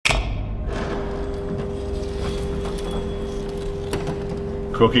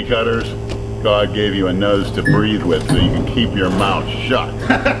cookie cutters, God gave you a nose to breathe with so you can keep your mouth shut.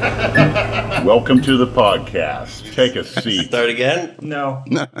 Welcome to the podcast. Take a seat. Start again? No.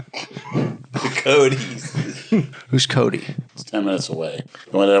 The Cody's. Who's Cody? It's 10 minutes away.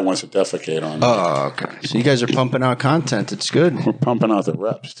 The one that wants to defecate on me. Oh, okay. So you guys are pumping out content. It's good. We're pumping out the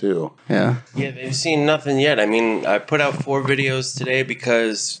reps, too. Yeah. Yeah, they've seen nothing yet. I mean, I put out 4 videos today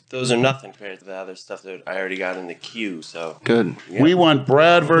because those are nothing compared to the other stuff that I already got in the queue, so. Good. Yeah. We want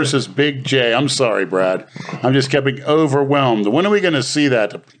Brad versus Big J. I'm sorry, Brad. I'm just getting overwhelmed. When are we going to see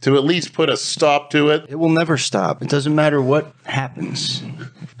that to at least put a stop to it? It will never stop. It doesn't matter what happens.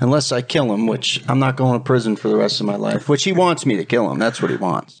 Unless I kill him, which I'm not going to prison for the rest of my life, which he wants me to kill him. That's what he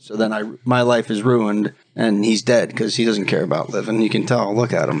wants. So then my life is ruined and he's dead because he doesn't care about living. You can tell.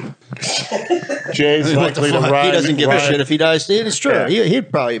 Look at him. Jay's likely to ride. He doesn't give a shit if he dies. It's true. Yeah.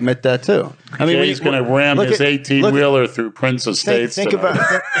 He'd probably admit that too. I mean, Jay's going to ram his 18-wheeler through Prince Estates. Think about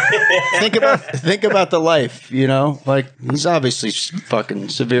the life, you know? Like, he's obviously fucking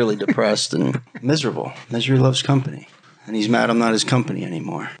severely depressed and miserable. Misery loves company. And he's mad I'm not his company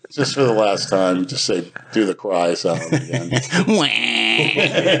anymore. Just for the last time, just say, do the cry sound again.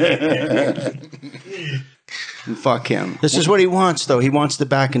 And fuck him. This is what he wants, though. He wants the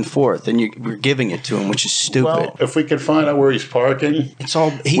back and forth, and we're giving it to him, which is stupid. Well, if we could find out where he's parking, it's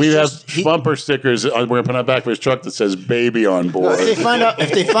all. We have bumper stickers we're going to put on the back of his truck that says "baby" on board.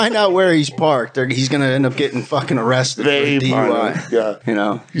 If they find out where he's parked, he's going to end up getting fucking arrested for DUI. Yeah, you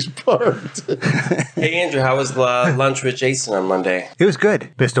know, he's parked. Hey, Andrew, how was lunch with Jason on Monday? It was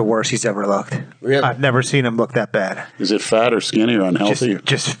good. It's the worst he's ever looked. Really? I've never seen him look that bad. Is it fat or skinny or unhealthy?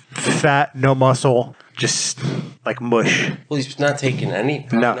 Just fat, no muscle, just like mush. Well, he's not taking any.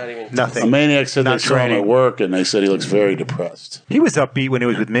 No, not even nothing. A maniac said they Not saw him training. at work, and they said he looks very depressed. He was upbeat when he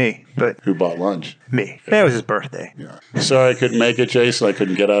was with me, but Who bought lunch? me. It was his birthday. Yeah. Sorry I couldn't make it, Jason. I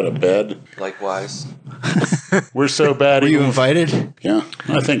couldn't get out of bed. Likewise. We're so bad. Were you invited? Yeah,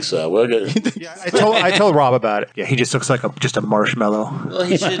 I think so. We'll get. Yeah, I told Rob about it. Yeah, he just looks like just a marshmallow. Well,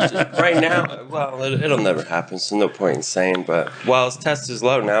 he should, right now, well, it'll never happen, so no point in saying, but while his test is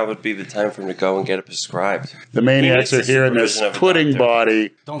low, now would be the time for him to go and get it prescribed. The maniacs are here in this supervision of a pudding doctor. body.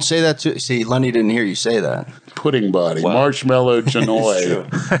 Don't say that to. See, Lenny didn't hear you say that. Pudding body. Wow. Marshmallow Genoy. True.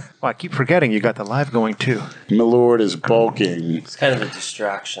 Well, I keep forgetting you got the live going too. Milord is bulking. It's kind of a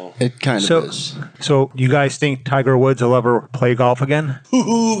distraction. It kind So- of is. So, you guys think Tiger Woods will ever play golf again?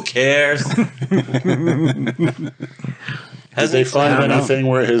 Who cares? Did they find anything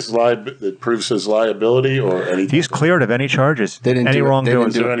where that proves his liability or anything? He's cleared of any charges. They didn't any do it. wrongdoing.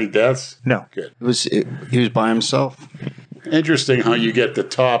 Is there any deaths? No. Good. He was by himself. Interesting how you get the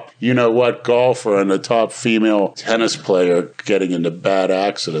top, golfer and the top female tennis player getting into bad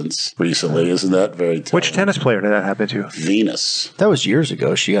accidents recently. Isn't that very telling? Which tennis player did that happen to? Venus. That was years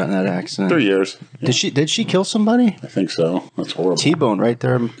ago. She got in that accident. 3 years. Did she kill somebody? I think so. That's horrible. T-bone right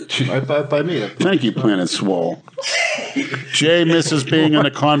there, right by me. Thank you, Planet Swole. Jay misses being in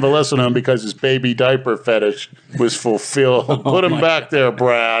a convalescent home because his baby diaper fetish was fulfilled. Put him back there,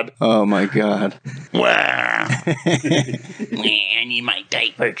 Brad. Oh my God. Wow. I need my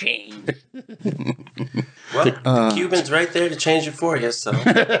diaper changed. Well, the Cuban's right there to change it for you, so.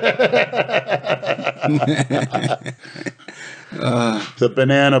 The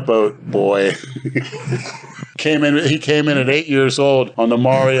banana boat boy. He came in at 8 years old on the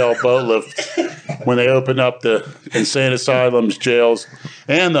Mariel boat lift when they opened up the insane asylums, jails,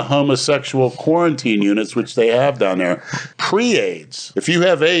 and the homosexual quarantine units, which they have down there. Pre-AIDS. If you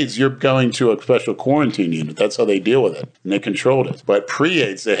have AIDS, you're going to a special quarantine unit. That's how they deal with it. And they controlled it. But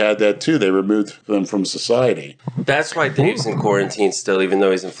pre-AIDS, they had that too. They removed them from society. That's why Dave's in quarantine still, even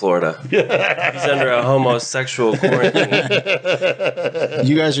though he's in Florida. He's under a homosexual quarantine.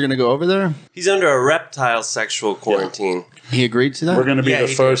 You guys are going to go over there? He's under a reptile sexual quarantine. He agreed to that? We're going to be Yeah, the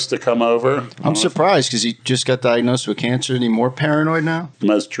he first to come over. I'm surprised because he just got diagnosed with cancer. Is he more paranoid now? The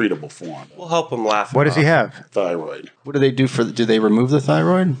most treatable form. We'll help him laugh. What does he have? Thyroid. What do they do do they remove the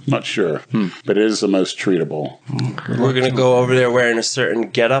thyroid? Not sure. But it is the most treatable. We're going to go over there wearing a certain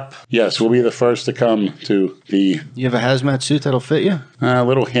getup. Yes, we'll be the first to come to the You have a hazmat suit that'll fit you?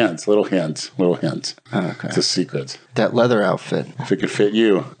 little hint. Oh, okay. It's a secret. That leather outfit. If it could fit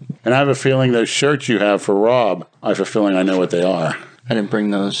you. And I have a feeling those shirts you have for Rob, I have a feeling I know what they are. I didn't bring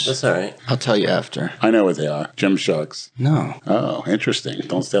those. That's all right. I'll tell you after. I know what they are. Gymsharks. No. Oh, interesting.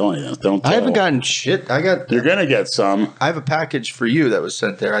 Don't tell anything. Don't tell. I haven't gotten shit. You're going to get some. I have a package for you that was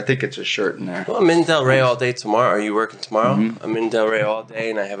sent there. I think it's a shirt in there. Well, I'm in Delray all day tomorrow. Are you working tomorrow? I'm in Delray all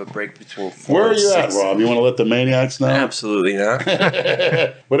day, and I have a break between 4 Where are and you at, 6. Rob? You want to let the maniacs know? Absolutely not.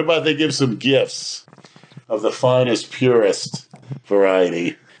 What about they give some gifts of the finest, purest?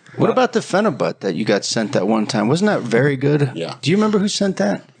 variety. What about the Phenibut that you got sent that one time? Wasn't that very good? Yeah. Do you remember who sent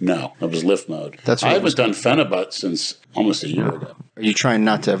that? No, it was lift mode. That's what I it haven't was. done Phenibut since almost a year ago. Are you trying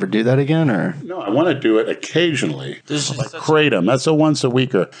not to ever do that again, or? No, I want to do it occasionally. There's just such Kratom, that's a once a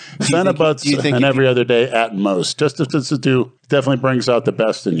weeker. Phenibut's do you think an if every other day at most. Just if this to do, definitely brings out the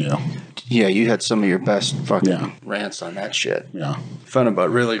best in you. Yeah, you had some of your best fucking Yeah. rants on that shit. Yeah.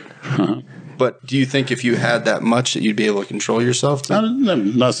 Phenibut, really. But do you think if you had that much that you'd be able to control yourself?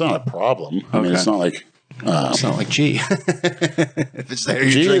 That's not a problem. I mean, it's not like. It's not like G. If it's there,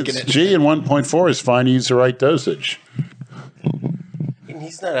 you're drinking it. G and 1.4 is fine. You use the right dosage.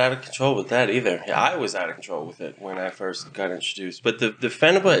 He's not out of control with that either. Yeah, I was out of control with it when I first got introduced. But the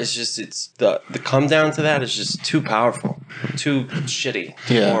Phenibut is just, it's the come down to that is just too powerful, too shitty,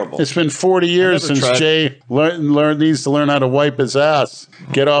 Yeah. horrible. It's been 40 years never since tried- Jay needs to learn how to wipe his ass,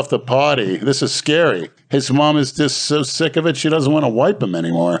 get off the potty. This is scary. His mom is just so sick of it, she doesn't want to wipe him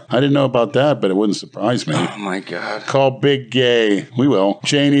anymore. I didn't know about that, but it wouldn't surprise me. Oh my god. Call Big Gay. We will.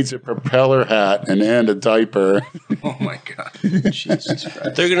 Jay needs a propeller hat and a diaper. Oh my god. Jesus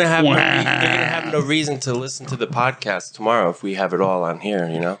Christ. They're gonna have no reason to listen to the podcast tomorrow if we have it all on here.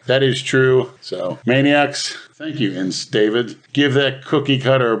 You know. That is true. So, Maniacs, thank you, Ince David. Give that cookie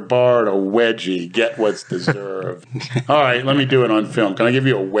cutter bard a wedgie. Get what's deserved. All right, let me do it on film. Can I give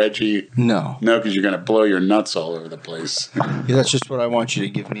you a wedgie? No. No, because you're going to blow your nuts all over the place. Yeah, that's just what I want you to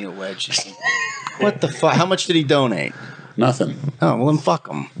give me a wedge. What the fuck? How much did he donate? Nothing. Oh, well then fuck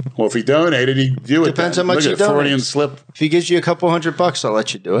him. Well, if he donated, he'd do it. Depends then. how much Look he at it, Freudian donates. slip. If he gives you a couple $100, I'll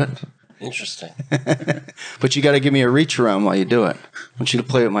let you do it. Interesting. But you got to give me a reach around while you do it. I want you to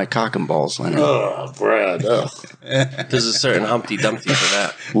play with my cock and balls, Lenny. Oh, Brad. Ugh. There's a certain Humpty Dumpty for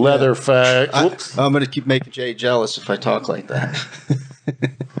that. Leather fag. Whoops. I'm going to keep making Jay jealous if I talk like that.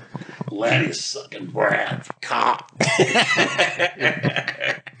 Lenny's sucking Brad. Cock.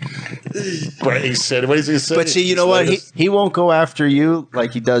 Brad, he said, what does he say? But see, you know what? He won't go after you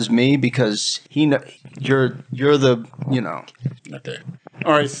like he does me because you're the, you know. Okay.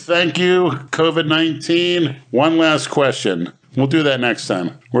 All right. Thank you, COVID-19. One last question. We'll do that next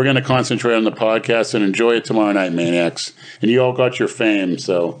time. We're going to concentrate on the podcast and enjoy it tomorrow night, Maniacs. And you all got your fame,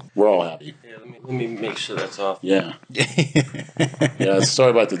 so we're all happy. Yeah, let me make sure that's off. Yeah. Yeah,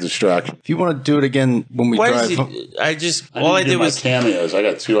 sorry about the distraction. If you want to do it again when we Why drive is home. it? I just I all I need to did do my was cameos. I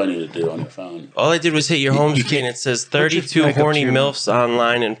got 2 I need to do on your phone. all I did was hit your home screen. It says 32 mic up to horny your- milfs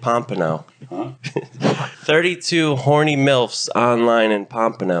online in Pompano. Huh? 32 horny milfs online in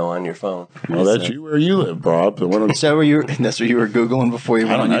Pompano on your phone. Well, that's you where you live, Bob. The one on- Is that where that's what you were Googling before you I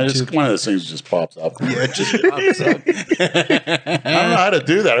went on don't know. YouTube? Just, one of those things just pops up. Yeah, it just pops up. I don't know how to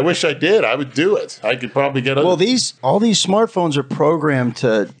do that. I wish I did. I would do it. I could probably get Well, all these smartphones are programmed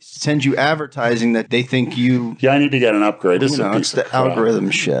to send you advertising that they think you. Yeah, I need to get an upgrade. This is a It's piece the of crap. algorithm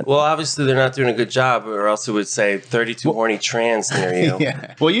shit. Well, obviously they're not doing a good job, or else it would say 32 horny trans near you.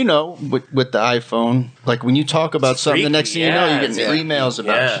 Yeah. Well, you know, with the iPhone, like when you talk about something, the freaky, next thing you know, yeah, you're it's getting like- emails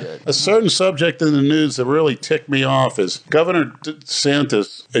about yeah. shit. A certain subject in the news that really ticked me off is Governor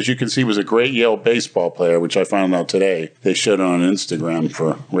DeSantis, as you can see, was a great Yale baseball player, which I found out today. They showed it on Instagram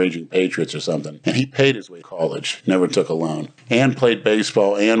for Raging Patriots or something. And he paid his way to college, never took a loan, and played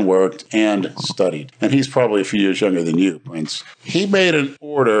baseball and worked and studied. And he's probably a few years younger than you, Prince. He made an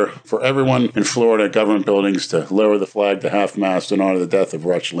order for everyone in Florida government buildings to lower the flag to half-mast in honor of the death of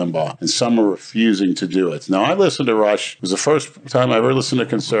Rush Limbaugh. And some are refusing to do it. Now, I listened to Rush. It was the first time I ever listened to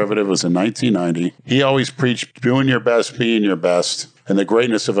conservative. It was in 1990. He always preached doing your best, being your best, and the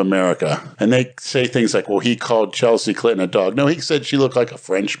greatness of America. And they say things like, well, he called Chelsea Clinton a dog. No, he said she looked like a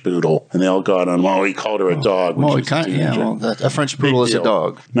French poodle. And they all got on, well, he called her a dog. when Well, she it was a kind yeah, teenager. well, a French poodle is a deal.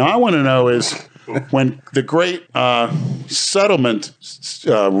 dog. Now, I want to know is when the great settlement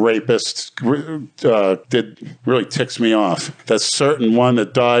rapist did really ticks me off. That certain one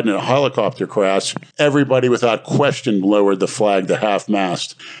that died in a helicopter crash, everybody without question lowered the flag to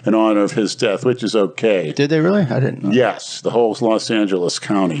half-mast in honor of his death, which is okay. Did they really? I didn't know. Yes, the whole Los Angeles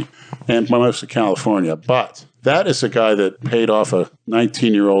County and most of California. But that is a guy that paid off a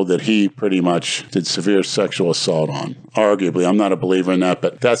 19-year-old that he pretty much did severe sexual assault on. Arguably, I'm not a believer in that,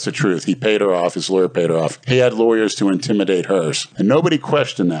 but that's the truth. He paid her off. His lawyer paid her off. He had lawyers to intimidate hers. And nobody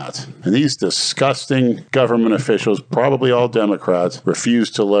questioned that. And these disgusting government officials, probably all Democrats,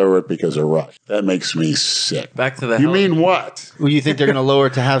 refused to lower it because of Rush. That makes me sick. Back to the You mean what? Well, you think they're going to lower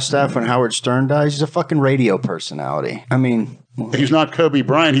it to half staff when Howard Stern dies? He's a fucking radio personality. I mean, He's not Kobe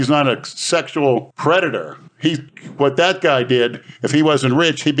Bryant. He's not a sexual predator. What that guy did, if he wasn't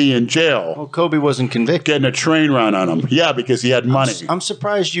rich, he'd be in jail. Well, Kobe wasn't convicted. Getting a train run on him. Yeah, because he had money. I'm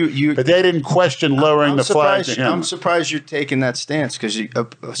surprised you. But they didn't question lowering the flag to him. I'm surprised you're taking that stance because,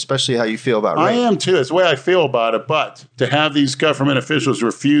 especially how you feel about rape. I am too. It's the way I feel about it. But to have these government officials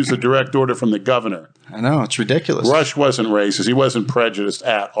refuse a direct order from the governor. I know, it's ridiculous. Rush wasn't racist. He wasn't prejudiced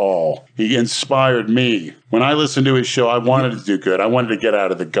at all. He inspired me. When I listened to his show, I wanted to do good. I wanted to get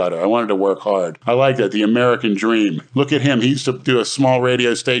out of the gutter. I wanted to work hard. I like that, the American dream. Look at him. He used to do a small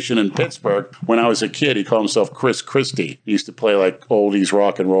radio station in Pittsburgh when I was a kid. He called himself Chris Christie. He used to play like oldies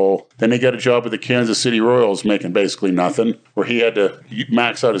rock and roll. Then he got a job with the Kansas City Royals making basically nothing, where he had to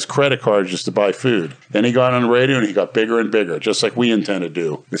max out his credit card just to buy food. Then he got on the radio and he got bigger and bigger, just like we intend to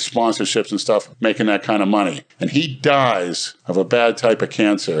do, with sponsorships and stuff, making that kind of money. And he dies of a bad type of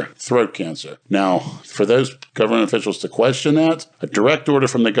cancer, throat cancer. Now, for those government officials to question that, a direct order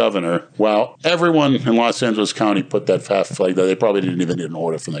from the governor, while everyone in Los Angeles County put that fat flag there, they probably didn't even need an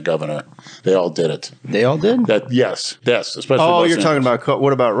order from the governor. They all did it. They all did? Yes, especially Oh, Los you're Angeles. talking about,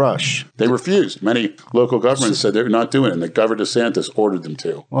 what about Rush? They refused. Many local governments said they're not doing it, and the Governor DeSantis ordered them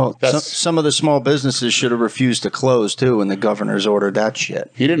to. Well, some of the small businesses should have refused to close, too, when the governor's ordered that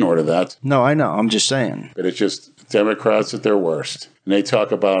shit. He didn't order that. No, I know. I'm just saying. But it's just Democrats at their worst. And they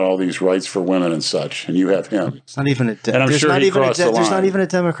talk about all these rights for women and such, and you have him. It's not even a and I'm sure he crossed the line. There's not even a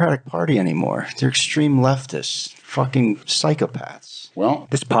Democratic Party anymore. They're extreme leftists, fucking psychopaths. Well,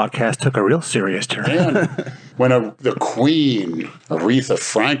 This podcast took a real serious turn. and when the Queen, Aretha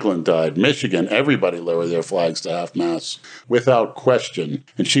Franklin, died, Michigan, everybody lowered their flags to half-mast without question.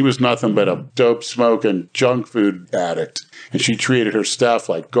 And she was nothing but a dope-smoking junk food addict. And she treated her staff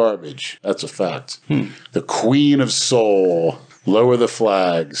like garbage. That's a fact. The Queen of Soul. Lower the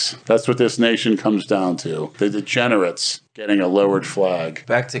flags. That's what this nation comes down to. The degenerates getting a lowered flag.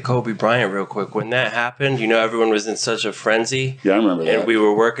 Back to Kobe Bryant real quick. When that happened, everyone was in such a frenzy. Yeah, I remember that. And we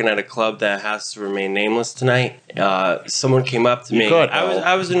were working at a club that has to remain nameless tonight. Someone came up to me.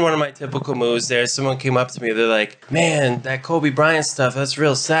 I was in one of my typical moods there. Someone came up to me. They're like, "Man, that Kobe Bryant stuff, that's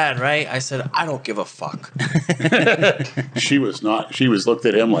real sad, right?" I said, "I don't give a fuck." She was not. She was looked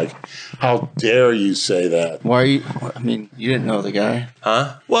at him like, "How dare you say that?" Why are you? I mean, you didn't know the guy.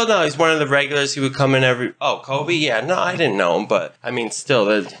 Huh? Well, no, he's one of the regulars. He would come in every... Oh, Kobe? Yeah, no, I didn't know him, but, I mean,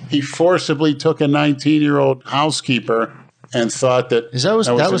 still... He forcibly took a 19-year-old housekeeper and thought that... That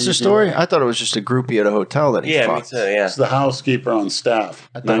was the story? I thought it was just a groupie at a hotel that he fucked. Me too, yeah. It's the housekeeper on staff.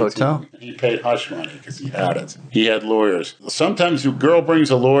 At the hotel? He paid hush money because he had it. He had lawyers. Sometimes a girl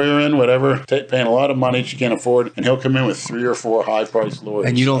brings a lawyer in, whatever, paying a lot of money she can't afford, and he'll come in with 3 or 4 high-priced lawyers.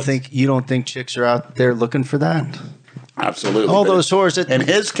 And you don't think chicks are out there looking for that? Absolutely. All those whores. In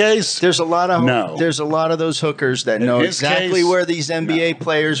his case, there's a lot of no. There's a lot of those hookers that know exactly where these NBA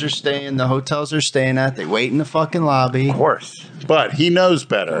players are staying, the hotels are staying at. They wait in the fucking lobby. Of course. But he knows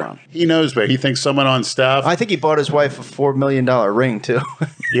better. He knows better. He thinks someone on staff. I think he bought his wife a $4 million ring too.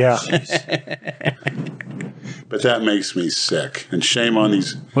 Yeah. But that makes me sick. And shame on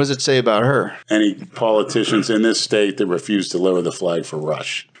these. What does it say about her? Any politicians in this state that refuse to lower the flag for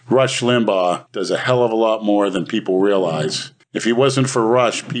Rush. Rush Limbaugh does a hell of a lot more than people realize. If he wasn't for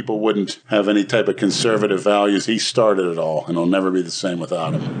Rush, people wouldn't have any type of conservative values. He started it all, and it'll never be the same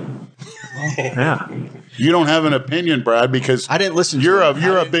without him. Yeah. You don't have an opinion, Brad, because I didn't listen. You're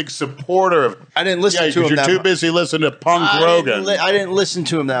a big supporter of. I didn't listen to him. You're too busy listening to punk Rogan. I didn't listen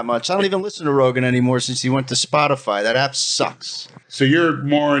to him that much. I don't even listen to Rogan anymore since he went to Spotify. That app sucks. So you're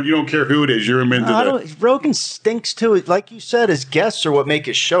more. You don't care who it is. You're into Rogan stinks too. Like you said, his guests are what make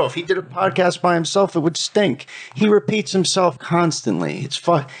his show. If he did a podcast by himself, it would stink. He repeats himself constantly. He's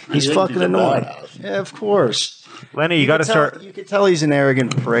fucking annoying. Yeah, of course. Lenny, you got to start. You can tell he's an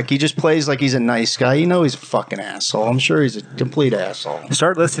arrogant prick. He just plays like he's a nice guy. You know he's a fucking asshole. I'm sure he's a complete asshole.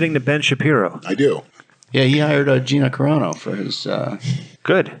 Start listening to Ben Shapiro. I do. Yeah, he hired Gina Carano for his.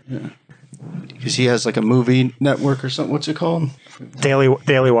 Good. Yeah. Because he has like a movie network or something. What's it called? Daily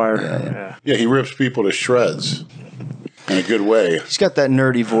Wire. Yeah, he rips people to shreds in a good way. He's got that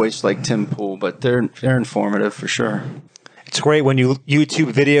nerdy voice like Tim Pool, but they're informative for sure. It's great when you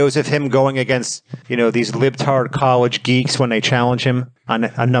YouTube videos of him going against, these libtard college geeks when they challenge him on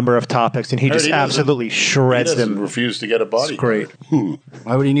a number of topics, and he just absolutely shreds them. Refuse to get a bodyguard. It's great.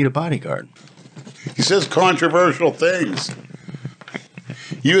 Why would he need a bodyguard? He says controversial things.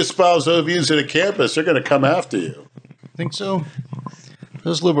 You espouse those views at a campus, they're going to come after you. Think so?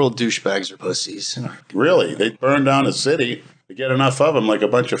 Those liberal douchebags are pussies. Really? They burn down a city. They get enough of them like a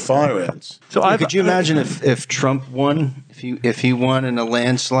bunch of fire ants. So could you imagine if Trump won, if If he won in a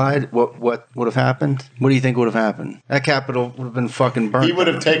landslide, what would have happened? What do you think would have happened? That Capitol would have been fucking burnt. He would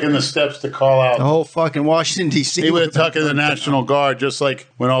have taken the steps to call out the whole fucking Washington D.C. He would have taken the National Guard, just like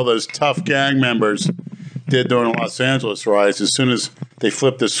when all those tough gang members did during the Los Angeles riots. As soon as they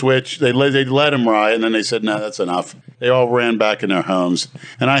flipped the switch, they let him riot, and then they said, "No, that's enough." They all ran back in their homes.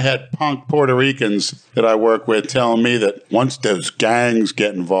 And I had punk Puerto Ricans that I work with telling me that once those gangs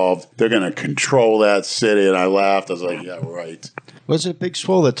get involved, they're going to control that city. And I laughed. I was like, yeah, right. Was it Big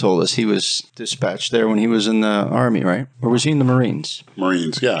Swole that told us he was dispatched there when he was in the Army, right? Or was he in the Marines?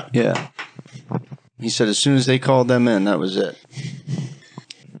 Marines, yeah. Yeah. He said as soon as they called them in, that was it.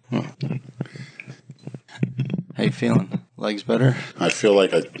 How you feeling? Legs better? I feel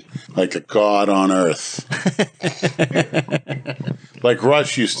like a god on earth. Like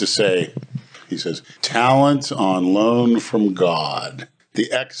Rush used to say, he says, talent on loan from God.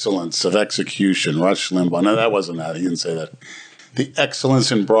 The excellence of execution. Rush Limbaugh. No, that wasn't that. He didn't say that. The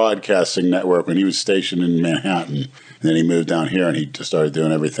excellence in broadcasting network when he was stationed in Manhattan. And then he moved down here and he just started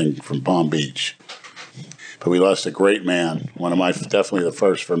doing everything from Palm Beach. But we lost a great man. One of my, definitely the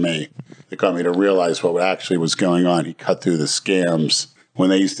first for me. It got me to realize what actually was going on. He cut through the scams when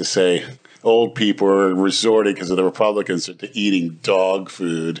they used to say old people were resorting because of the Republicans to eating dog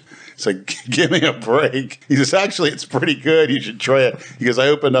food. It's like, give me a break. He says, actually, it's pretty good. You should try it. He goes, I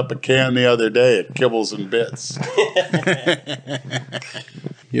opened up a can the other day at Kibbles and Bits.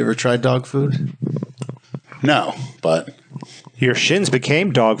 You ever tried dog food? No, but... Your shins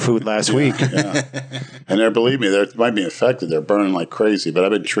became dog food last week. Yeah. And believe me, they might be infected. They're burning like crazy, but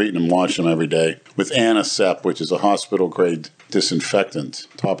I've been treating them, washing them every day with Antisep, which is a hospital-grade disinfectant,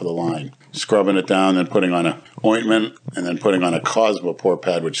 top of the line. Scrubbing it down, then putting on an ointment, and then putting on a Cosmopore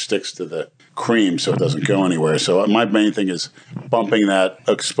pad, which sticks to the cream so it doesn't go anywhere. So my main thing is bumping that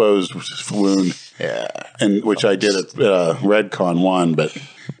exposed wound, and which I did at Redcon 1, but...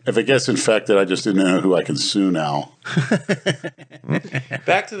 If it gets infected, I just didn't know who I can sue now.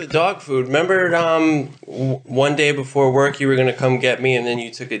 Back to the dog food. Remember one day before work you were going to come get me and then you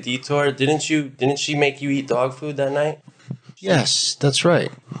took a detour? Didn't she make you eat dog food that night? Yes, that's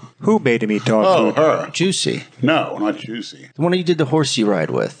right. Who made him eat dog food? Her. Juicy. No, not Juicy. The one you did the horsey ride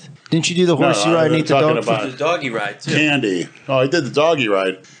with. Didn't you do the horsey ride and eat the dog food? The doggy ride, too. Candy. Oh, I did the doggy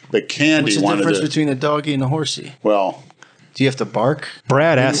ride, but Candy wanted to... What's the difference between the doggy and the horsey? Well... Do you have to bark?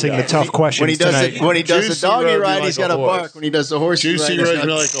 Brad asking the tough questions when he does tonight. When he does Juicy the doggy rode ride, like he's a got to horse. bark. When he does the horsey Juicy ride, rode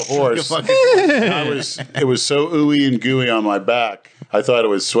me like a horse. It was so ooey and gooey on my back. I thought it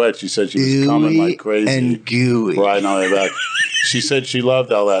was sweat. She said she was coming like crazy. And gooey. Riding on my back. She said she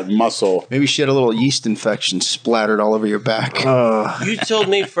loved all that muscle. Maybe she had a little yeast infection splattered all over your back. You told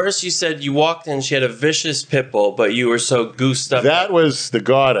me first, you said you walked in, she had a vicious pit bull, but you were so goosed up. That was the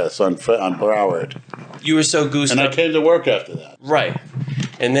goddess on Broward. You were so goosed up. And I came to work after that. Right.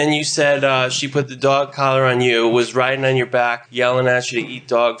 And then you said she put the dog collar on you, was riding on your back, yelling at you to eat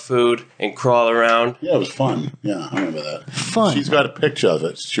dog food and crawl around. Yeah, it was fun. Yeah, I remember that. Fun. She's got a picture of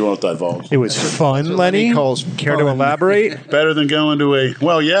it. She won't divulge. It was fun, Lenny. Care to elaborate? Better than going to a...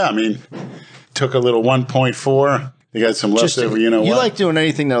 Well, yeah, I mean, took a little 1.4. They got some leftover, you know what? You like doing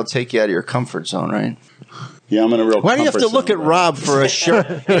anything that'll take you out of your comfort zone, right? Yeah, I'm in a real Why do you have to look at zone, Rob for a shirt?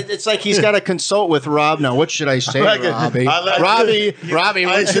 It's like he's got to consult with Rob now. What should I say, Robbie? Robbie,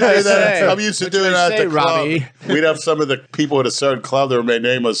 what should I say? I'm used to doing that at the club. Robbie? We'd have some of the people at a certain club that remain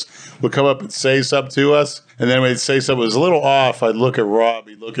nameless would come up and say something to us. And then when he'd say something that was a little off, I'd look at Rob.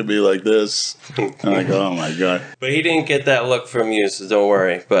 He'd look at me like this. And I go, oh, my God. But he didn't get that look from you, so don't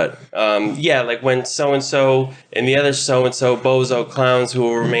worry. But, yeah, like when so-and-so and the other so-and-so bozo clowns who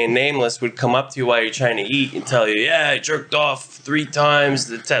will remain nameless would come up to you while you're trying to eat and tell you, yeah, I jerked off 3 times.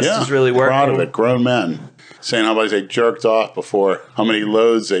 The test is really working. Proud of it. Grown men saying how much they jerked off before, how many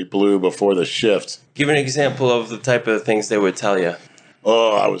loads they blew before the shift. Give an example of the type of things they would tell you.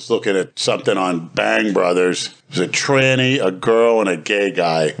 Oh, I was looking at something on Bang Brothers. It was a tranny, a girl, and a gay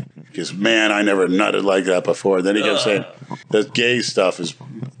guy. Because, man, I never nutted like that before. Then he kept saying, the gay stuff is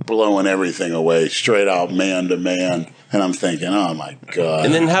blowing everything away, straight out man to man. And I'm thinking, oh, my God.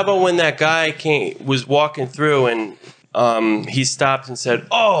 And then how about when that guy was walking through and he stopped and said,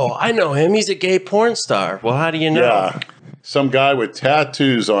 oh, I know him. He's a gay porn star. Well, how do you know? Yeah. Some guy with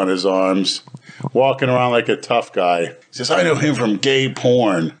tattoos on his arms, walking around like a tough guy. He says, I know him from gay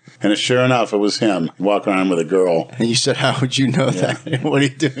porn. And sure enough, it was him walking around with a girl. And you said, how would you know that? What are you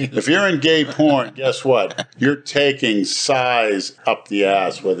doing? If you're in gay porn, guess what? You're taking size up the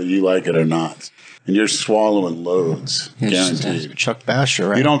ass, whether you like it or not. And you're swallowing loads, guaranteed. Chuck Basher,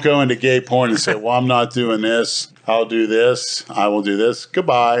 right? You don't go into gay porn and say, well, I'm not doing this. I'll do this. I will do this.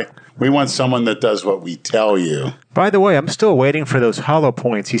 Goodbye. We want someone that does what we tell you. By the way, I'm still waiting for those hollow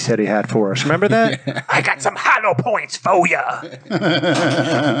points he said he had for us. Remember that? I got some hollow points for ya.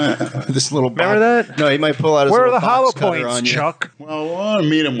 This little Remember that? No, he might pull out his Where are little the hollow box cutter points, on you. Chuck? Well, I want to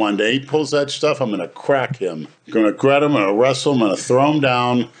meet him one day. He pulls that stuff, I'm going to crack him. I'm going to grab him, I'm going to wrestle him, I'm going to throw him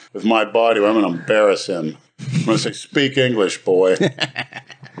down with my body, or I'm going to embarrass him. I'm going to say, speak English, boy.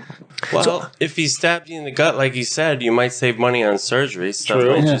 Well, if he stabbed you in the gut, like he said, you might save money on surgery. Stuff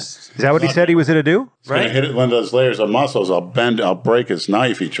True. might Yeah. just, Is that what he said he was going to do? Right. right? Hit it one of those layers of muscles. I'll break his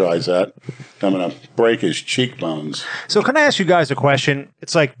knife. He tries that. I'm going to break his cheekbones. So can I ask you guys a question?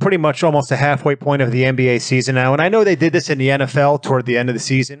 It's like pretty much almost the halfway point of the NBA season now, and I know they did this in the NFL toward the end of the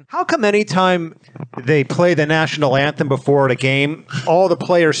season. How come anytime they play the national anthem before the game, all the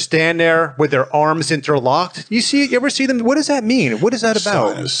players stand there with their arms interlocked? You ever see them? What does that mean? What is that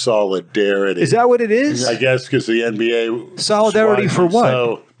about? Sign of solidarity. Is that what it is? I guess because the NBA Solidarity for what?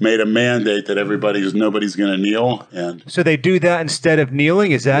 So made a mandate that nobody's going to kneel, and So they do that instead of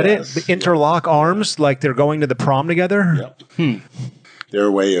kneeling? Is that Yes. it? Interlock arms like they're going to the prom together? yep. Their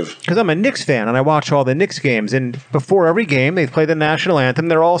way of Because I'm a Knicks fan and I watch all the Knicks games, and before every game they play the national anthem.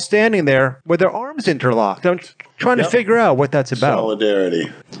 They're all standing there with their arms interlocked. I'm trying to Yep. figure out what that's about. solidarity.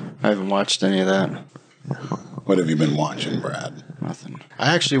 I haven't watched any of that. What have you been watching, Brad? Nothing.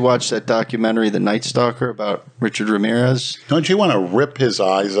 I actually watched that documentary, The Night Stalker, about Richard Ramirez. Don't you want to rip his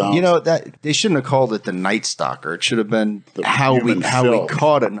eyes out? You know that they shouldn't have called it the Night Stalker. It should have been The how we human filth.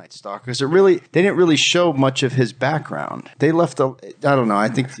 caught a Night Stalker, because they didn't really show much of his background. They left I don't know. I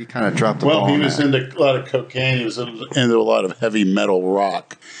think he kind of dropped the ball. Well, he on was that. into a lot of cocaine. He was into a lot of heavy metal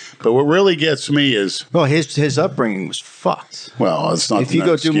rock. But what really gets me is, Well, his upbringing was fucked. well, it's not. If you an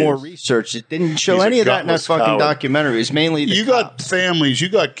go do more excuse. research, it didn't show He's a any of that in that gutless fucking coward. documentary. It's mainly the You got cops. families, you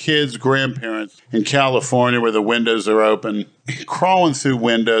got kids, grandparents in California where the windows are open, crawling through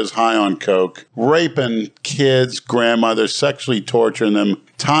windows high on coke, raping kids, grandmothers, sexually torturing them,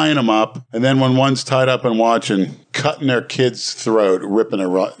 tying them up, and then when one's tied up and watching, cutting their kid's throat,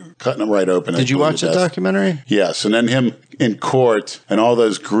 cutting it right open. Did you watch that documentary? Yes, and then him in court and all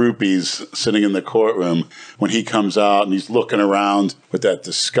those groupies sitting in the courtroom when he comes out and he's looking around with that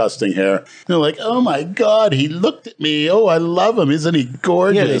disgusting hair. They're like, oh my God, he looked at me. Oh, I love him. Isn't he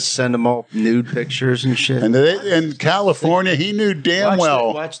gorgeous? Yeah, they send them all nude pictures and shit. And in California, he knew damn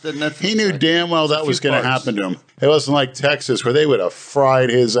Watch the Netflix he knew damn well that a was few going to parts. happen to him. It wasn't like Texas where they would have fried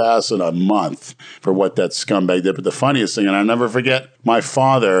his ass in a month for what that scumbag did. But the funniest thing, and I'll never forget, my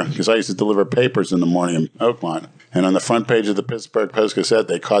father, because I used to deliver papers in the morning in Oakmont, and on the front page of the Pittsburgh Post-Gazette,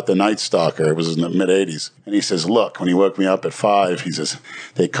 they caught the Night Stalker. It was in the mid-'80s. And he says, look, when he woke me up at 5, he says,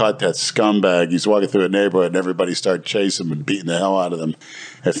 they caught that scumbag. He's walking through a neighborhood, and everybody started chasing him and beating the hell out of them.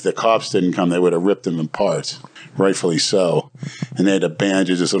 If the cops didn't come, they would have ripped him apart. Rightfully so. And they had to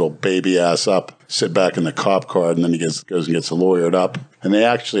bandage his little baby ass up, sit back in the cop car, and then he goes and gets lawyered up. And they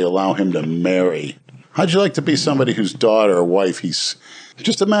actually allow him to marry. How'd you like to be somebody whose daughter or wife he's...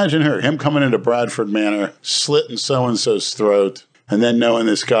 Just imagine him coming into Bradford Manor, slitting so-and-so's throat, and then knowing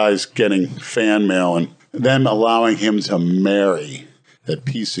this guy's getting fan mail, and them allowing him to marry that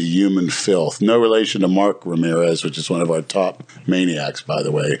piece of human filth. No relation to Mark Ramirez, which is one of our top maniacs, by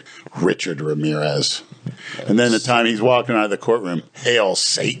the way, Richard Ramirez. And then the time he's walking out of the courtroom, hail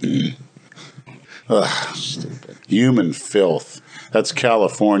Satan. Ugh, stupid. Human filth. That's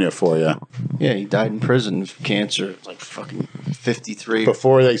California for you. Yeah, he died in prison of cancer, like fucking 53.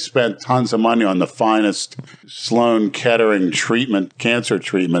 Before they spent tons of money on the finest Sloan Kettering cancer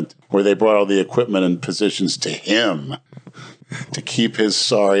treatment, where they brought all the equipment and positions to him to keep his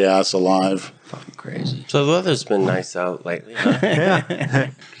sorry ass alive. Fucking crazy. So the weather's been nice out lately, huh?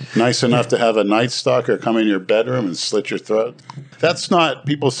 Nice enough to have a Night Stalker come in your bedroom and slit your throat. That's not,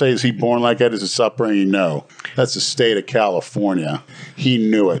 people say, is he born like that? Is his upbringing? No. That's the state of California. He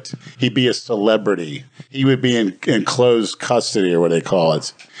knew it. He'd be a celebrity. He would be in closed custody, or what they call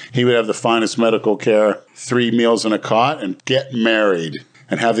it. He would have the finest medical care, 3 meals in a cot, and get married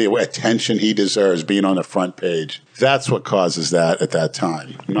and have the attention he deserves being on the front page. That's what causes that at that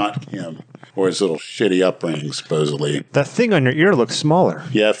time, not him. Or his little shitty upbringing, supposedly. That thing on your ear looks smaller.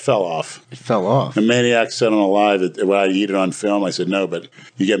 Yeah, it fell off. It fell off. The maniac said on a live that would I eat it on film? I said, no, but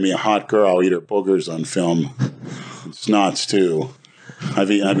you get me a hot girl, I'll eat her boogers on film. And snots, too.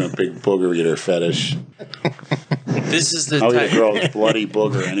 I'm a big booger eater fetish. This is the I'll eat a type. girl's bloody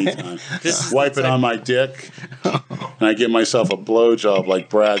booger anytime. This is Wipe the it on my dick, and I give myself a blowjob like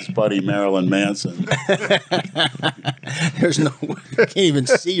Brad's buddy Marilyn Manson. There's no way. You can't even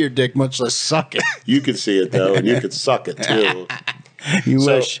see your dick, much less suck it. You could see it, though, and you could suck it, too. You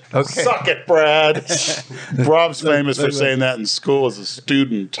wish. Okay. Suck it, Brad. Rob's famous for saying that in school as a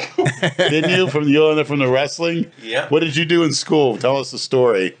student. Didn't you? From the wrestling? Yeah. What did you do in school? Tell us the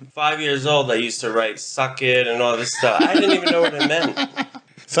story. 5 years old, I used to write "suck it" and all this stuff. I didn't even know what it meant.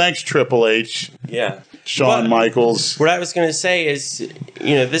 Thanks, Triple H. Yeah. Shawn Michaels. What I was going to say is,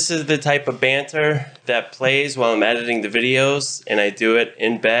 this is the type of banter that plays while I'm editing the videos, and I do it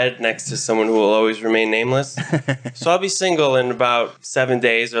in bed next to someone who will always remain nameless. So I'll be single in about 7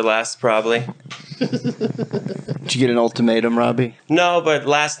 days or less, probably. Did you get an ultimatum, Robbie? No, but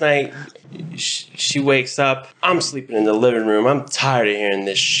last night she wakes up. I'm sleeping in the living room. I'm tired of hearing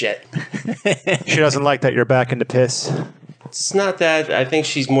this shit. She doesn't like that you're back into piss. It's not that. I think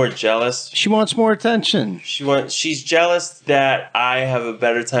she's more jealous. She wants more attention. She's jealous that I have a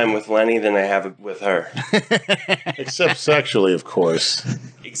better time with Lenny than I have with her. Except sexually, of course.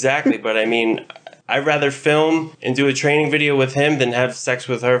 Exactly, but I mean, I'd rather film and do a training video with him than have sex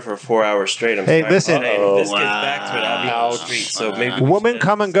with her for 4 hours straight. Hey, listen. If this gets back to it, I'll be on the street. So maybe women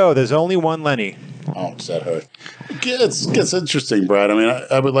come and go. There's only one Lenny. Oh, is that her? It gets interesting, Brad. I mean,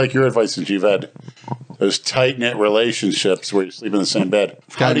 I would like your advice since you've had those tight-knit relationships where you sleep in the same bed.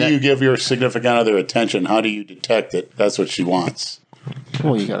 How do you give your significant other attention? How do you detect that that's what she wants?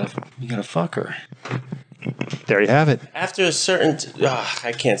 Well, you gotta fuck her. There you have it. After a certain,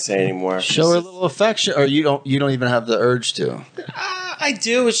 I can't say anymore. Show her a little affection, or you don't even have the urge to. I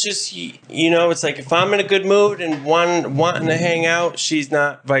do. It's just it's like if I'm in a good mood and one wanting to hang out, she's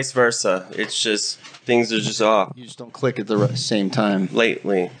not. Vice versa. It's just things are just off. You just don't click at the same time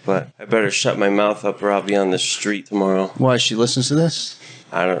lately. But I better shut my mouth up, or I'll be on the street tomorrow. Why? She listens to this.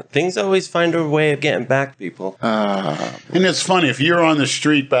 I don't. Things always find a way of getting back, people. And it's funny if you're on the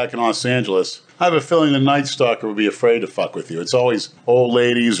street back in Los Angeles. I have a feeling the Night Stalker would be afraid to fuck with you. It's always old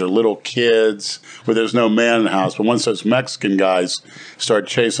ladies or little kids where there's no man in the house. But once those Mexican guys start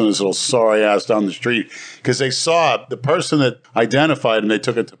chasing this little sorry ass down the street, because they saw the person that identified him, they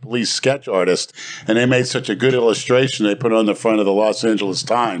took it to police sketch artist, and they made such a good illustration, they put it on the front of the Los Angeles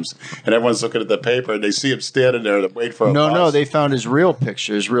Times, and everyone's looking at the paper, and they see him standing there to wait for a bus. No, they found his real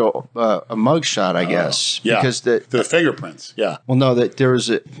picture, his real a mugshot, I guess. Yeah, because the fingerprints, yeah. Well, no, that there was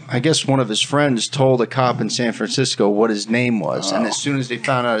I guess one of his friends told a cop in San Francisco what his name was, and as soon as they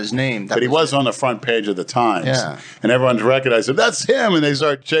found out his name, but he was on the front page of the Times, yeah, and everyone recognized him. That's him, and they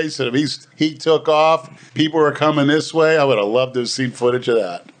started chasing him. He took off. People were coming this way. I would have loved to have seen footage of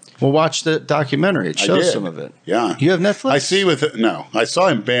that. Well, watch the documentary. It shows some of it. Yeah, you have Netflix. I see with it. No, I saw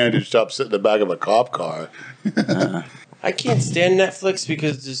him bandaged up, sitting in the back of a cop car. I can't stand Netflix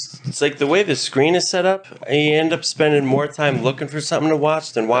because it's like the way the screen is set up, you end up spending more time looking for something to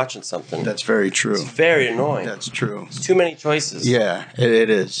watch than watching something. That's very true. It's very annoying. That's true. It's too many choices. Yeah,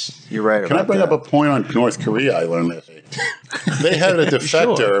 it is. You're right. Can I bring up a point on North Korea I learned this? They had a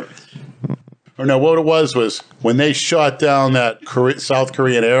defector. Sure. Or no, what it was when they shot down that South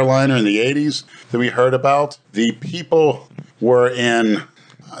Korean airliner in the 80s that we heard about, the people were in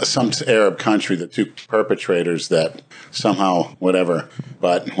some Arab country, the two perpetrators that somehow, whatever.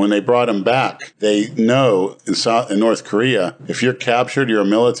 But when they brought them back, they know in North Korea, if you're captured, you're a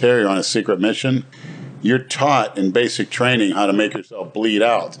military, you're on a secret mission, you're taught in basic training how to make yourself bleed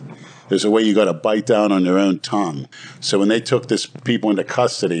out. There's a way you got to bite down on your own tongue. So when they took this people into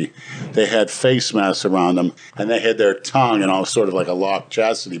custody, they had face masks around them, and they had their tongue and all sort of like a locked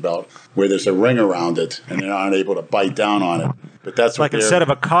chastity belt where there's a ring around it, and they're not able to bite down on it. But that's what like instead of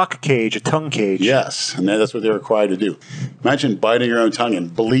a cock cage, a tongue cage. Yes, and that's what they're required to do. Imagine biting your own tongue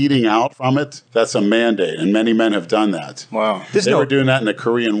and bleeding out from it. That's a mandate, and many men have done that. Wow, they were doing that in the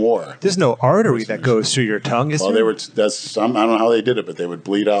Korean War. There's no artery that goes through your tongue, is there? Well, they were. I don't know how they did it, but they would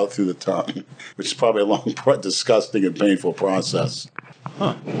bleed out through the tongue, which is probably a long, disgusting, and painful process.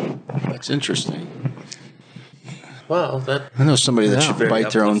 Huh? That's interesting. Well, I know somebody that should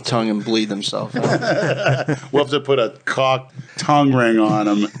bite their own tongue and bleed themselves out. We'll have to put a cocked tongue ring on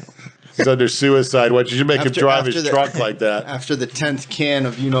him. He's under suicide watch. You should make him drive his truck like that. After the 10th can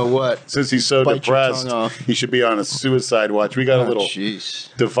of you-know-what. Since he's so depressed, he should be on a suicide watch. We got a little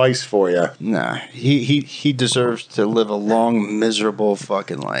device for you. Nah, he deserves to live a long, miserable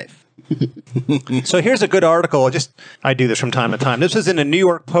fucking life. So here's a good article. I do this from time to time. This was in a New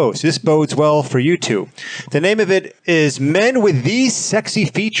York Post. This bodes well for you two. The name of it is "Men with These Sexy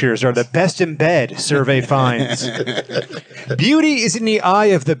Features Are the Best in Bed," survey finds. Beauty is in the eye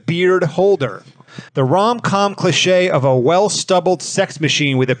of the beard holder. The rom-com cliche of a well-stubbled sex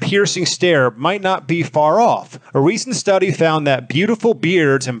machine with a piercing stare might not be far off. A recent study found that beautiful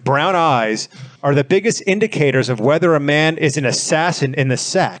beards and brown eyes are the biggest indicators of whether a man is an assassin in the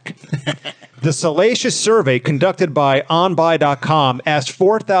sack. The salacious survey conducted by OnBuy.com asked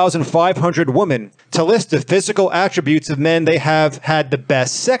 4,500 women to list the physical attributes of men they have had the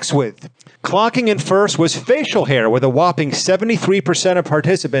best sex with. Clocking in first was facial hair, with a whopping 73% of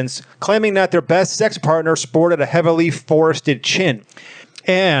participants claiming that their best sex partner sported a heavily forested chin.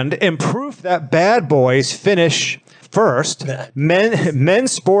 And in proof that bad boys finish first, men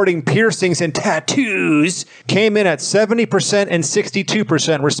sporting piercings and tattoos came in at 70% and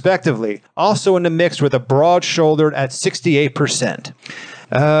 62% respectively. Also in the mix with a broad-shouldered at 68%.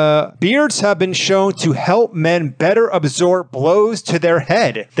 Beards have been shown to help men better absorb blows to their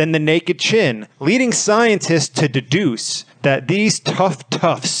head than the naked chin, leading scientists to deduce that these tough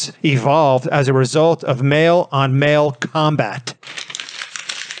toughs evolved as a result of male-on-male combat.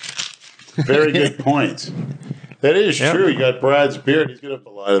 Very good point. That is true. You got Brad's beard. He's going to have a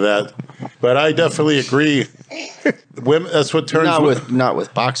lot of that. But I definitely agree. Women, that's what turns... Not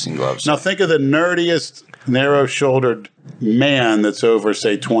with boxing gloves. Now think of the nerdiest, narrow-shouldered man that's over,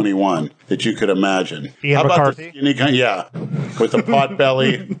 say, 21 that you could imagine. Ian McCarthy? With the pot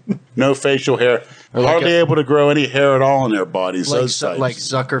belly, no facial hair, hardly able to grow any hair at all in their bodies. Like, those types. like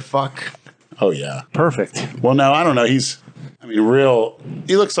Zuckerfuck. Oh, yeah. Perfect. Well, no, I don't know. He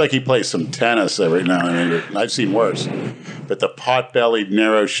looks like he plays some tennis every now and then. I've seen worse. But the pot-bellied,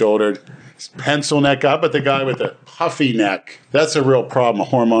 narrow-shouldered, pencil neck up, but the guy with the puffy neck, that's a real problem, a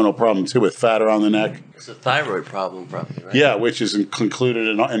hormonal problem, too, with fat around the neck. It's a thyroid problem, probably, right? Yeah, which is included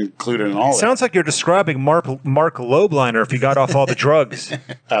in all that. Sounds like you're describing Mark Lobliner if he got off all the drugs.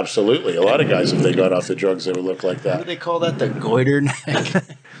 Absolutely. A lot of guys, if they got off the drugs, they would look like that. What do they call that? The goiter neck?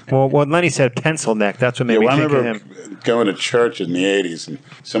 Well, when Lenny said pencil neck, that's what made me think of him. Going to church in the 80s, and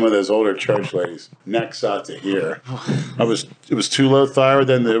some of those older church ladies, necks out to here. It was too low thyroid,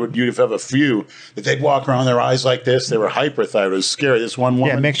 then you'd have a few that they'd walk around their eyes like this. They were hyperthyroid. It was scary. This one woman.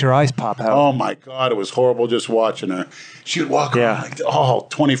 Yeah, it makes your eyes pop out. Oh, my God. It was horrible just watching her. She would walk around like,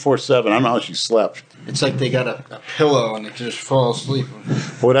 24/7. I don't know how she slept. It's like they got a pillow and they just fall asleep.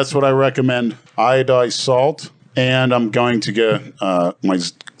 Well, that's what I recommend. Iodized salt. And I'm going to get my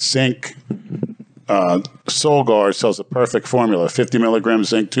zinc. Solgar sells a perfect formula: 50 milligrams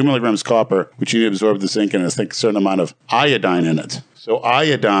zinc, 2 milligrams copper, which you absorb the zinc and I think a certain amount of iodine in it. So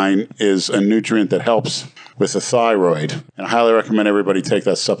iodine is a nutrient that helps with the thyroid, and I highly recommend everybody take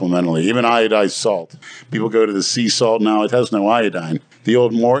that supplementally. Even iodized salt. People go to the sea salt now; it has no iodine. The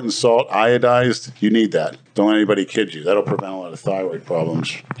old Morton salt, iodized, you need that. Don't let anybody kid you. That'll prevent a lot of thyroid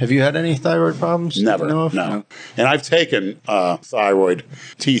problems. Have you had any thyroid problems? Never, no. And I've taken thyroid,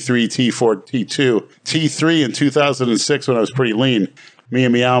 T3, T4, T2. T3 in 2006 when I was pretty lean, me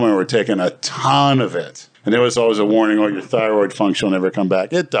and Meowman were taking a ton of it. And there was always a warning, your thyroid function will never come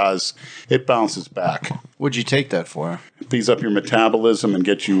back. It does. It bounces back. What'd you take that for? It speeds up your metabolism and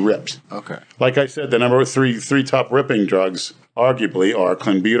gets you ripped. Okay. Like I said, the number three top ripping drugs arguably are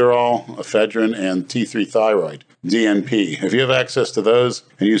clenbuterol, ephedrine, and T3 thyroid, DNP. If you have access to those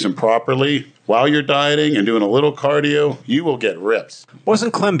and use them properly while you're dieting and doing a little cardio, you will get ripped.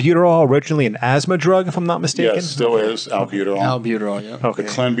 Wasn't clenbuterol originally an asthma drug, if I'm not mistaken? Yes, still is. Albuterol. Albuterol, yeah. Okay. The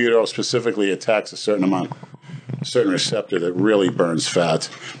clenbuterol specifically attacks a certain receptor that really burns fat.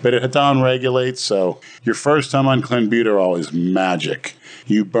 But it down-regulates, so your first time on clenbuterol is magic.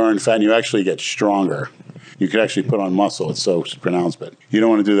 You burn fat and you actually get stronger. You could actually put on muscle. It's so pronounced, but you don't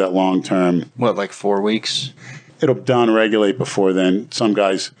want to do that long term. What, like 4 weeks? It'll down-regulate before then. Some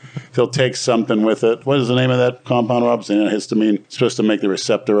guys, they'll take something with it. What is the name of that compound, Rob? Histamine. It's supposed to make the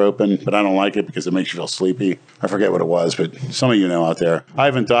receptor open, but I don't like it because it makes you feel sleepy. I forget what it was, but some of you know out there. I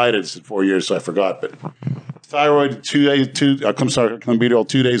haven't dieted in 4 years, so I forgot, but thyroid, clenbuterol,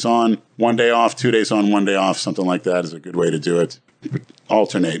 2 days on, 1 day off, 2 days on, 1 day off, something like that is a good way to do it.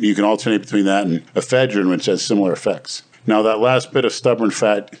 Alternate. You can alternate between that and ephedrine, which has similar effects. Now, that last bit of stubborn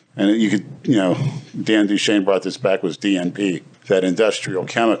fat, and you could, Dan Duchesne brought this back, was DNP, that industrial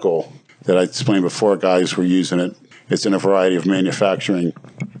chemical that I explained before. Guys were using it. It's in a variety of manufacturing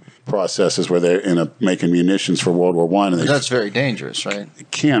processes where they're making munitions for World War I. And that's very dangerous, right?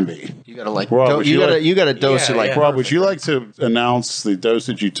 It can be. You got to Rob, you got to dose it like. Rob, would you like to announce the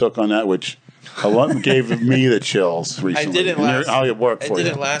dosage you took on that, which gave me the chills recently? I did it how it worked for you. I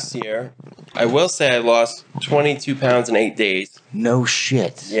did it last year. I will say I lost 22 pounds in 8 days. No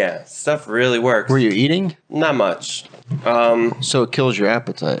shit. Yeah, stuff really works. Were you eating? Not much. So it kills your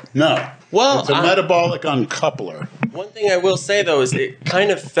appetite. No. Well, it's a metabolic uncoupler. One thing I will say, though, is it kind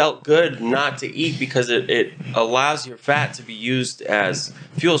of felt good not to eat because it allows your fat to be used as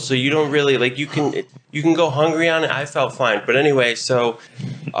fuel. So you don't really, you can go hungry on it. I felt fine. But anyway, so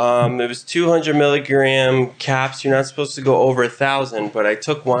It was 200 milligram caps. You're not supposed to go over 1,000, but I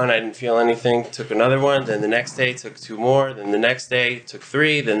took one. I didn't feel anything. Took another one. Then the next day took 2 more. Then the next day took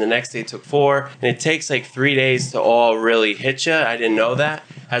 3. Then the next day took 4. And it takes like 3 days to all really hit you. I didn't know that.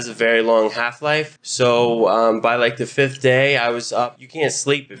 Has a very long half-life. So by like the 5th day, I was up. You can't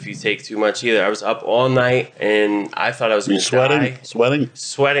sleep if you take too much either. I was up all night, and I thought I was going to die.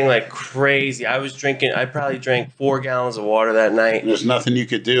 Sweating like crazy. I probably drank 4 gallons of water that night. There's nothing you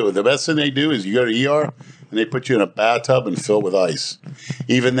could do. The best thing they do is you go to ER, and they put you in a bathtub and fill it with ice.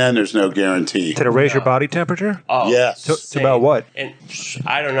 Even then, there's no guarantee. Did it raise your body temperature? Oh, yes. To about what? And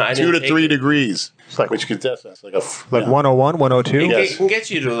I don't know. 2 to 3 degrees. It's like, which could test us like 101, 102? It can get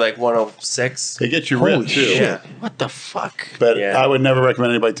you to like 106. They get you red too. Yeah. What the fuck? But I would never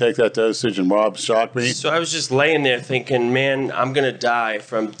recommend anybody take that dosage, and Rob shocked me. So I was just laying there thinking, man, I'm going to die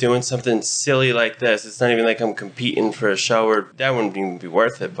from doing something silly like this. It's not even like I'm competing for a show, or that wouldn't even be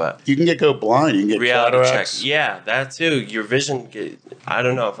worth it. But you can go blind. You can get reality cataracts. check. Yeah, that too. Your vision, I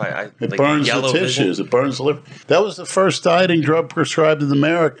don't know if it like burns yellow the tissues. vision. It burns the liver. That was the first dieting drug prescribed in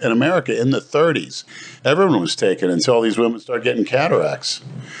America in the 30s. Everyone was taking it until these women started getting cataracts.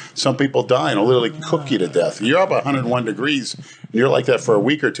 Some people die and it'll literally cook you to death. You're up 101 degrees and you're like that for a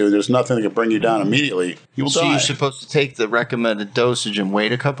week or two. There's nothing that can bring you down immediately. You will die. So you're supposed to take the recommended dosage and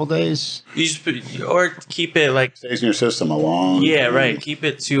wait a couple days? You just or keep it like... Stays in your system a long time. Right. Keep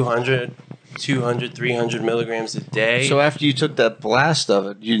it 200, 300 milligrams a day. So after you took that blast of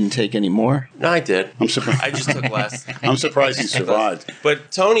it, you didn't take any more? No, I did. I'm surprised. I just took less. I'm surprised he survived.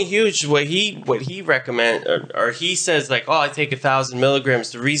 But Tony Hughes, what he recommend, or he says like, oh, I take 1,000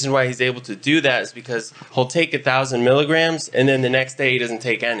 milligrams. The reason why he's able to do that is because he'll take 1,000 milligrams, and then the next day he doesn't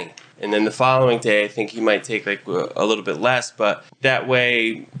take any. And then the following day, I think he might take like a little bit less, but that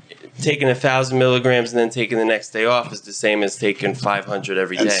way, taking 1,000 milligrams and then taking the next day off is the same as taking 500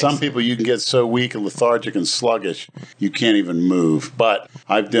 every day. And some people, you can get so weak and lethargic and sluggish, you can't even move. But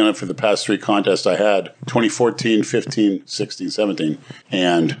I've done it for the past 3 contests I had, 2014, 15, 16, 17,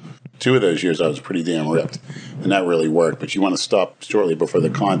 and 2 of those years I was pretty damn ripped. And that really worked. But you want to stop shortly before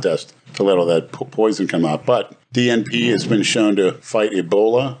the contest to let all that poison come out. But DNP has been shown to fight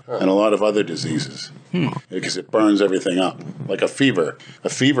Ebola and a lot of other diseases because it burns everything up, like a fever. A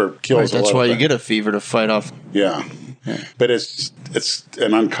fever kills. Right, that's why you get a fever, to fight off. Yeah. But it's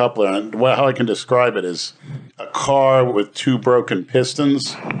an uncoupler. And how I can describe it is a car with 2 broken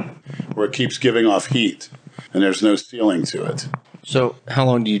pistons where it keeps giving off heat and there's no ceiling to it. So how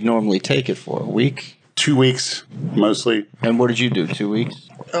long do you normally take it for? A week? 2 weeks, mostly. And what did you do, 2 weeks?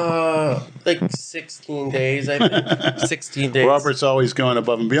 Like 16 days, I think. 16 days. Robert's always going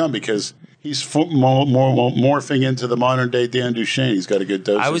above and beyond because he's morphing into the modern day Dan Duchesne. He's got a good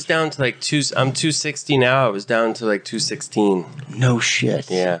dosage. I was down to like I'm 260 now. I was down to like 216. No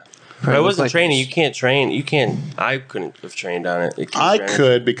shit. Yeah. But I wasn't training. You can't train. You can't. I couldn't have trained on it. I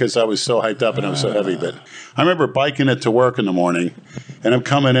could because I was so hyped up and I was so heavy. But I remember biking it to work in the morning, and I'm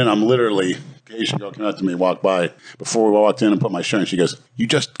coming in. I'm literally, Asian girl came out to me, walked by before we walked in and put my shirt on. She goes, "You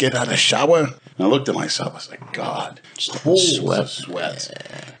just get out of the shower?" And I looked at myself. I was like, "God, sweat."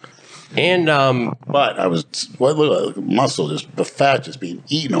 And but I was look at muscle, just the fat just being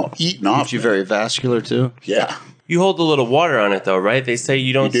eaten off. Aren't you very vascular too? Yeah. You hold a little water on it, though, right? They say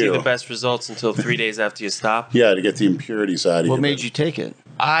you don't see the best results until 3 days after you stop. Yeah, to get the impurities out of you. What made you take it?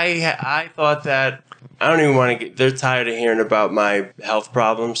 I thought that I don't even want to get. They're tired of hearing about my health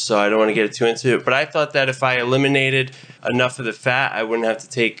problems, so I don't want to get too into it. But I thought that if I eliminated enough of the fat, I wouldn't have to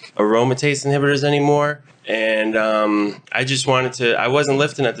take aromatase inhibitors anymore. And I just wanted to. I wasn't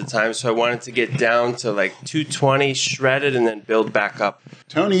lifting at the time, so I wanted to get down to like 220 shredded, and then build back up.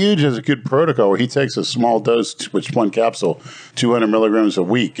 Tony Hughes has a good protocol where he takes a small dose, which one capsule, 200 milligrams a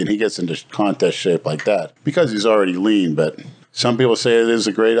week, and he gets into contest shape like that because he's already lean. But some people say it is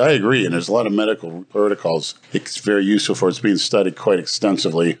I agree, and there's a lot of medical protocols. It's very useful for it. It's being studied quite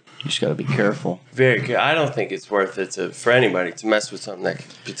extensively. You just got to be careful. Very good. I don't think it's worth it for anybody to mess with something that could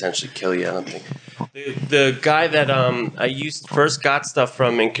potentially kill you. I don't think. The guy that I first got stuff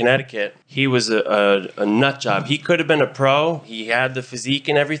from in Connecticut, he was a nut job. He could have been a pro. He had the physique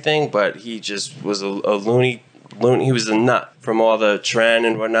and everything, but he just was a loony. He was a nut from all the tren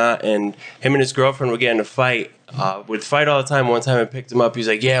and whatnot. And him and his girlfriend would get in a fight. Would fight all the time. One time I picked him up. He was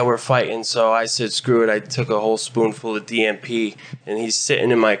like, "Yeah, we're fighting." So I said, "Screw it." I took a whole spoonful of DMP, and he's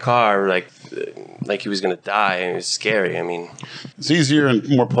sitting in my car like he was gonna die. And it was scary. I mean, it's easier and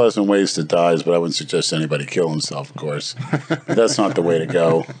more pleasant ways to die, but I wouldn't suggest anybody kill himself. Of course, that's not the way to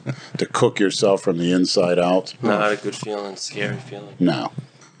go. To cook yourself from the inside out. Not a good feeling. Scary feeling. No.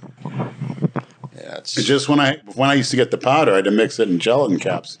 Yeah, It's just when I used to get the powder, I had to mix it in gelatin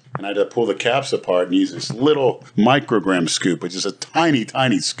caps, and I had to pull the caps apart and use this little microgram scoop, which is a tiny,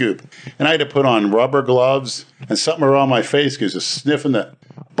 tiny scoop, and I had to put on rubber gloves and something around my face because just sniffing the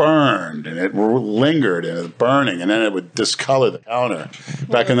burned and it lingered and it was burning, and then it would discolor the counter.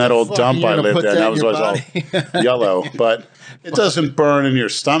 Back in that old dump I lived in, that was always all yellow, but. It doesn't burn in your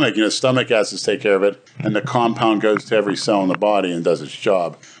stomach. Stomach acids take care of it, and the compound goes to every cell in the body and does its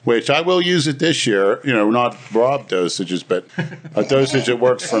job, which I will use it this year, not Rob dosages, but a dosage that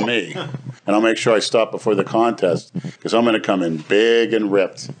works for me. And I'll make sure I stop before the contest because I'm going to come in big and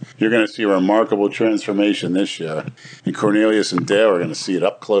ripped. You're going to see a remarkable transformation this year, and Cornelius and Dale are going to see it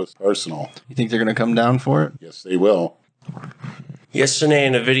up close, personal. You think they're going to come down for it? Yes, they will. Yesterday,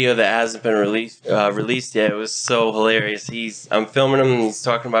 in a video that hasn't been released yet, it was so hilarious. I'm filming him, and he's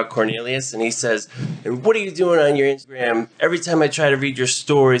talking about Cornelius, and he says, "And what are you doing on your Instagram? Every time I try to read your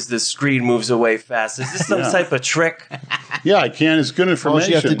stories, the screen moves away fast. Is this some type of trick?" Yeah, I can. It's good information. All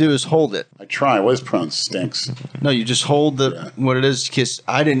you have to do is hold it. I try. Whisperon stinks. No, you just hold what it is. Because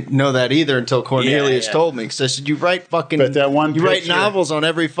I didn't know that either until Cornelius told me. Because I said, you write fucking, you write novels on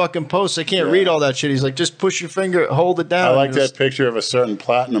every fucking post. I can't read all that shit. He's like, just push your finger, hold it down. I like that picture of a certain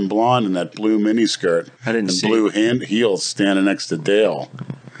platinum blonde in that blue miniskirt. I didn't see blue heels standing next to Dale.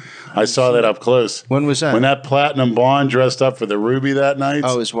 I saw that up close. When was that? When that platinum blonde dressed up for the Ruby that night.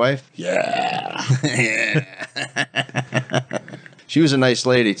 Oh, his wife? Yeah. She was a nice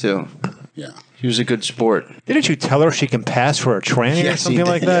lady, too. Yeah. She was a good sport. Didn't you tell her she can pass for a tranny or something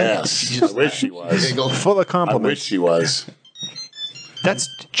like that? Yes. I wish she was. Full of compliments. I wish she was. That's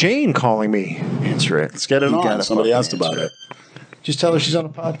Jane calling me. Answer it. Let's get it on. Somebody asked about it. Just tell her she's on a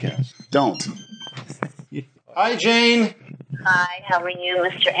podcast. Don't. Hi, Jane. Hi, how are you,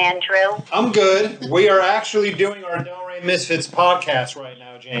 Mr. Andrew? I'm good. We are actually doing our Delray Misfits podcast right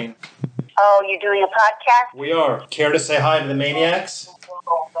now, Jane. Oh, you're doing a podcast? We are. Care to say hi to the Maniacs?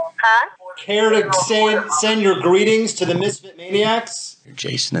 Huh? Care to send your greetings to the Misfit Maniacs?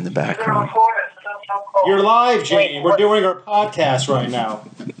 Jason in the background. You're live, Jane. We're doing our podcast right now.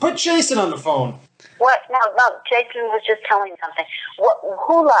 Put Jason on the phone. What? No, Jason was just telling me something.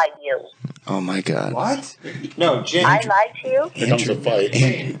 Who lied to you? Oh, my God. What? No, Jane. I lied to you? Here comes a fight.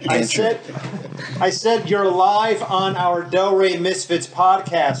 I said you're live on our Delray Misfits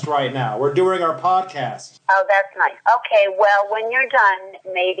podcast right now. We're doing our podcast. Oh, that's nice. Okay, well, when you're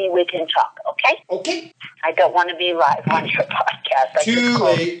done, maybe we can talk, okay? Okay. I don't want to be live on your podcast. Too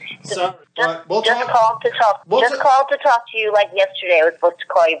late. Sorry. We'll just talk. called to talk. Called to talk to you like yesterday. I was supposed to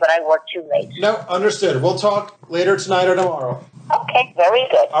call you, but I worked too late. No, understood. We'll talk later tonight or tomorrow. Okay, very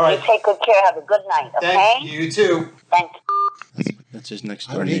good. All right. You take good care. Have a good night, okay? Thank you, too. Thanks. That's his next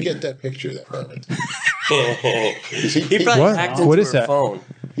How door did he neighbor. get that picture that perfect? He probably hacked into What is her that? phone.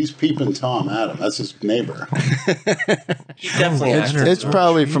 He's peeping Tom Adam. That's his neighbor. He definitely hacked into It's her.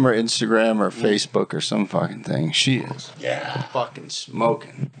 probably from her Instagram or Facebook or some fucking thing. She is. Yeah. Fucking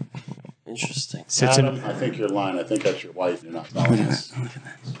smoking. Interesting. Sits in. Adam, I think you're lying. I think that's your wife. You're not telling us.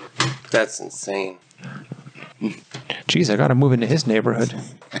 That's insane. Geez, I got to move into his neighborhood.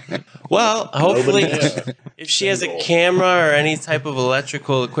 Well, hopefully, Nobody there. if she has a camera or any type of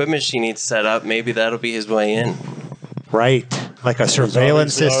electrical equipment she needs set up, maybe that'll be his way in. Right. Like a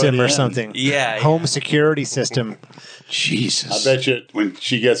surveillance obviously system or already in. something. Yeah. Home security system. Jesus. I bet you when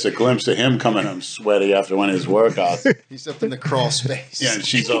she gets a glimpse of him coming home sweaty after one of his workouts, He's up in the crawl space. yeah, and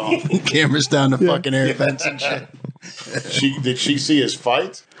she's all. Cameras down the fucking air vents and shit. Did she see his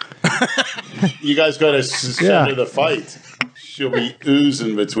fight? You guys got to send her the fight. She'll be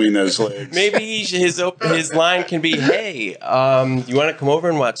oozing between those legs. Maybe his line can be, "Hey, you want to come over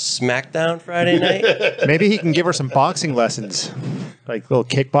and watch SmackDown Friday night?" Maybe he can give her some boxing lessons. Like little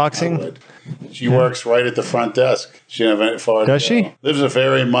kickboxing. She works right at the front desk. She doesn't have any far to Does go. she? Lives a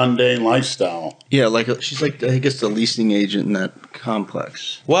very mundane lifestyle. Yeah, like she's like, I guess, the leasing agent in that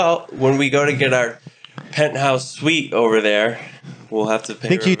complex. Well, when we go to get our penthouse suite over there, we'll have to pay. I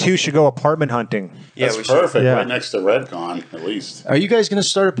think her. you two should go apartment hunting. Yeah, That's we should. perfect. Yeah. Right next to Redcon, at least. Are you guys going to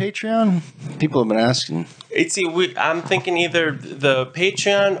start a Patreon? People have been asking. I'm thinking either the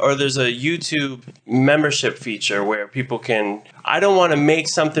Patreon or there's a YouTube membership feature where people can. I don't want to make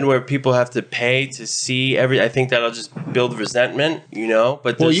something where people have to pay to see I think that'll just build resentment,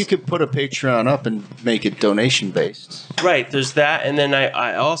 But Well, you could put a Patreon up and make it donation based. right. There's that, and then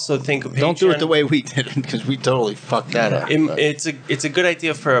I also think a Patreon, Don't do it the way we did it because we totally fucked that up. It's a good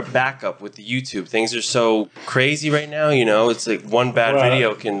idea for a backup with the YouTube. Things are so crazy right now, It's like one bad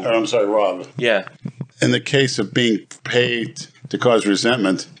video can. I'm sorry, Rob. Yeah. In the case of being paid to cause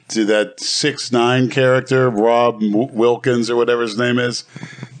resentment, to that 6ix9ine character, Rob Wilkins or whatever his name is,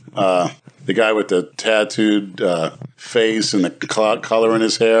 The guy with the tattooed face and the color in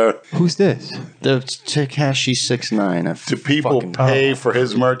his hair. Who's this? The Tekashi 6ix9ine. Do people pay for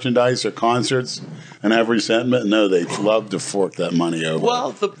his merchandise or concerts and have resentment? No, they love to fork that money over.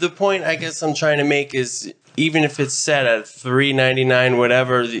 Well, the point I guess I'm trying to make is even if it's set at $3.99,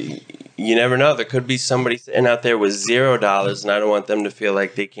 whatever, you never know. There could be somebody sitting out there with $0, and I don't want them to feel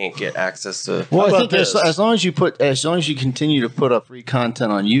like they can't get access to. Well, I think as long as you continue to put up free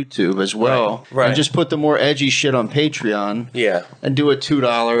content on YouTube as well, right. and just put the more edgy shit on Patreon, and do a $2,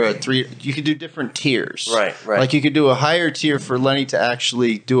 a $3. You could do different tiers, right. Like you could do a higher tier for Lenny to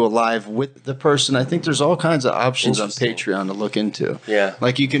actually do a live with the person. I think there's all kinds of options on Patreon to look into. Yeah,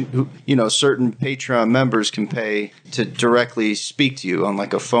 like you can, certain Patreon members can pay to directly speak to you on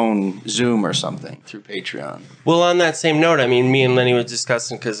like a phone Zoom or something through Patreon. Well, on that same note, I mean, me and Lenny were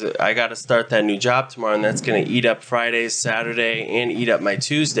discussing because I got to start that new job tomorrow, and that's going to eat up Friday, Saturday, and eat up my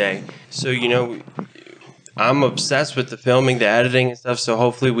Tuesday. So, I'm obsessed with the filming, the editing and stuff, so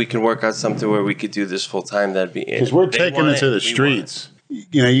hopefully we can work out something where we could do this full time. That'd be it. Because we're taking it to the streets.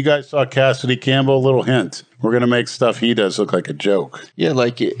 You guys saw Cassidy Campbell, a little hint. We're going to make stuff he does look like a joke. Yeah,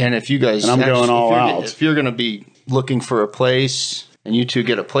 and if you guys... And I'm going all out. If you're going to be looking for a place... And you two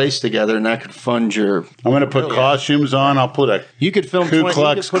get a place together, and that could fund your... I'm going to put costumes on. I'll put a you could film Ku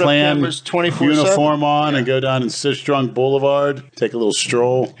Klux Klan uniform on and go down in Sistrunk Boulevard, take a little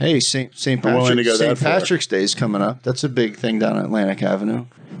stroll. Hey, St. Patrick's Day is coming up. That's a big thing down at Atlantic Avenue.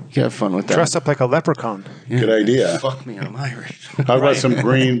 You can have fun with that. Dress up like a leprechaun. Yeah. Good idea. Fuck me, I'm Irish. How about some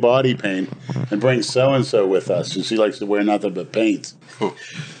green body paint and bring so-and-so with us since he likes to wear nothing but paint.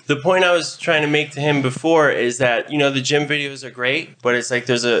 The point I was trying to make to him before is that, the gym videos are great, but it's like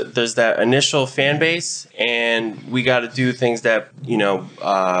there's that initial fan base, and we got to do things that,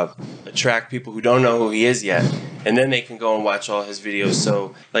 attract people who don't know who he is yet, and then they can go and watch all his videos.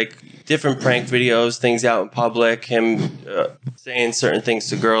 So, like, different prank videos, things out in public, him saying certain things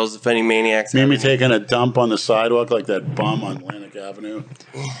to girls, if any maniacs. Maybe taking a dump on the sidewalk like that bum on Atlantic Avenue.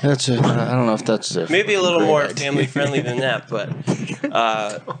 I don't know if that's maybe a little more family friendly than that, but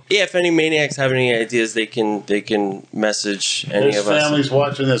if any maniacs have any ideas, they can message any of us. Families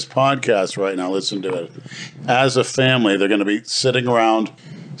watching this podcast right now. Listen to it. As a family, they're going to be sitting around.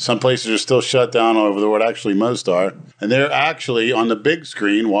 Some places are still shut down all over the world. Actually, most are, and they're actually on the big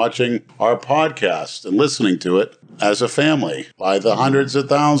screen watching our podcast and listening to it as a family by the hundreds of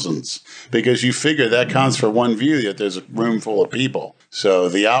thousands, because you figure that counts for one view, yet there's a room full of people. So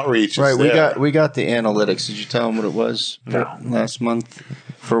the outreach is there. We got the analytics. Did you tell them what it was last month?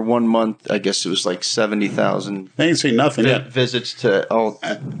 For 1 month, I guess it was like 70,000. They ain't seen nothing yet. Visits to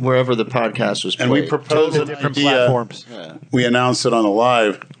wherever the podcast was played. And we proposed an different idea. Platforms. Yeah. We announced it on the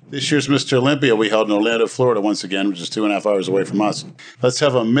live. This year's Mr. Olympia we held in Orlando, Florida, once again, which is 2.5 hours away from us. Let's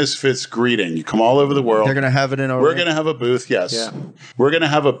have a Misfits greeting. You come all over the world. They're going to have it in Orlando. We're going to have a booth, yes. Yeah. We're going to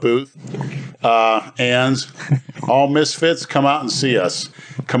have a booth. And all Misfits, come out and see us.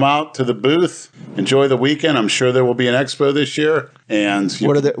 Come out to the booth. Enjoy the weekend. I'm sure there will be an expo this year. And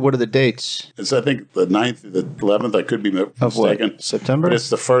what are the dates? It's, I think, the 9th, the 11th. I could be mistaken. Of what? September? But it's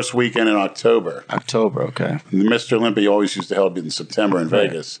the first weekend in October. October, okay. And Mr. Olympia always used to hold it in September in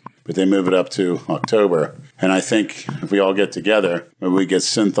Vegas, but they move it up to October. And I think if we all get together, maybe we get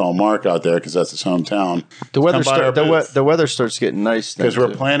Synthol Mark out there because that's his hometown. The weather starts getting nice. Because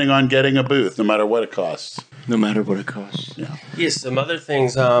we're planning on getting a booth, no matter what it costs. No matter what it costs. Yeah. Yes, some other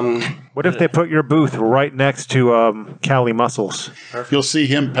things. What if they put your booth right next to Cali Muscles? You'll see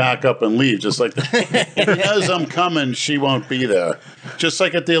him pack up and leave, just like that. If he knows I'm coming, she won't be there. Just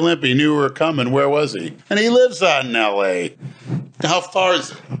like at the Olympia, he knew we were coming. Where was he? And he lives out in L.A. How far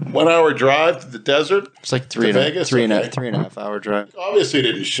is it? 1 hour drive to the desert? It's like three and a half hour drive. Obviously,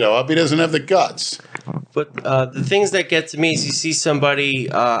 he didn't show up. He doesn't have the guts. But the things that get to me is you see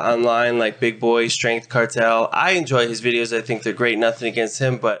somebody online like Big Boy, Strength Cartel. I enjoy his videos. I think they're great. Nothing against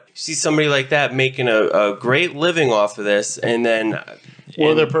him. But you see somebody like that making a great living off of this. And then...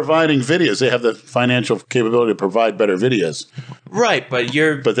 Well, they're providing videos. They have the financial capability to provide better videos. Right, but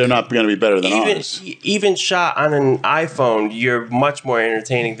they're not going to be better than ours. Even shot on an iPhone, you're much more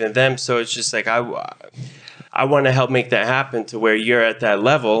entertaining than them. So it's just like I want to help make that happen to where you're at that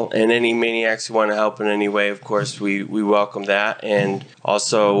level, and any maniacs who want to help in any way, of course, we welcome that. And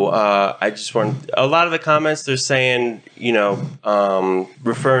also, I just want a lot of the comments they're saying,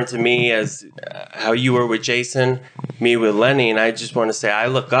 referring to me as how you were with Jason. me with Lenny, and I just want to say I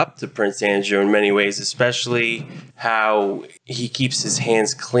look up to Prince Andrew in many ways, especially how he keeps his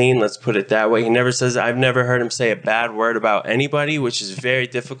hands clean. Let's put it that way. He never says, I've never heard him say a bad word about anybody, which is very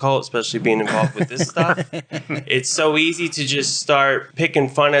difficult, especially being involved with this stuff. It's so easy to just start picking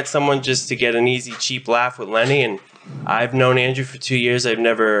fun at someone just to get an easy, cheap laugh with Lenny, and I've known Andrew for 2 years. I've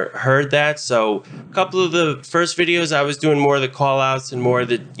never heard that. So a couple of the first videos, I was doing more of the call-outs and more of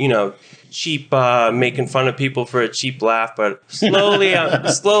the, cheap, making fun of people for a cheap laugh. But slowly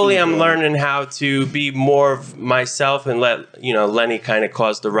I'm learning how to be more of myself and let, Lenny kind of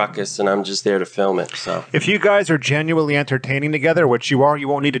cause the ruckus, and I'm just there to film it. So if you guys are genuinely entertaining together, which you are, you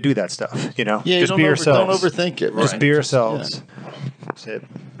won't need to do that stuff, Yeah, just be yourselves. Don't overthink it. Just be yourselves. Yeah. That's it.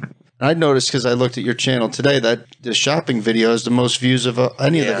 I noticed because I looked at your channel today that the shopping video has the most views of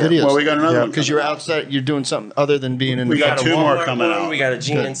any of the videos. Well, we got another one because you're outside. You're doing something other than being in. We the got two more coming out. We got a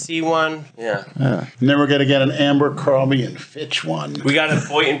GNC one. Yeah. And then we're gonna get an Amber Cromie and Fitch one. We got a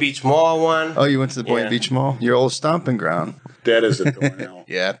Boynton Beach Mall one. Oh, you went to the Boynton Beach Mall? Your old stomping ground. That is a thorn.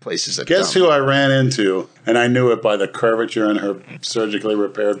 Yeah, places. Guess who I ran into, and I knew it by the curvature in her surgically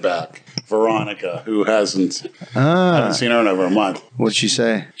repaired back. Veronica, who I haven't seen her in over a month. What'd she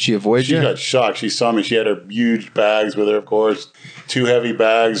say? She avoided you? She got shocked. She saw me. She had her huge bags with her, of course. 2 heavy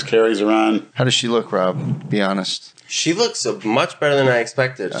bags, carries around. How does she look, Rob? Be honest. She looks much better than I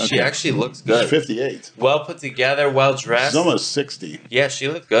expected. Okay. She actually looks good. She's 58. Well put together, well dressed. She's almost 60. Yeah, she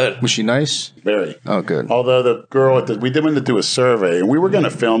looked good. Was she nice? Very. Oh, good. Although the girl, we did want to do a survey, and we were going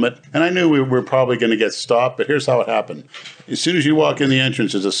to film it, and I knew we were probably going to get stopped, but here's how it happened. As soon as you walk in the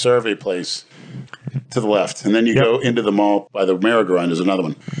entrance, there's a survey place to the left, and then you go into the mall by the merry-go-round. There's another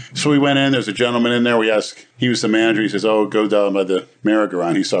one. So we went in. There's a gentleman in there. We asked. He was the manager. He says, "Oh, go down by the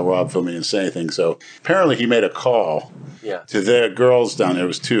merry-go-round." He saw Rob filming and say anything. So apparently he made a call to the girls down there. It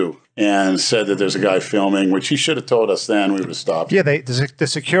was 2. And said that there's a guy filming, which he should have told us then. We would have stopped. Yeah, the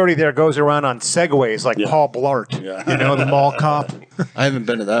security there goes around on segways like Paul Blart. Yeah. The mall cop. I haven't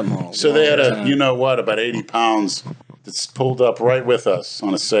been to that mall. So they had about 80 pounds that's pulled up right with us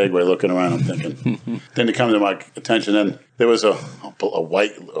on a Segway looking around. I'm thinking. Then to come to my attention, then there was a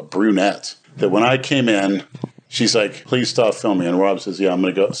brunette that when I came in, she's like, "Please stop filming." And Rob says, "Yeah, I'm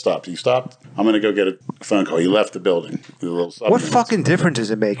going to go." Stop. He stopped. I'm going to go get a phone call. He left the building. What fucking difference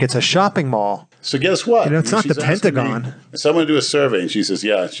does it make? It's a shopping mall. So guess what? It's not the Pentagon. So I'm going to do a survey. And she says,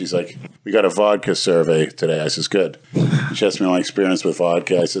 "Yeah." She's like, "We got a vodka survey today." I says, "Good." She asked me my experience with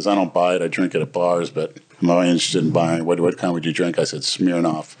vodka. I says, "I don't buy it. I drink it at bars, but I'm only interested in buying. What kind would you drink?" I said,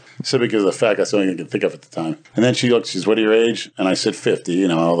 "Smirnoff." So because of the fact, that's the only thing I could think of at the time. And then she looked, she says, "What are your age?" And I said 50,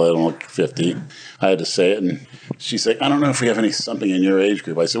 although I don't look 50. I had to say it. And she's like, "I don't know if we have something in your age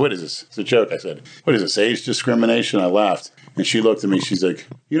group." I said, "What is this?" It's a joke. I said, "What is this, age discrimination?" I laughed. And she looked at me. She's like,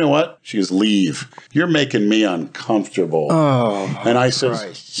 "You know what?" She goes, "Leave. You're making me uncomfortable." Oh. And I said,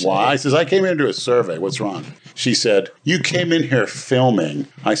 "Why?" I says, "I came here to do a survey. What's wrong?" She said, "You came in here filming."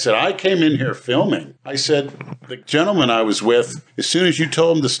 I said, "I came in here filming." I said, "The gentleman I was with, as soon as you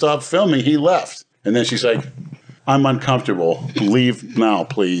told him to stop filming, he left." And then she's like, "I'm uncomfortable. Leave now,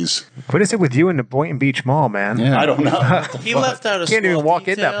 please." What is it with you in the Boynton Beach Mall, man? Yeah. I don't know. He left out a Can't even walk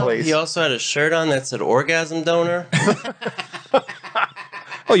detail. in that place. He also had a shirt on that said orgasm donor.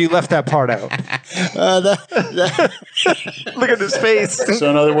 Oh, you left that part out. Look at his face. So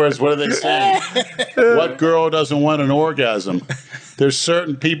in other words, what are they saying? What girl doesn't want an orgasm? There's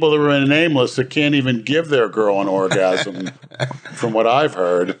certain people that are in Nameless that can't even give their girl an orgasm, from what I've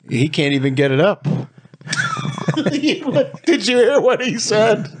heard. He can't even get it up. Did you hear what he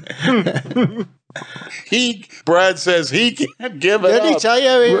said? Brad says he can't give it up. Did he tell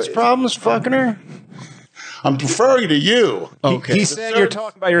you his problems fucking her? I'm referring to you. Okay. He said you're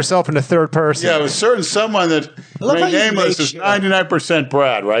talking about yourself in the third person. Yeah, it was certain someone that remained nameless is 99%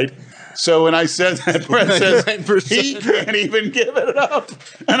 Brad, right? So when I said that, Brad says he can't even give it up.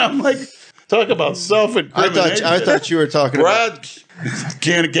 And I'm like, talk about self-incrimination. I thought you were talking Brad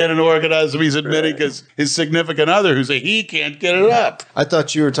can't get an orgasm. He's admitting because his significant other, who's he can't get it up. I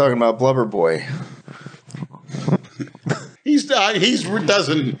thought you were talking about Blubber Boy. He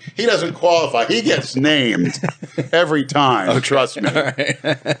doesn't qualify. He gets named every time. Okay. Trust me. Right.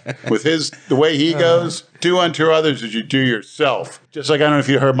 With the way he goes, do unto others as you do yourself. Just like, I don't know if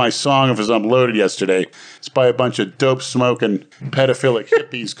you heard my song, if it was uploaded yesterday. It's by a bunch of dope smoking pedophilic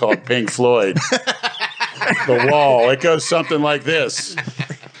hippies called Pink Floyd. The Wall. It goes something like this.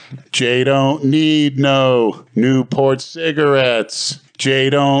 Jay don't need no Newport cigarettes. Jay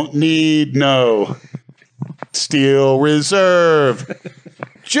don't need no Steel Reserve.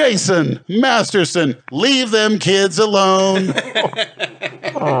 Jason Masterson, leave them kids alone.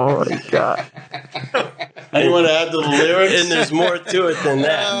 Oh my God. Anyone add to the lyrics? And there's more to it than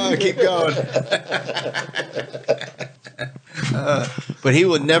that. Oh, keep going. But he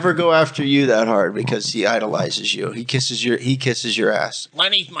would never go after you that hard because he idolizes you. He kisses your ass.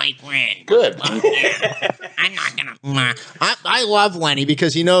 Lenny's my friend. Good. I'm not gonna. I love Lenny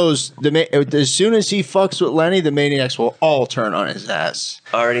because he knows as soon as he fucks with Lenny, the maniacs will all turn on his ass.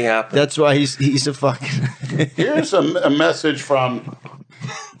 Already happened. That's why he's a fucking. Here's a message from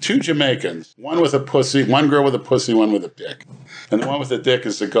 2 Jamaicans. One with a pussy, one girl with a pussy, one with a dick. And the one with the dick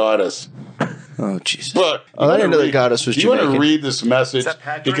is the goddess. Oh, Jesus. Look, I didn't know the goddess was Jamaican. You want to read this message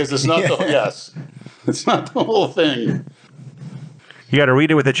because it's not it's not the whole thing. You got to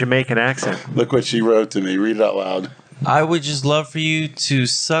read it with a Jamaican accent. Look what she wrote to me. Read it out loud. I would just love for you to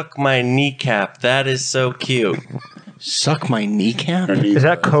suck my kneecap. That is so cute. Suck my kneecap? Is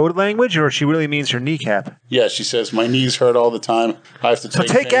that code language, or she really means her kneecap? Yeah, she says, my knees hurt all the time. I have to take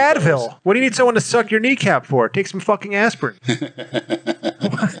So take Advil. What do you need someone to suck your kneecap for? Take some fucking aspirin.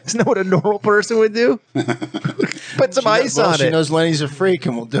 Isn't that what a normal person would do? Put some ice on She it. knows Lenny's a freak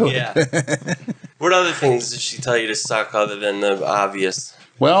and will do it. Yeah. What other things did she tell you to suck other than the obvious?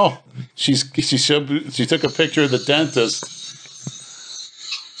 Well, she took a picture of the dentist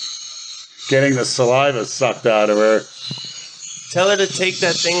getting the saliva sucked out of her. Tell her to take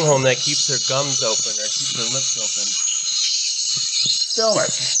that thing home that keeps her gums open or keeps her lips open. Film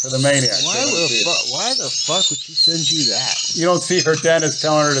it for the maniac. Why the fuck would she send you that? You don't see her dentist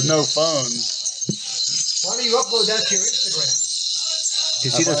telling her to no phones. Why don't you upload that to your Instagram?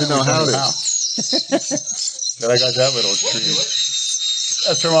 Because he doesn't know how to. But I got that little treat.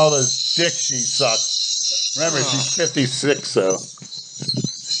 That's from all those dicks she sucked. Remember, she's 56, so.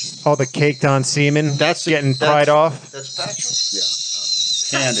 All the caked on semen getting pried off. That's Patrick? Yeah.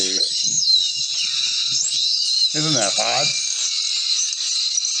 Candy. Isn't that hot?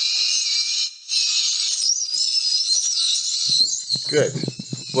 Good.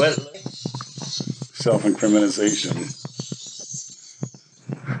 What? Self-incrimination.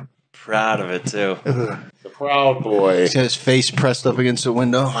 Proud of it, too. The proud boy. He's got his face pressed up against the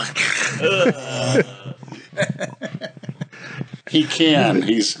window. He can.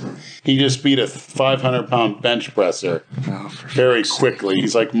 He just beat a 500-pound bench presser very quickly.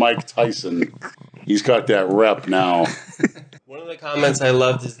 He's like Mike Tyson. He's got that rep now. One of the comments I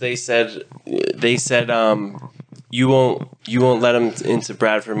loved is they said you won't let him into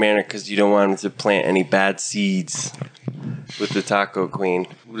Bradford Manor because you don't want him to plant any bad seeds with the Taco Queen.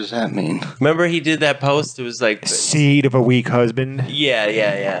 What does that mean? Remember he did that post? It was like Seed of a weak husband.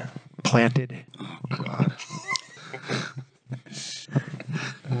 Yeah. Planted. Oh, God.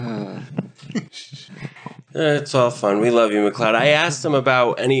 It's all fun. We love you, McLeod. I asked him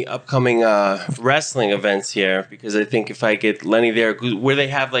about any upcoming wrestling events here because I think if I get Lenny there, where they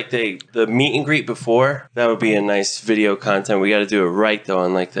have like the meet and greet before, that would be a nice video content. We got to do it right though,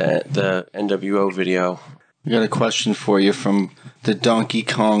 unlike the NWO video. We got a question for you from the Donkey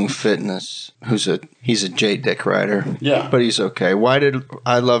Kong Fitness, he's a J-Dick rider. Yeah. But he's okay. Why did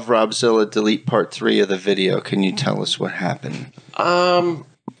I Love Robzilla delete part 3 of the video? Can you tell us what happened?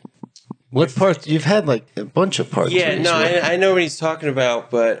 What part? You've had like a bunch of parts. Yeah, no, I know what he's talking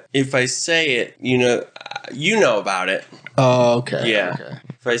about, but if I say it, you know about it. Oh, okay. Yeah. Okay.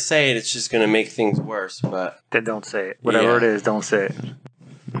 If I say it, it's just going to make things worse, but... Then don't say it. Whatever it is, don't say it.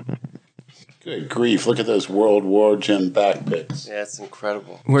 Good grief! Look at those World War Gym back pics. Yeah, it's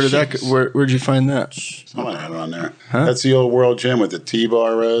incredible. Where did that? Where'd you find that? Someone had it on there. Huh? That's the old World Gym with the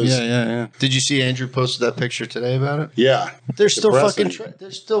T-bar rows. Yeah. Did you see Andrew posted that picture today about it? Yeah. There's still Depressing. fucking.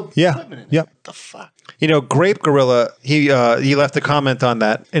 There's still. Yeah. equipment in it. Yep. What the fuck? You know, Grape Gorilla, he left a comment on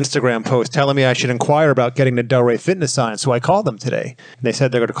that Instagram post telling me I should inquire about getting the Delray Fitness sign. So I called them today. They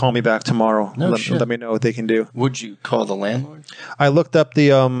said they're going to call me back tomorrow. No shit. Let me know what they can do. Would you call the landlord? I looked up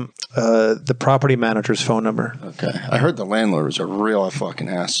the property manager's phone number. Okay. I heard the landlord was a real fucking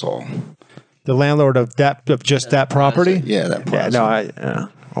asshole. The landlord of that property? Yeah, that plaza. Yeah,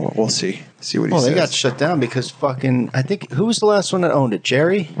 no, we'll see. See what he says. Well, they got shut down because fucking. I think who was the last one that owned it?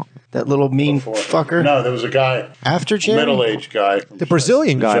 Jerry, that little mean fucker. No, there was a guy, After Jerry, middle-aged guy, the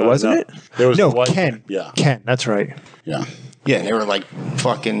Brazilian guy, wasn't it? There was no, the white Ken. Yeah, Ken. That's right. yeah. Yeah, they were like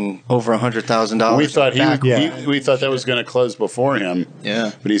fucking over $100,000. We thought Yeah. we thought that was going to close before him. Yeah.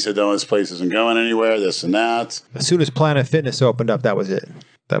 But he said, "No, this place isn't going anywhere. This and that." As soon as Planet Fitness opened up, that was it.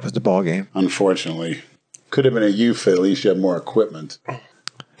 That was the ball game. Unfortunately, could have been a U-Fit. At least you have more equipment.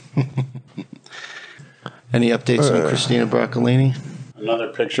 Any updates on Christina Broccolini? Another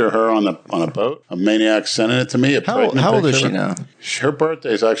picture of her on a boat. A maniac sending it to me. How old is she now? Her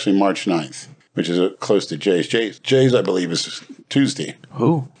birthday is actually March 9th, which is close to Jay's. Jay's, I believe, is Tuesday.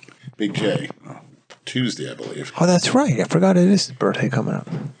 Who? Big J. Tuesday, I believe. Oh, that's right. I forgot it is his birthday coming up.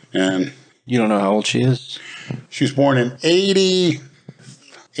 And You don't know how old she is? she was born in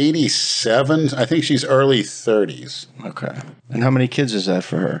 87. I think she's early 30s. Okay. And how many kids is that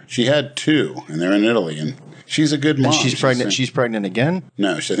for her? She had 2, and they're in Italy. And she's a good mom. And she's pregnant. She's pregnant again?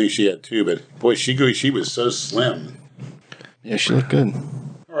 No, I think she had 2, but boy, she was so slim. Yeah, she looked good.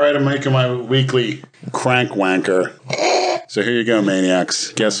 All right, I'm making my weekly crank wanker. So here you go,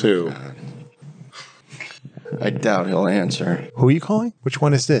 maniacs. Guess who? I doubt he'll answer. Who are you calling? Which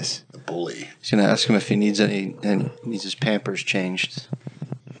one is this? The bully. He's going to ask him if he needs needs his Pampers changed.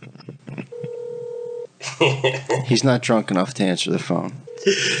 He's not drunk enough to answer the phone.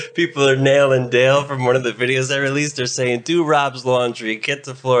 People are nailing Dale from one of the videos I released. They're saying, do Rob's laundry. Get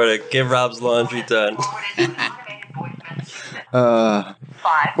to Florida. Get Rob's laundry done.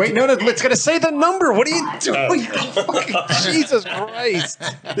 Wait, no, it's going to say the number. What are you doing? Jesus Christ.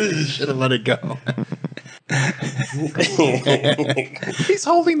 Should have let it go. He's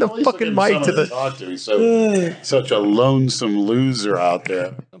holding the fucking mic to the... Talk to. He's such a lonesome loser out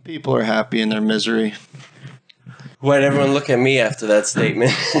there. Some people are happy in their misery. Why'd everyone look at me after that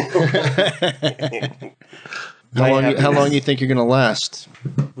statement? How long do you think you're going to last?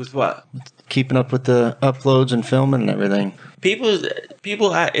 With what? Keeping up with the uploads and filming and everything. People,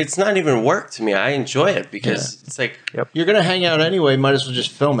 it's not even work to me. I enjoy it because it's like you're gonna hang out anyway. Might as well just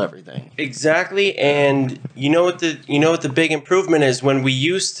film everything. Exactly, and you know what the big improvement is when we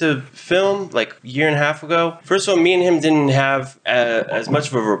used to film like a year and a half ago. First of all, me and him didn't have as much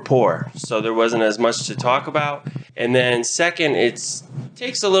of a rapport, so there wasn't as much to talk about. And then second, it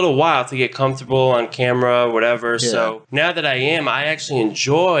takes a little while to get comfortable on camera, whatever. Yeah. So now that I actually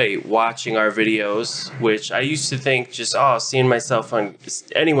enjoy watching our videos, which I used to think just seeing myself on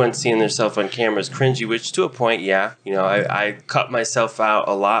anyone seeing themselves on camera is cringy, which to a point, I cut myself out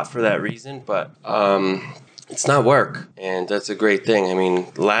a lot for that reason, but it's not work, and that's a great thing. I mean,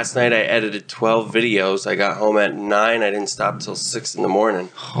 last night I edited 12 videos. I got home at 9. I didn't stop till 6 in the morning.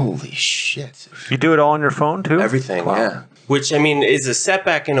 Holy shit. You do it all on your phone too? Everything, yeah. Which, I mean, is a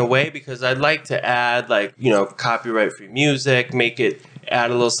setback in a way because I'd like to add, copyright-free music, add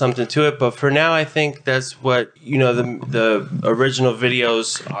a little something to it. But for now, I think that's what, the original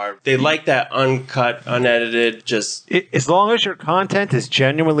videos are. They like that uncut, unedited, as long as your content is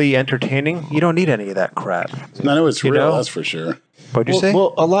genuinely entertaining, you don't need any of that crap. I know it's real, that's for sure. What'd you say?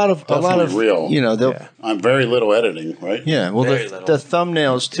 Well, a lot of real. I'm very little editing, right? Yeah. Well, the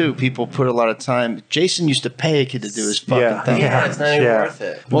thumbnails too. People put a lot of time. Jason used to pay a kid to do his fucking thing. Yeah, it's not even worth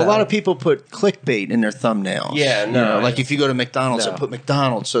it. Well, a lot of people put clickbait in their thumbnails. Yeah, no. Like if you go to McDonald's, I put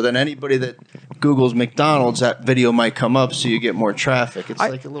McDonald's. So then anybody that Googles McDonald's, that video might come up, so you get more traffic. It's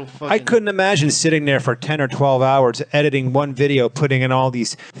like a little fucking... I couldn't imagine sitting there for 10 or 12 hours editing one video, putting in all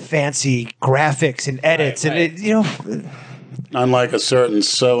these fancy graphics and edits, and Unlike a certain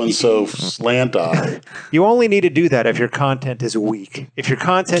so-and-so slant eye. You only need to do that if your content is weak. If your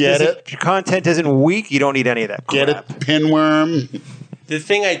content isn't weak, you don't need any of that crap. Get it, pinworm? The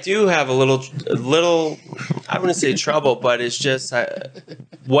thing I do have a little, I wouldn't say trouble, but it's just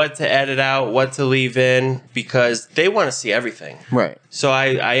what to edit out, what to leave in, because they want to see everything. Right. So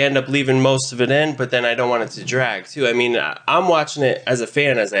I end up leaving most of it in, but then I don't want it to drag, too. I mean, I'm watching it as a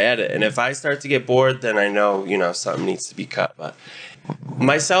fan as I edit, and if I start to get bored, then I know, something needs to be cut. But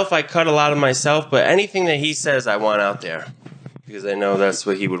myself, I cut a lot of myself, but anything that he says, I want out there, because I know that's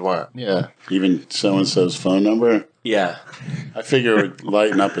what he would want. Yeah. Even so-and-so's phone number? Yeah. I figure it would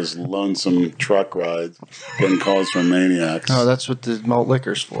lighten up his lonesome truck rides, getting calls from maniacs. Oh, that's what the malt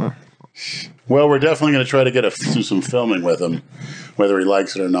liquor's for. Well, we're definitely going to try to do some filming with him, whether he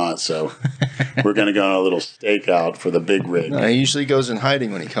likes it or not. So we're going to go on a little stakeout for the big rig. No, he usually goes in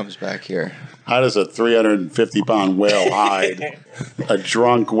hiding when he comes back here. How does a 350-pound whale hide? A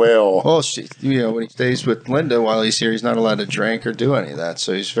drunk whale. Well, when he stays with Linda while he's here, he's not allowed to drink or do any of that.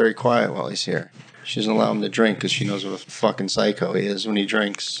 So he's very quiet while he's here. She doesn't allow him to drink because she knows what a fucking psycho he is when he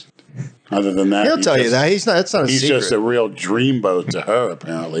drinks. Other than that, he'll tell you that. That's not a secret. He's just a real dreamboat to her,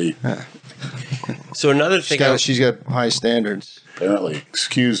 apparently. Yeah. So another thing... She's got high standards. Apparently.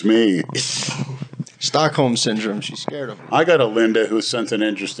 Excuse me. Stockholm Syndrome. She's scared of him. I got a Linda who sent an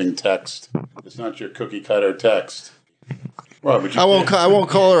interesting text. It's not your cookie-cutter text. Robert, I won't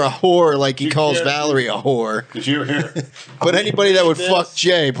call her a whore like he calls Valerie a whore. Did you hear? But anybody that would fuck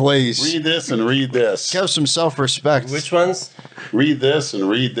Jay, please. Read this and read this. Have some self-respect. Which ones? Read this and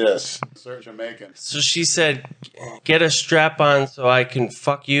read this. Search Jamaican. So she said, get a strap-on so I can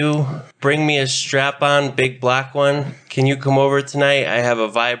fuck you. Bring me a strap-on, big black one. Can you come over tonight? I have a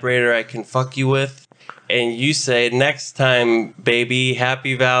vibrator I can fuck you with. And you say, next time, baby,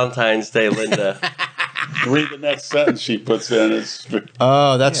 happy Valentine's Day, Linda. Read the next sentence she puts in. It's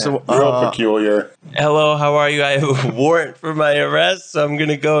that's the real peculiar. Hello, how are you? I have a warrant for my arrest, so I'm going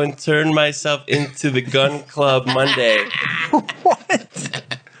to go and turn myself into the gun club Monday. What?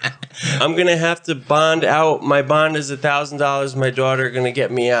 I'm going to have to bond out. My bond is $1,000. My daughter going to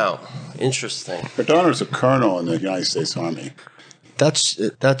get me out. Interesting. Her daughter's a colonel in the United States Army. That's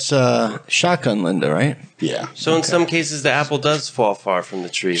Shotgun Linda, right? Yeah. So in some cases, the apple does fall far from the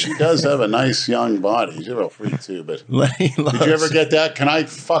tree. She does have a nice young body. She's a real freak, too. But Lenny loves did you ever get that? Can I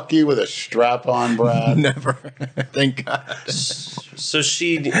fuck you with a strap-on, Brad? Never. Thank God. So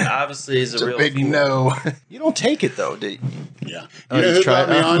she obviously is a real big female. no. You don't take it, though, do you? Yeah. You know who got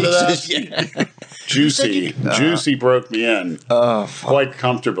me onto that? Juicy. Juicy broke me in quite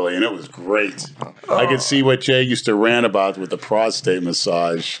comfortably, and it was great. I could see what Jay used to rant about with the prostate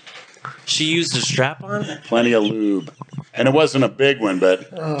massage. She used a strap on? Plenty of lube. And it wasn't a big one, but...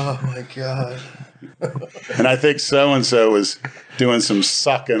 Oh, my God. And I think so-and-so was doing some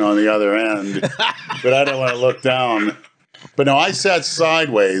sucking on the other end. But I didn't want to look down. But no, I sat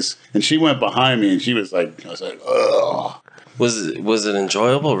sideways, and she went behind me, and she was like, I was like, ugh. Was it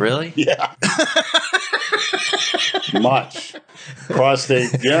enjoyable, really? Yeah. Much.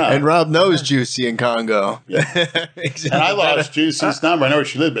 Prostate, yeah. And Rob knows Juicy in Congo. Yeah. And I lost Juicy's number. I know where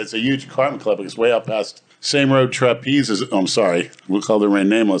she lived, but it's a huge apartment club. It's way out past same road Trapeze as, I'm sorry, we'll call the rain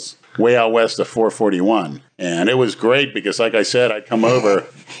nameless, way out west of 441. And it was great because, like I said, I'd come over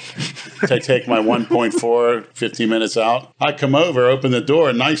to take my 1.4, 15 minutes out. I'd come over, open the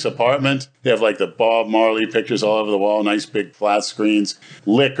door, nice apartment. They have like the Bob Marley pictures all over the wall, nice big flat screens,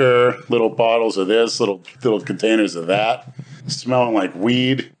 liquor, little bottles of this, little containers of that, smelling like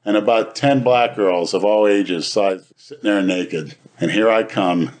weed, and about 10 black girls of all ages sitting there naked. And here I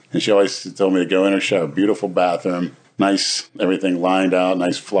come, and she always told me to go in her shower, beautiful bathroom. Nice, everything lined out,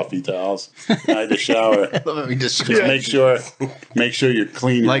 nice fluffy towels. I had to shower. Let me just make sure you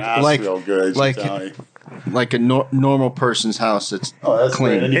clean your ass real good. Like a normal person's house that's that's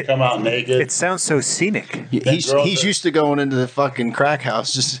clean. Great. And you come out naked. It sounds so scenic. He's used to going into the fucking crack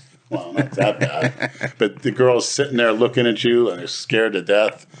house. Just well, not that bad. But the girl's sitting there looking at you and they're scared to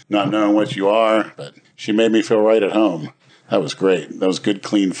death, not knowing what you are. But she made me feel right at home. That was great. That was good,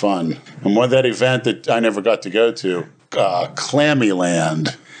 clean fun. And one that event that I never got to go to, Clammy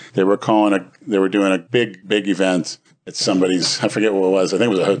Land. They were doing a big event at somebody's. I forget what it was. I think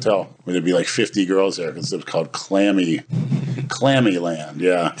it was a hotel where there'd be like 50 girls there because it was called Clammy Land.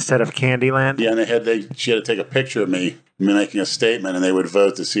 Yeah. Instead of Candyland. Yeah, and she had to take a picture of me making a statement, and they would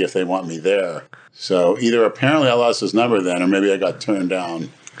vote to see if they want me there. So either apparently I lost his number then, or maybe I got turned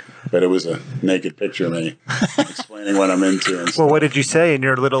down. But it was a naked picture of me explaining what I'm into. Well, what did you say in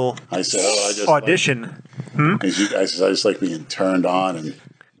your little audition? I just like being turned on and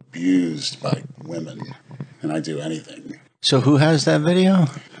abused by women, and I do anything. So who has that video?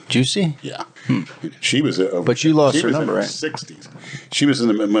 Juicy? Yeah. She was but you lost her number, right? 60s. She was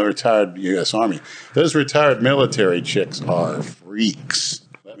in the retired U.S. Army. Those retired military chicks are freaks.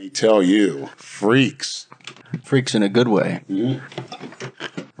 Let me tell you, freaks. Freaks in a good way. Mm-hmm.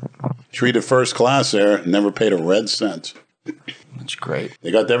 Treated first class there, never paid a red cent. That's great. They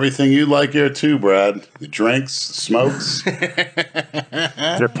got everything you like here too, Brad. The drinks, smokes.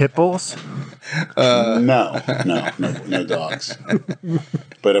 They're pit bulls? No dogs.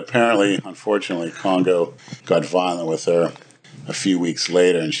 But apparently, unfortunately, Congo got violent with her a few weeks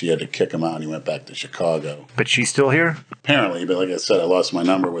later, and she had to kick him out, and he went back to Chicago. But she's still here? Apparently, but like I said, I lost my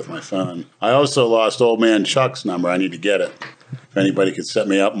number with my phone. I also lost old man Chuck's number. I need to get it. If anybody could set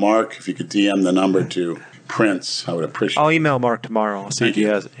me up, Mark, if you could DM the number to Prince, I would appreciate it. I'll email Mark tomorrow. I'll see if he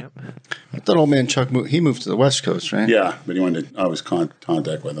has it. Yep. I thought old man Chuck moved to the West Coast, right? Yeah, but he wanted to always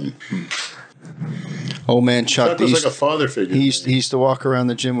contact with him. Old man Chuck was like a father figure. He used to walk around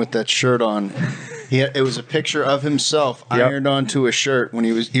the gym with that shirt on. It was a picture of himself ironed onto a shirt when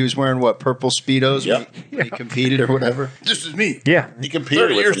he was wearing what, purple Speedos when he competed or whatever. This is me. Yeah. He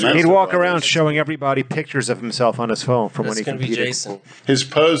competed with him. He'd walk around showing everybody pictures of himself on his phone from when he competed. Be Jason. His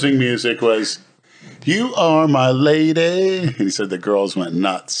posing music was, "You are my lady." And he said the girls went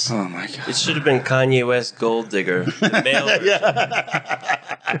nuts. Oh my God. It should have been Kanye West Gold Digger. The male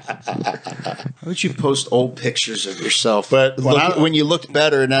Why would you post old pictures of yourself? But when you looked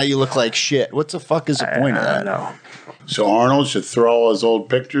better, now you look like shit. What the fuck is the point of that? No. So Arnold should throw all his old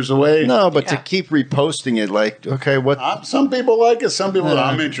pictures away? No, but to keep reposting it, like, okay, what? Some people like it. Some people,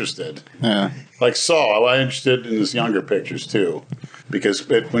 I'm interested. Yeah. Like Saul, I'm interested in his younger pictures too. Because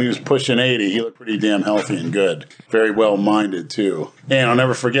when he was pushing 80, he looked pretty damn healthy and good. Very well-minded, too. And I'll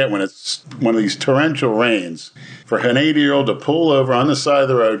never forget when it's one of these torrential rains, for an 80-year-old to pull over on the side of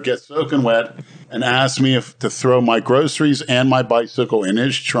the road, get soaking wet, and ask me to throw my groceries and my bicycle in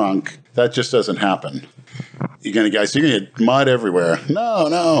his trunk. That just doesn't happen. You're going to get mud everywhere.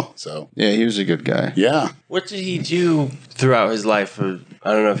 No. So yeah, he was a good guy. Yeah. What did he do throughout his life? I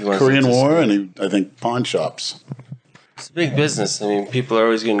don't know if he wants Korean War and I think pawn shops. It's a big business. I mean, people are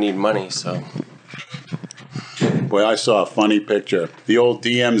always going to need money, so. Boy, I saw a funny picture. The old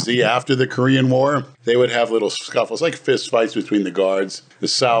DMZ after the Korean War, they would have little scuffles, like fist fights between the guards. The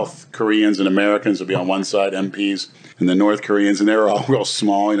South Koreans and Americans would be on one side, MPs, and the North Koreans, and they were all real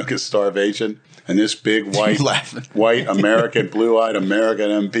small, because starvation. And this big white American, blue-eyed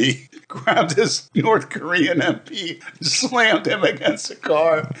American MP grabbed this North Korean MP, slammed him against a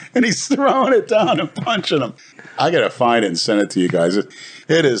car, and he's throwing it down and punching him. I got to find it and send it to you guys. It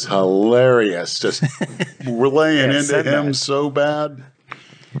is hilarious. Just laying into him so bad.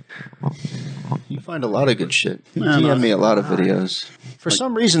 You find a lot of good shit. You DM me a lot of videos. For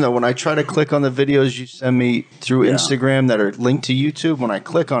some reason, though, when I try to click on the videos you send me through Instagram that are linked to YouTube, when I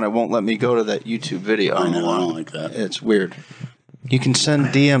click on it, won't let me go to that YouTube video. I know, I don't like that. It's weird. You can send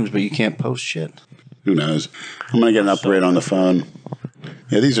DMs, but you can't post shit. Who knows? I'm going to get an upgrade on the phone.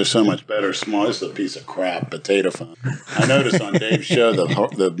 Yeah, these are so much better. Small. This is a piece of crap potato phone. I noticed on Dave's show that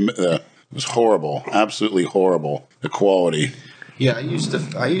it was horrible, absolutely horrible, the quality. Yeah,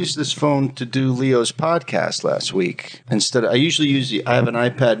 I used this phone to do Leo's podcast last week. Instead, I have an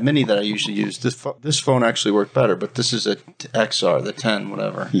iPad Mini that I usually use. This phone actually worked better, but this is a XR, the 10,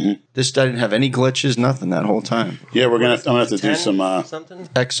 whatever. Mm-hmm. This didn't have any glitches, nothing that whole time. Yeah, I'm gonna have to do some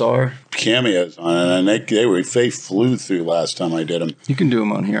XR cameos on it, and they flew through last time I did them. You can do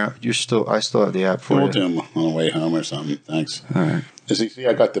them on here. I still have the app for you. We'll do them on the way home or something. Thanks. All right. As you see,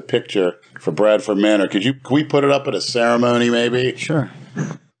 I got the picture for Bradford Manor. Can we put it up at a ceremony, maybe? Sure.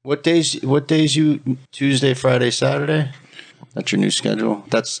 What days you Tuesday, Friday, Saturday? That's your new schedule.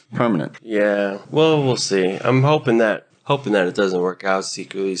 That's permanent. Yeah. Well, we'll see. I'm hoping that it doesn't work out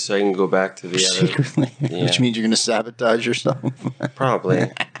secretly, so I can go back to the other. Secretly, which means you're going to sabotage yourself.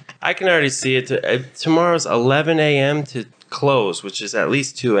 Probably. I can already see it. Tomorrow's 11 a.m. to close, which is at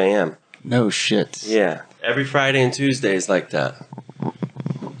least 2 a.m. No shit. Yeah. Every Friday and Tuesday is like that.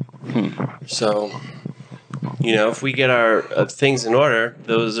 So, if we get our things in order,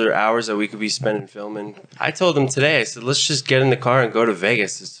 those are hours that we could be spending filming. I told him today, I said, let's just get in the car and go to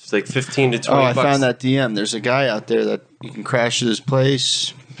Vegas. It's like 15 to 20 bucks. I found that DM. There's a guy out there that you can crash at his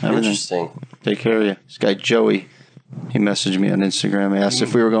place. Everything. Interesting. Take care of you. This guy, Joey, he messaged me on Instagram. He asked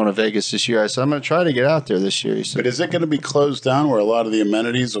if we were going to Vegas this year. I said, I'm going to try to get out there this year. He said, but is it going to be closed down where a lot of the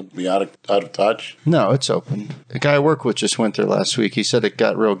amenities will be out of touch? No, it's open. The guy I work with just went there last week. He said it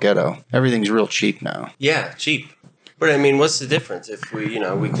got real ghetto. Everything's real cheap now. Yeah, cheap. But I mean, what's the difference? If we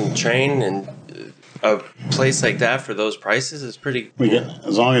can train and a place like that for those prices is pretty cool.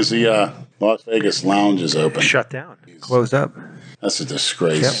 As long as the Las Vegas Lounge is open. Shut down. Closed up. That's a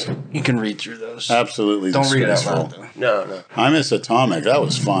disgrace. Yep. You can read through those. Absolutely Don't read disgraceful. out loud, though. No. I miss Atomic. That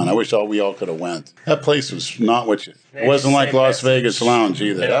was fun. I wish we all could have went. That place was not what you... It wasn't like Las Vegas Lounge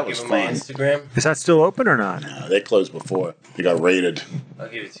either. That was fun. My Instagram. Is that still open or not? No, they closed before. They got raided. I'll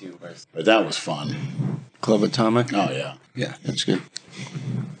give it to you first. But that was fun. Club Atomic? Oh, yeah. Yeah, that's good.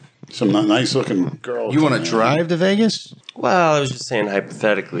 Some nice-looking girls. You want to drive to Vegas? Well, I was just saying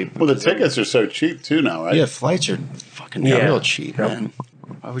hypothetically. Well, the tickets are so cheap, too, now, right? Yeah, flights are fucking real cheap, man.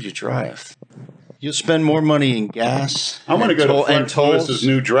 Why would you drive? You'll spend more money in gas. I want to go to Flex tolls. Lewis's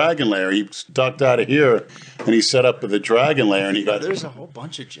new Dragon Lair. He ducked out of here, and he set up the Dragon Lair, and he got... There's a whole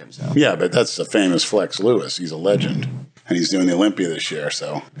bunch of gyms out there. Yeah, but that's the famous Flex Lewis. He's a legend. And he's doing the Olympia this year,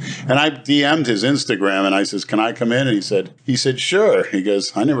 so... And I DM'd his Instagram, and I says, can I come in? And he said, sure. He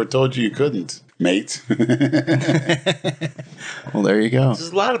goes, I never told you couldn't, mate. Well, there you go. There's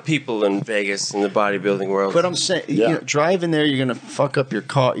a lot of people in Vegas in the bodybuilding world. But I'm saying, driving there, you're going to fuck up your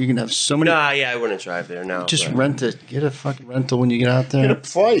car. You're going to have so many... Nah, yeah, I wouldn't drive there, no. Just rent it. Get a fucking rental when you get out there. Get a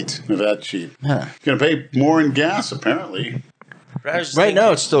flight if that's cheap. Yeah. You're going to pay more in gas, apparently. Right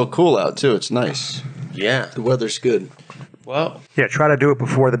now, it's still cool out, too. It's nice. Yeah. The weather's good. Well... Yeah, try to do it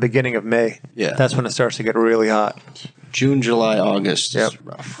before the beginning of May. Yeah. That's when it starts to get really hot. June, July, August is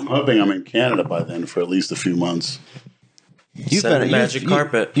rough. I'm hoping I'm in Canada by then for at least a few months. You've been magic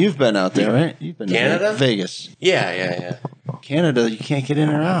carpet. You've been out there, right? You've been Canada? to Vegas. Yeah. Canada, you can't get in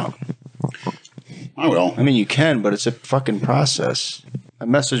or out. I will. I mean, you can, but it's a fucking process. I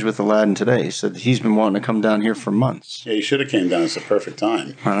messaged with Aladdin today. He said he's been wanting to come down here for months. Yeah, you should have came down. It's the perfect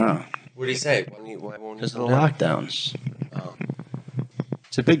time. I don't know. What did he say? Why won't he Because of come the down? lockdowns. Oh.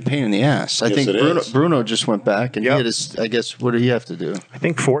 It's a big pain in the ass. I Yes, think it is. Bruno just went back and Yep. he had his, I guess, what did he have to do? I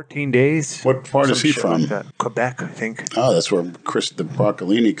think 14 days. What part is Some he shit from? like that. Quebec, I think. Oh, that's where the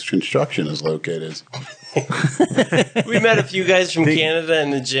Broccolini construction is located. We met a few guys from Canada in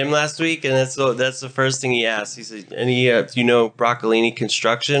the gym last week, and that's the first thing he asked. He said, "Any, do you know Broccolini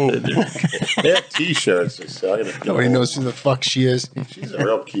Construction?" They have T-shirts. They sell. Nobody knows who the fuck she is. She's a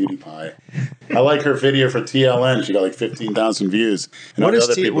real cutie pie. I like her video for TLN. She got like 15,000 views. And What all the is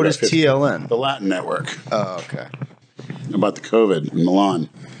other people what got is 50. TLN? The Latin Network. Oh, okay. About the COVID in Milan.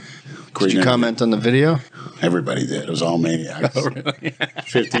 Did you comment on the video? Everybody did. It was all maniacs. Oh, really?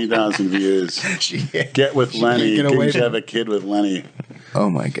 15,000 views. Get with Lenny. get away Get from- have a kid with Lenny. Oh,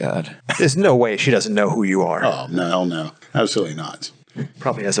 my God. There's no way she doesn't know who you are. Oh, no, hell no. Absolutely not.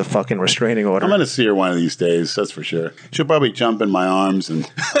 Probably has a fucking restraining order. I'm going to see her one of these days. That's for sure. She'll probably jump in my arms and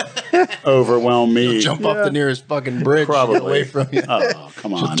overwhelm me. Jump off the nearest fucking bridge. Probably. Get away from you. Oh,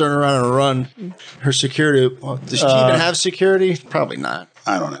 come She'll on. turn around and run. Her security. Well, does she even have security? Probably not.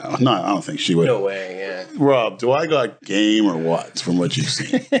 I don't know. No, I don't think she would. No way. Yeah. Rob, do I got game or what from what you've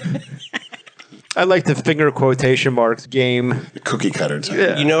seen? I like the finger quotation marks game. The cookie cutter type.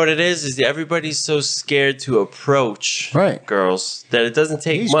 Yeah. You know what it is? Is everybody's so scared to approach Right. girls that it doesn't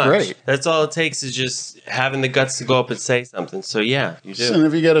take He's much. great. That's all it takes is just having the guts to go up and say something. So yeah, you do. And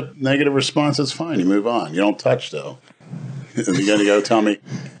if you get a negative response, that's fine. You move on. You don't touch, though. If you got to go tell me.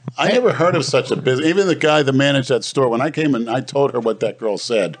 I never heard of such a business. Even the guy that managed that store, when I came and I told her what that girl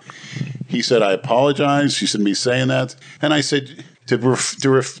said, he said, I apologize. She shouldn't be saying that. And I said,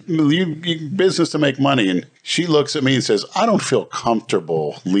 you business to make money. And she looks at me and says, I don't feel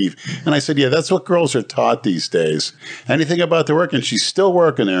comfortable leave. And I said, yeah, that's what girls are taught these days. Anything about their work, and she's still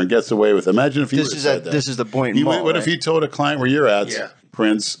working there and gets away with it. Imagine if you This is said that. this is the point. You, Mall, what if right? you told a client where you're at, Yeah.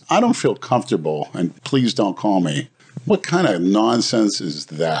 Prince, I don't feel comfortable and please don't call me. What kind of nonsense is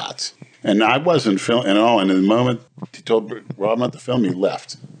that? And I wasn't filming at all. And in the moment he told Rob not to film, he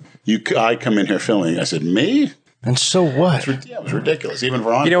left. I come in here filming. I said, me? And so what? Yeah, it was ridiculous. Even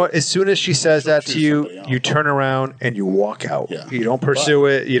Veronica. You know what? As soon as she says that to choose you, somebody else. you turn around and you walk out. Yeah. You don't pursue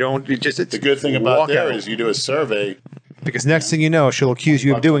it. You don't. You just. It's The good thing about walk there out. is you do a survey. Because next thing you know, she'll accuse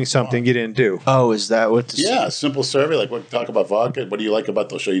you of doing something you didn't do. Oh, is that what? This Yeah, a simple survey. Like, what talk about vodka? What do you like about?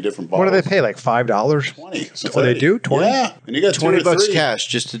 They'll show you different What bottles. do they pay? Like $5? 20. So Oh, they 30. do? 20? Yeah, and you got 20 2 or bucks 3. cash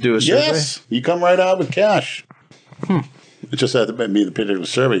just to do a survey? Yes, you come right out with cash. It just had to be the particular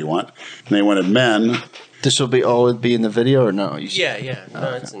survey you want. And they wanted men, This will be all be in the video or no? Yeah.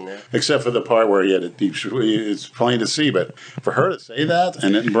 No, it's in there. except for the part where he had a deep. It's plain to see, but for her to say that,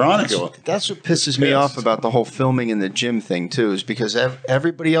 and then Veronica, That's what pisses me off about the whole filming in the gym thing too, is because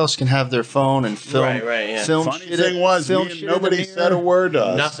everybody else can have their phone and film. Right, yeah. Film funny shit thing was, film me and shit in the nobody mirror. said a word to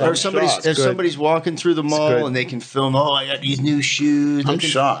us. Nothing. Or I'm somebody's shocked. if somebody's walking through the mall good. and they can film. Oh, I got these new shoes. I'm They can-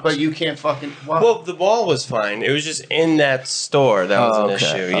 shocked. but you can't fucking. Wow. Well, the ball was fine. It was just in that store that was Oh, an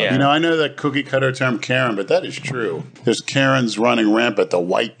okay. issue. Yeah. You know, I know that cookie cutter term Karen, but that is true. There's Karen's running rampant, the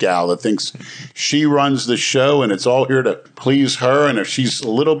white gal that thinks she runs the show and it's all here to please her. And if she's a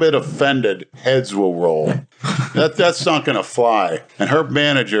little bit offended, heads will roll. That's not going to fly. And her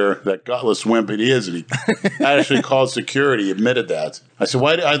manager, that gutless wimp it is, and he actually called security, admitted that. I said,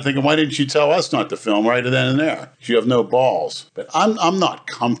 why didn't you tell us not to film right then and there? You have no balls. But I'm not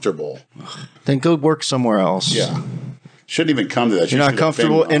comfortable. Then go work somewhere else. Yeah. Shouldn't even come to that. If you're not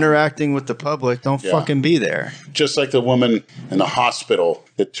comfortable interacting with the public, don't Yeah. fucking be there. Just like the woman in the hospital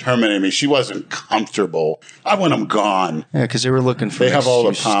that terminated me. She wasn't comfortable. I want them gone. Yeah, because they were looking for. They an have all the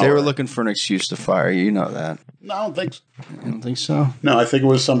excuse. They power. were looking for an excuse to fire you. You know that. No, I don't think so. You don't think so? No, I think it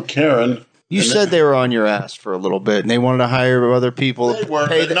was some Karen. You And said they were on your ass for a little bit, and they wanted to hire other people. They were,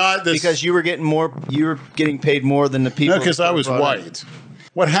 pay but not this- because you were getting more. You were getting paid more than the people. No, because I was brought in. white.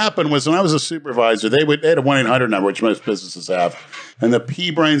 What happened was when I was a supervisor, they had a 1-800 number, which most businesses have. And the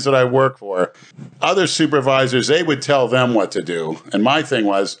P-brains that I work for, other supervisors, they would tell them what to do. And my thing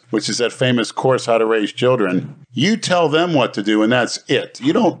was, which is that famous course, How to Raise Children, you tell them what to do, and that's it.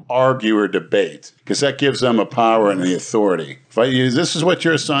 You don't argue or debate, because that gives them a power and the authority. If this is what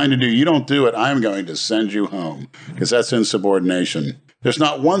you're assigned to do, you don't do it, I'm going to send you home, because that's insubordination. There's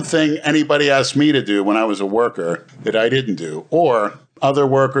not one thing anybody asked me to do when I was a worker that I didn't do. Or other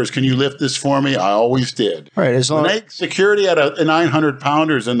workers, can you lift this for me? I always did. Right, as long When security had a 900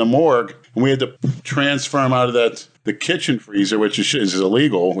 pounders in the morgue, and we had to transfer them out of the kitchen freezer, which is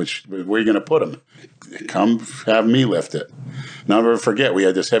illegal, where are you going to put them? Come have me lift it. Never forget, we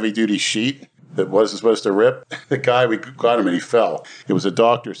had this heavy duty sheet. that wasn't supposed to rip. The guy, we got him and he fell. It was a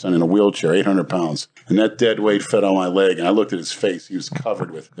doctor's son in a wheelchair, 800 pounds. And that dead weight fell on my leg. And I looked at his face. He was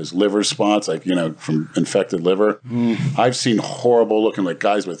covered with his liver spots, like, from infected liver. I've seen horrible looking, like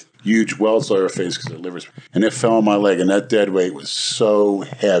guys with huge welts on their face because their livers. And it fell on my leg. And that dead weight was so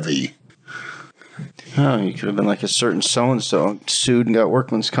heavy. Oh, you could have been like a certain so-and-so, sued and got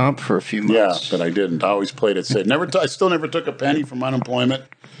workman's comp for a few months. Yeah, but I didn't. I always played it safe. I still never took a penny from unemployment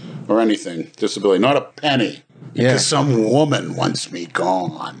or anything, disability. Not a penny. Yeah. Because some woman wants me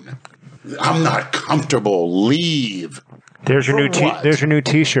gone. I'm not comfortable. Leave. There's your new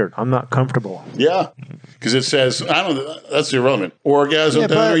T-shirt. I'm not comfortable. Yeah, because it says that's irrelevant. Orgasm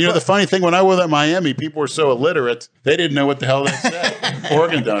donor. The funny thing, when I was at Miami, people were so illiterate they didn't know what the hell that said.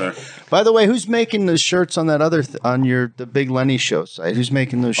 Organ donor. By the way, who's making the shirts on that other the big Lenny show site? Who's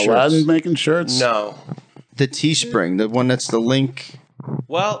making those shirts? Aladdin's making shirts. No. The Teespring, the one that's the link.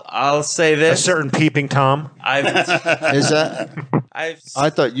 Well, I'll say this. A certain peeping Tom. Is that? I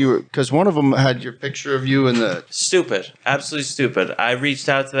thought you were, because one of them had your picture of you in the... Stupid. Absolutely stupid. I reached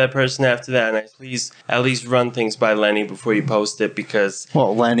out to that person after that, and I please at least run things by Lenny before you post it, because...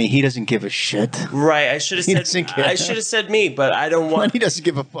 Well, Lenny, he doesn't give a shit. Right. I should have said me, but I don't want... Lenny doesn't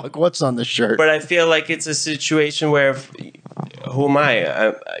give a fuck what's on the shirt. But I feel like it's a situation where... who am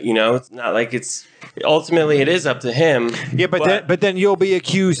I? It's not like it's... Ultimately, it is up to him. Yeah, but then you'll be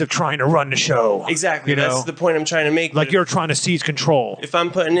accused of trying to run the show. Exactly. That's the point I'm trying to make. Like you're trying to seize control. If I'm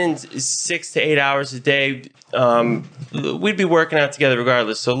putting in 6 to 8 hours a day, we'd be working out together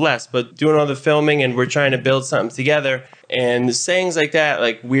regardless, so less. But doing all the filming and we're trying to build something together, and sayings like that,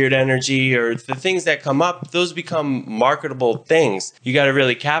 like weird energy or the things that come up, those become marketable things. You got to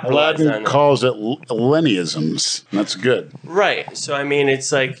really capitalize on Aladdin calls it Lennyisms. That's good. Right. So, I mean,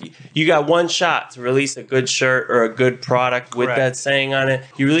 it's like you got one shot to release a good shirt or a good product with that saying on it.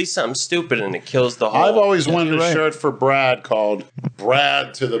 You release something stupid and it kills the whole... I've always wanted a shirt for Brad called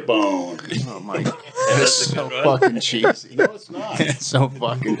Brad to the Bone. Oh, my God. It's so fucking cheesy. No, it's not. It's so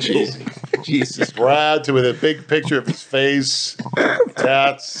fucking cheesy. Jesus. Brad with a big picture of his face,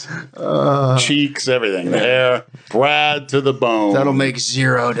 tats, cheeks, everything, the hair. Brad to the bone. That'll make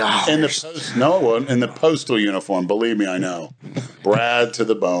 $0. In the post, no, it won't. In the postal uniform, believe me, I know. Brad to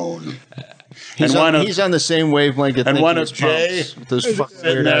the bone. He's on the same wavelength. And one of Jay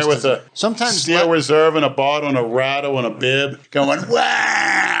sitting there with a Steel Reserve and a bottle and a rattle and a bib going,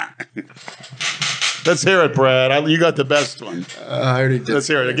 wah! Let's hear it, Brad. You got the best one. I already did. Let's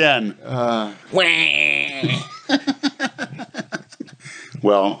hear it again.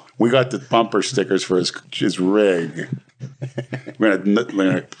 Well, we got the bumper stickers for his rig. We're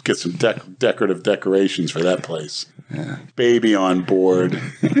gonna get some decorative decorations for that place. Yeah. Baby on board.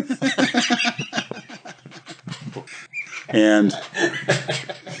 And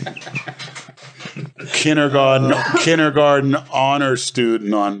kindergarten honor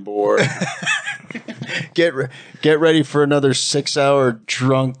student on board. Get ready for another 6-hour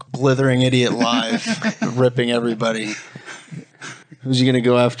drunk blithering idiot live, ripping everybody. Who's he gonna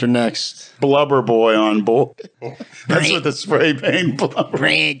go after next? Blubber boy on board. That's what the spray paint blubber.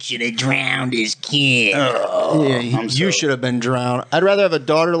 Brad should have drowned his kid. Oh, yeah, you should have been drowned. I'd rather have a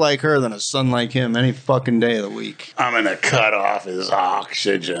daughter like her than a son like him any fucking day of the week. I'm gonna cut off his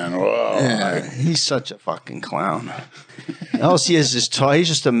oxygen. Whoa. Yeah, he's such a fucking clown. All he is toy. He's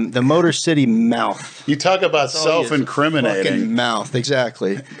just the Motor City mouth. You talk about self-incriminating. Fucking mouth,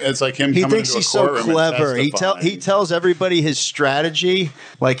 exactly. It's like him. He coming thinks into a he's so courtroom clever. and He tells everybody his strategy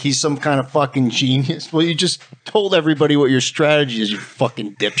like he's some kind of fucking genius. Well, you just told everybody what your strategy is, you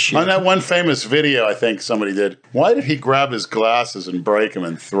fucking dipshit. On that one famous video, I think somebody did. Why did he grab his glasses and break them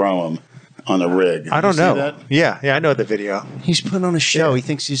and throw them on the rig? I don't know. That? Yeah, I know the video. He's putting on a show. Yeah. He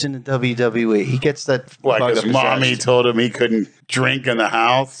thinks he's in the WWE. He gets that. Like his mommy told him he couldn't drink in the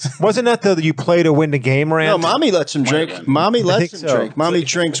house. Wasn't that the you play to win the game rant? No, mommy lets him drink. Mommy lets him drink. Mommy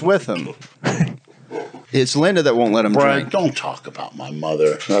drinks with him. It's Linda that won't let him drink. Don't talk about my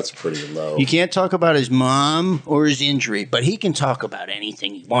mother. That's pretty low. You can't talk about his mom or his injury, but he can talk about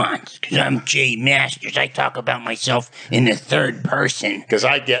anything he wants. Because I'm Jay Masters. I talk about myself in the third person. Because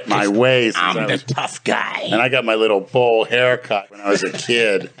I get my ways. I'm the tough guy. And I got my little bowl haircut when I was a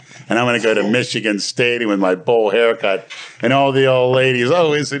kid. And I'm going to go to Michigan Stadium with my bowl haircut. And all the old ladies,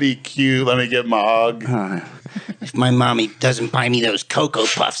 oh, isn't he cute? Let me give him a hug. If my mommy doesn't buy me those Cocoa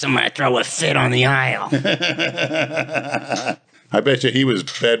Puffs, I'm going to throw a fit on the aisle. I bet you he was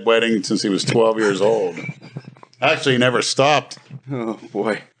bedwetting since he was 12 years old. Actually, he never stopped. Oh,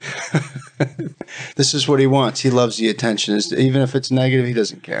 boy. This is what he wants. He loves the attention. Even if it's negative, he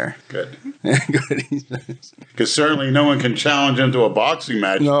doesn't care. Good. Because certainly no one can challenge him to a boxing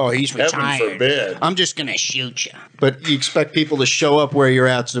match. No, he's Heaven retired. forbid. I'm just gonna shoot you. But you expect people to show up where you're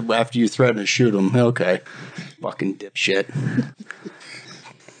at so after you threaten to shoot them. Okay. Fucking dipshit.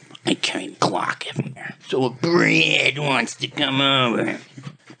 I turn the clock everywhere. So if Brad wants to come over,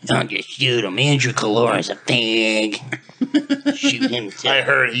 I'll just shoot him. Andrew Calora's a pig. Shoot him too. I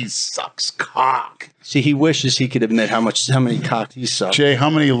heard he sucks cock. See, he wishes he could admit how many cocks he sucked. Jay, how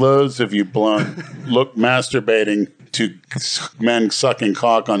many loads have you blown? Look, masturbating to men sucking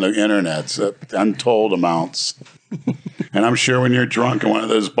cock on the internet. Untold amounts. And I'm sure when you're drunk in one of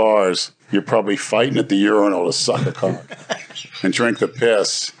those bars, you're probably fighting at the urinal to suck a cock and drink the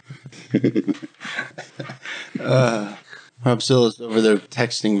piss. Robzilla's over there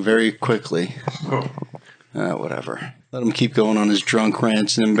texting very quickly. Whatever. Let him keep going on his drunk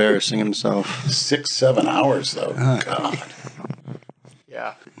rants and embarrassing himself. 6-7 hours, though. God.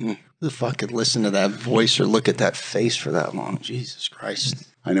 Yeah. Who the fuck could listen to that voice or look at that face for that long? Jesus Christ.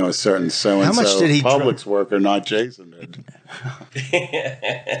 I know a certain so-and-so How much did he Publix worker, not Jason, did.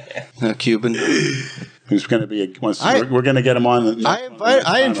 No, Cuban. Who's going to be we're going to get him on.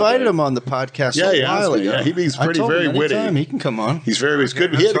 I invited him on the podcast a while ago. Yeah, he's very witty. He can come on. He's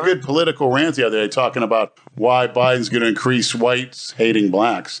good. He had a good political rant the other day talking about why Biden's going to increase whites hating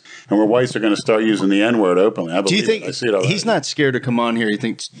blacks, and where whites are going to start using the N-word openly. I Do you think I see it already. he's not scared to come on here? You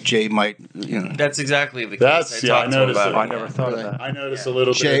think Jay might? That's exactly the case. I noticed about it. I never thought of that. I noticed a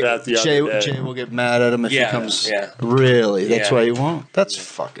little bit of that the other day. Jay will get mad at him if he comes. Yeah. Really? That's Yeah. why you won't? That's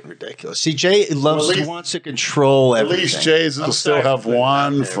fucking ridiculous. See, Jay wants to control At everything. least Jay's will still have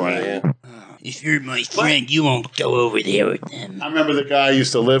one friend. If you're my friend, you won't go over there with them. I remember the guy I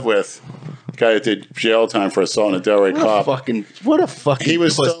used to live with, the guy that did jail time for assault on a Delray cop. What a fucking He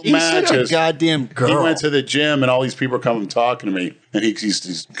was pussy. so He's mad such a 'cause goddamn girl. He went to the gym and all these people are coming talking to me. And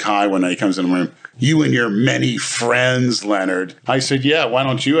he's high one night. He comes in the room. You and your many friends, Leonard. I said, yeah, why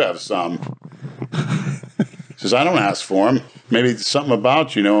don't you have some? He says, I don't ask for them. Maybe it's something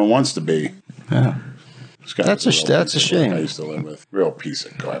about you no one wants to be. Yeah. That's a shame. I used to live with. Real piece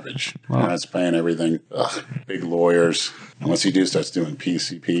of garbage. Parents paying everything. Ugh, big lawyers. And once he starts doing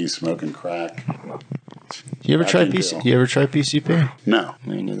PCP, smoking crack. You ever try PCP? No.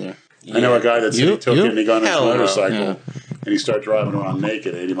 Me neither. I know a guy that said he took it and he got on his Hell no. motorcycle and he started driving around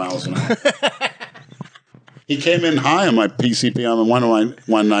naked 80 miles an hour. He came in high on my PCP on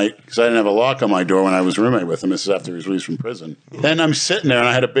one night because I didn't have a lock on my door when I was roommate with him. This is after he was released from prison. Then I'm sitting there and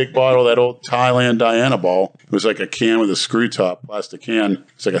I had a big bottle of that old Thailand Diana ball. It was like a can with a screw top, plastic can.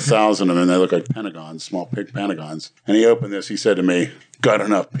 It's like 1,000 of them. They look like pentagons, small pig pentagons. And he opened this. He said to me, got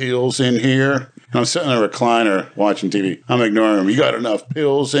enough pills in here? And I'm sitting in a recliner watching TV. I'm ignoring him. You got enough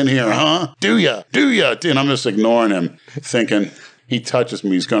pills in here, huh? Do ya? And I'm just ignoring him, thinking... He touches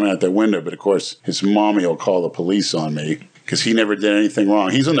me, he's going out that window, but of course his mommy will call the police on me because he never did anything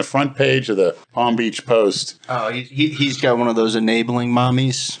wrong. He's on the front page of the Palm Beach Post. Oh, he's got one of those enabling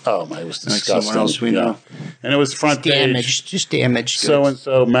mommies. Oh, my, it was disgusting. Like someone else we know. And it was front page. Just damaged.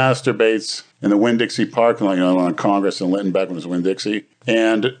 So-and-so masturbates in the Winn-Dixie parking lot, on Congress in Linton back when it was Winn-Dixie.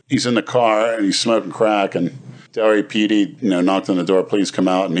 And he's in the car and he's smoking crack and... Delray PD, knocked on the door, please come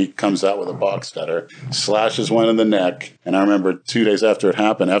out, and he comes out with a box cutter, slashes one in the neck, and I remember 2 days after it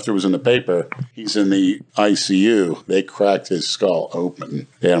happened, after it was in the paper, he's in the ICU, they cracked his skull open,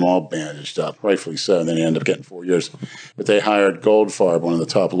 they had him all bandaged up, rightfully so, and then he ended up getting 4 years, but they hired Goldfarb, one of the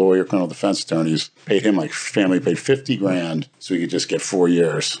top criminal defense attorneys, paid him family paid $50,000, so he could just get 4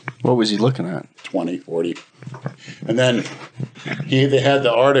 years. What was he looking at? 20, 40. And then they had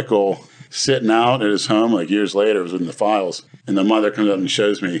the article sitting out at his home, years later, it was in the files. And the mother comes up and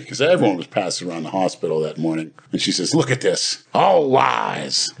shows me, because everyone was passing around the hospital that morning. And she says, look at this. All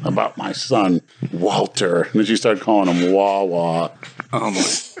lies about my son, Walter. And then she started calling him Wawa. Oh, my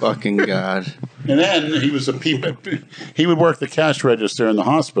fucking God. And then he would work the cash register in the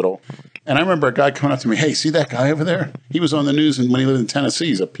hospital. And I remember a guy coming up to me, hey, see that guy over there? He was on the news when he lived in Tennessee.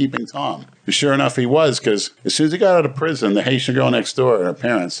 He's a peeping Tom. And sure enough, he was, because as soon as he got out of prison, the Haitian girl next door, her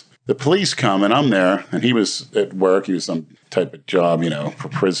parents, the police come, and I'm there, and he was at work. He was some type of job,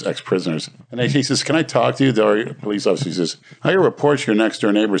 for ex-prisoners. And he says, can I talk to you? The police officer says, I hear reports your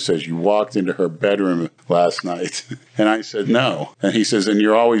next-door neighbor says you walked into her bedroom last night. And I said, no. And he says, and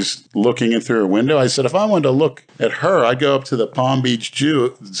you're always looking in through her window? I said, if I wanted to look at her, I'd go up to the Palm Beach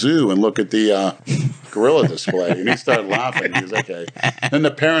Zoo and look at the gorilla display. And he started laughing. He was okay. Then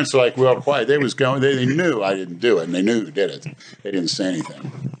the parents were real quiet. They knew I didn't do it, and they knew who did it. They didn't say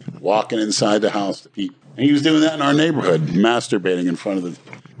anything. Walking inside the house to peep. And he was doing that in our neighborhood, masturbating in front of the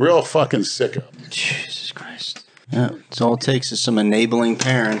real fucking sicko. Jesus Christ. Yeah, it's all it takes is some enabling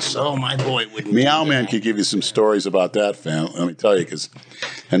parents. Oh, my boy wouldn't. Meow Man could give you some stories about that, fam. Let me tell you,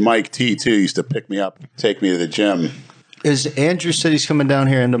 and Mike T too used to pick me up, take me to the gym. Is Andrew said he's coming down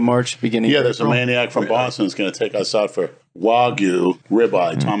here end of March, beginning? Yeah, of there's April? a maniac from Boston that's going to take us out for Wagyu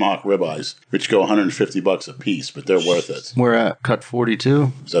ribeye, tomahawk ribeyes, which go $150 a piece, but they're worth it. We're at Cut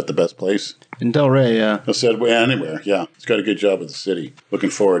 42. Is that the best place? In Delray, yeah. I said, well, anywhere, yeah. He's got a good job with the city. Looking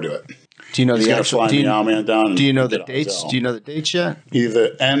forward to it. Do you know He's the going to actual? fly Meow Man down. And Do you know the get a dates? hotel. Do you know the dates yet?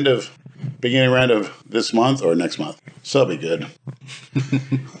 Either beginning or end of this month or next month. So that'll be good.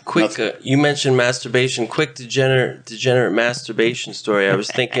 Quick, you mentioned masturbation. Quick degenerate masturbation story. I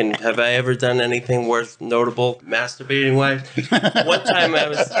was thinking, have I ever done anything worth notable masturbating wise? One time I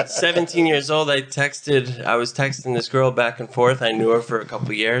was 17 years old. I was texting this girl back and forth. I knew her for a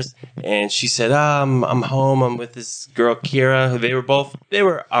couple years, and she said, I'm home. I'm with this girl Kira. They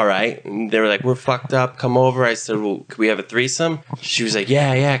were all right. And they were like, we're fucked up. Come over. I said, well, could we have a threesome? She was like,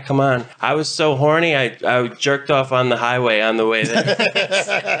 yeah, come on. I was so horny. I jerked off on the highway on the way there.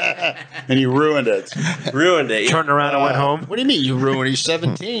 And you ruined it. Turned around and went home. What do you mean you ruined? He's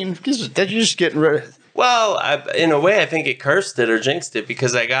 17. Because you're just getting rid of. Well, in a way, I think it cursed it or jinxed it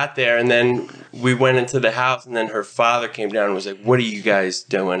because I got there and then we went into the house and then her father came down and was like, what are you guys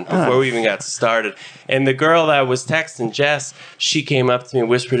doing? Before we even got started. And the girl that was texting, Jess, she came up to me and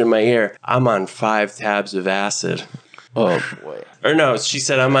whispered in my ear, I'm on 5 tabs of acid. Oh, boy. Or no, she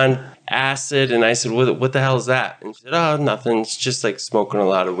said, I'm on acid. And I said, what the hell is that? And she said, oh, nothing. It's just like smoking a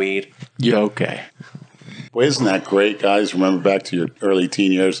lot of weed. Yeah, okay. Well, isn't that great, guys? Remember back to your early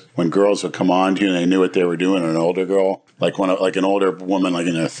teen years when girls would come on to you and they knew what they were doing, an older girl, like an older woman like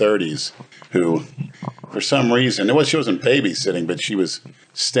in her 30s who, for some reason, she wasn't babysitting, but she was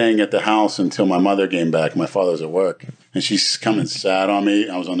staying at the house until my mother came back. My father was at work. And she's come and sat on me.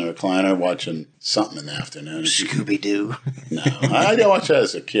 I was on the recliner watching something in the afternoon. Scooby-Doo. No, I didn't watch that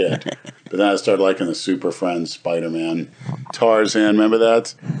as a kid. But then I started liking the Super Friends, Spider-Man, Tarzan. Remember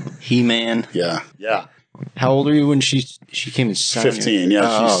that? He-Man. Yeah. How old are you when she came and sat on you? 15, yeah.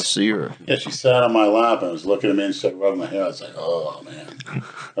 Oh, so you were... Yeah, she sat on my lap and was looking at me and started rubbing my hair. I was like, oh, man.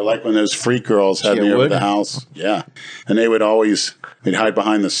 I like when those freak girls had me over the house. Yeah. And they'd hide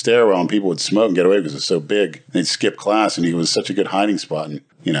behind the stairwell and people would smoke and get away because it was so big. They'd skip class and it was such a good hiding spot. And,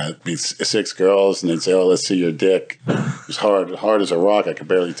 it'd be 6 girls and they'd say, oh, let's see your dick. It was hard as a rock. I could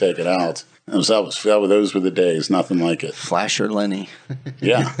barely take it out. Those were the days. Nothing like it. Flash or Lenny.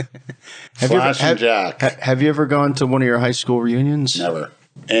 Yeah. Flash and Jack. Have you ever gone to one of your high school reunions? Never.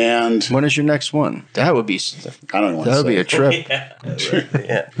 And when is your next one? That would be. I don't want to say. That would be a trip.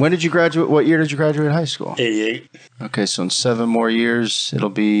 Yeah. When did you graduate? What year did you graduate high school? 88. Okay, so in 7 more years, it'll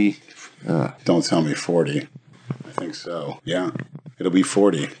be. Don't tell me 40. I think so. Yeah, it'll be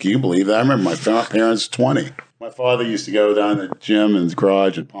 40. Can you believe that? I remember my parents 20. My father used to go down to the gym in the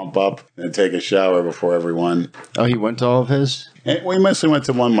garage and pump up and take a shower before everyone. Oh, he went to all of his? And we mostly went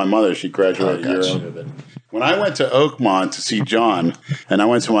to one. My mother, she graduated a year earlier. But when I went to Oakmont to see John, and I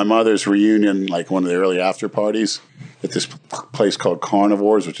went to my mother's reunion, like one of the early after parties, at this place called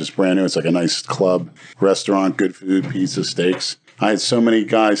Carnivores, which is brand new. It's like a nice club, restaurant, good food, pizza, steaks. I had so many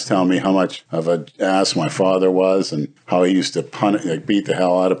guys tell me how much of an ass my father was and how he used to beat the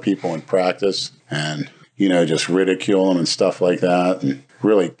hell out of people in practice and, just ridicule them and stuff like that and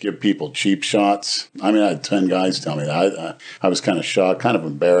really give people cheap shots. I mean, I had 10 guys tell me that. I was kind of shocked, kind of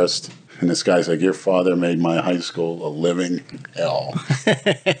embarrassed. And this guy's like, your father made my high school a living hell.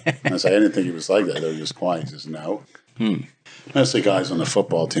 I was like, I didn't think he was like that. They were just quiet. He says, no. Mostly guys on the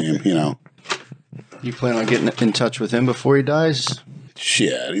football team, You plan on getting in touch with him before he dies?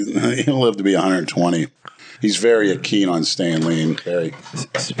 Shit, he'll live to be 120. He's very keen on staying lean. Very.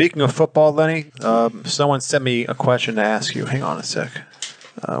 Speaking of football, Lenny, someone sent me a question to ask you. Hang on a sec.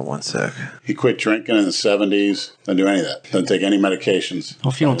 One sec. He quit drinking in the 70s. Doesn't do any of that. Doesn't take any medications.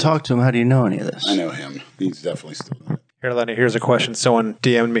 Well, if you don't talk to him, how do you know any of this? I know him. He's definitely still doing it. Here, Lenny, here's a question. Someone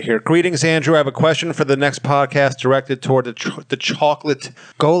DM'd me here. Greetings, Andrew. I have a question for the next podcast directed toward the chocolate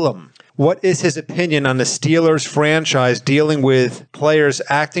golem. What is his opinion on the Steelers franchise dealing with players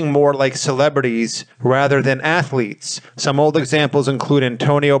acting more like celebrities rather than athletes? Some old examples include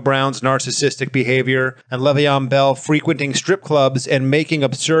Antonio Brown's narcissistic behavior and Le'Veon Bell frequenting strip clubs and making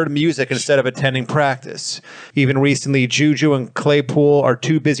absurd music instead of attending practice. Even recently, Juju and Claypool are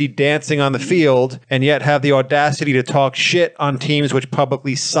too busy dancing on the field and yet have the audacity to talk shit on teams which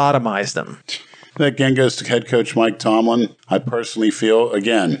publicly sodomize them. That again goes to head coach Mike Tomlin. I personally feel,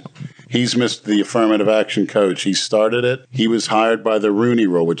 again, he's missed the affirmative action coach. He started it. He was hired by the Rooney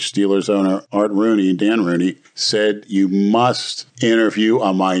Rule, which Steelers owner Dan Rooney, said you must interview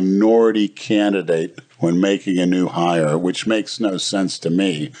a minority candidate when making a new hire, which makes no sense to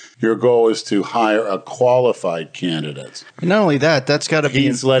me. Your goal is to hire a qualified candidate. And not only that, that's got to be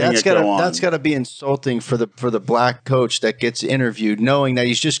That's got to be insulting for the black coach that gets interviewed, knowing that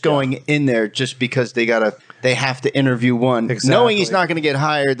he's just going in there just because they have to interview one, knowing he's not going to get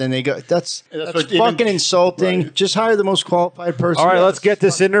hired. Then they go. That's fucking insulting. Right. Just hire the most qualified person. All right, let's get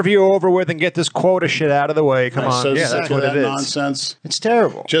this interview over with and get this quota shit out of the way. Come on, that's what it is. Nonsense. It's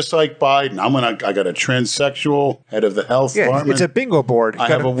terrible. Just like Biden, I got a transsexual head of the health department. It's a bingo board. I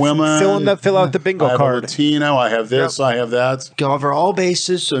have a woman. Fill out the bingo card. I have a Latino. I have this. I have that. Cover all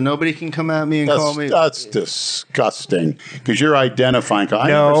bases so nobody can come at me and call me. That's disgusting because you're identifying. I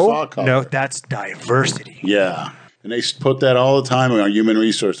never saw color. No, that's diversity. Yeah. And they put that all the time on human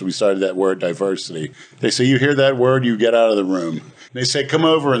resources. We started that word diversity. They say, you hear that word, you get out of the room. And they say, come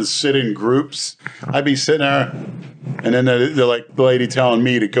over and sit in groups. I'd be sitting there, and then they're like the lady telling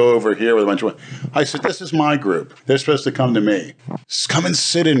me to go over here with a bunch of women. I said, this is my group. They're supposed to come to me. Just come and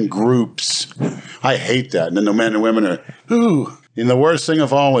sit in groups. I hate that. And then the men and women are, ooh. And the worst thing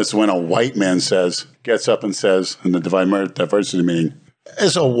of all is when a white man gets up and says in the diversity meeting,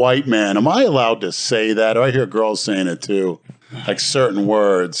 as a white man, am I allowed to say that? Or I hear girls saying it too, like certain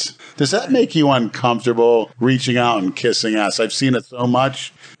words. Does that make you uncomfortable reaching out and kissing ass? I've seen it so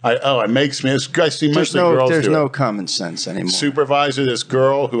much. It makes me. I see mostly girls. There's no common sense anymore. Supervisor, this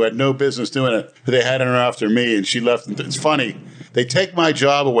girl who had no business doing it, who they had her after me, and she left. It's funny. They take my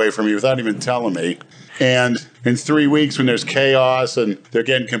job away from me without even telling me. And in 3 weeks, when there's chaos and they're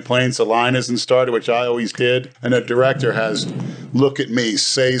getting complaints, the line isn't started, which I always did. And the director has, look at me,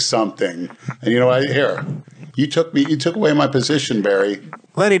 say something. And you know, you took away my position, Barry.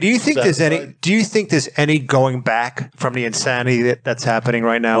 Lenny, do you think there's any going back from the insanity that's happening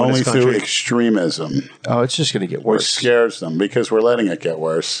right now? Only in this country? through extremism. Oh, it's just going to get worse. Which scares them because we're letting it get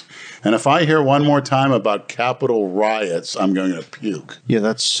worse. And if I hear one more time about Capitol riots, I'm going to puke. Yeah,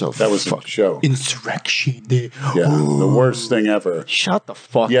 that's so. That was a joke. Insurrection. Yeah, the worst thing ever. Shut the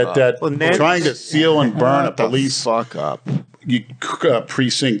fuck up. Yet that trying to seal and burn a police fuck up.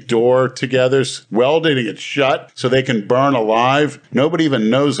 Precinct door together, welding it shut so they can burn alive. Nobody even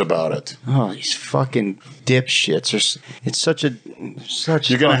knows about it. Oh, these fucking dipshits! It's such.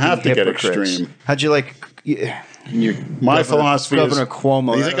 You're going to have to get extreme. How'd you like? My philosophy is, Governor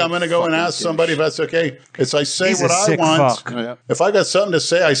Cuomo. You think I'm going to go and ask somebody if that's okay? It's I say what I want. Oh, yeah. If I got something to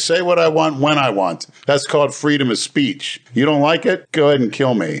say, I say what I want when I want. That's called freedom of speech. You don't like it? Go ahead and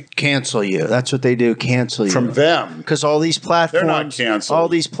kill me. Cancel you. That's what they do. Cancel you. From them. Because all these platforms, they're not canceled. All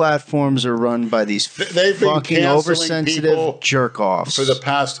these platforms are run by these fucking oversensitive jerk-offs. For the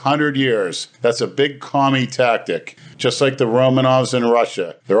past 100 years. That's a big commie tactic. Just like the Romanovs in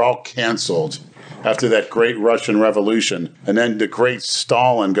Russia. They're all canceled after that great Russian Revolution. And then the great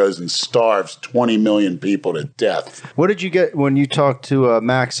Stalin goes and starves 20 million people to death. What did you get when you talked to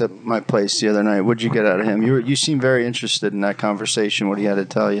Max at my place the other night? What did you get out of him? You seemed very interested in that conversation, what he had to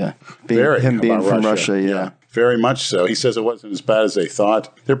tell you. Him being from Russia, yeah. Very much so. He says it wasn't as bad as they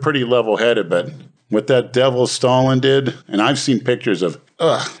thought. They're pretty level-headed, but what that devil Stalin did, and I've seen pictures of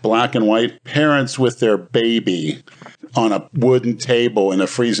black and white parents with their baby on a wooden table in the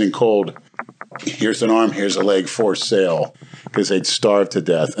freezing cold. Here's an arm, here's a leg, for sale, because they'd starve to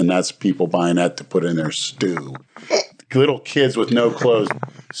death, and that's people buying that to put in their stew. Little kids with no clothes,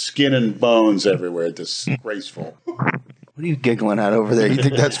 skin and bones everywhere, disgraceful. What are you giggling at over there? You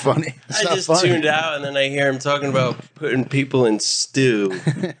think that's funny? I just tuned out, and then I hear him talking about putting people in stew.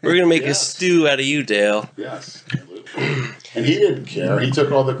 We're going to make a stew out of you, Dale. Yes. And he didn't care. He took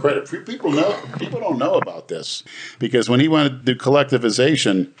all the credit. People don't know about this because when he went to do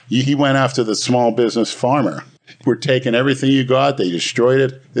collectivization, he went after the small business farmer. We're taking everything you got. They destroyed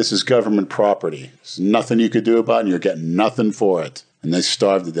it. This is government property. There's nothing you could do about it, and you're getting nothing for it. And they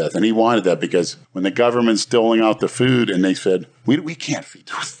starved to death. And he wanted that because when the government's doling out the food and they said, we can't feed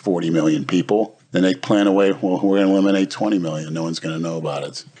 40 million people, then they plan a way, well, we're going to eliminate 20 million. No one's going to know about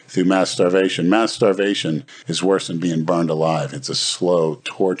it. Through mass starvation. Mass starvation is worse than being burned alive. It's a slow,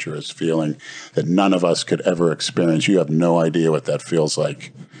 torturous feeling that none of us could ever experience. You have no idea what that feels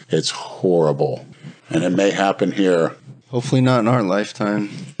like. It's horrible. And it may happen here. Hopefully not in our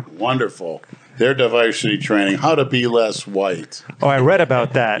lifetime. Wonderful. Their diversity training, how to be less white. Oh, I read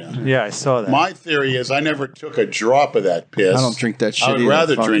about that. Yeah, I saw that. My theory is I never took a drop of that piss. I don't drink that shit. I would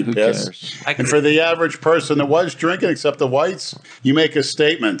rather drink piss. And for the average person that was drinking, except the whites, you make a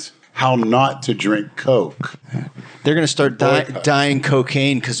statement how not to drink Coke. They're going to start dying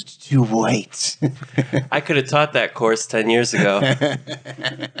cocaine because it's too white. I could have taught that course 10 years ago.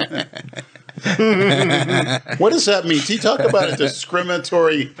 What does that mean? You talk about a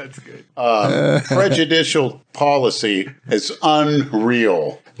discriminatory, prejudicial policy. It's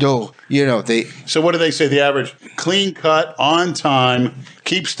unreal. No, they. So what do they say? The average clean cut, on time,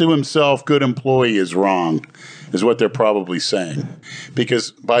 keeps to himself, good employee is wrong, is what they're probably saying.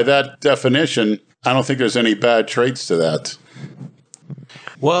 Because by that definition, I don't think there's any bad traits to that.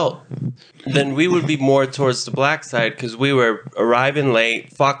 Well, then we would be more towards the black side because we were arriving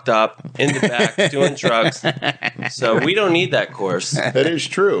late, fucked up, in the back, doing drugs. So we don't need that course. That is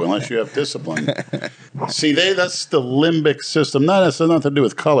true, unless you have discipline. See, that's the limbic system. That has nothing to do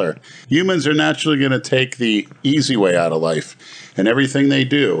with color. Humans are naturally going to take the easy way out of life and everything they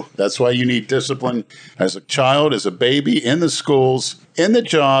do. That's why you need discipline as a child, as a baby, in the schools, in the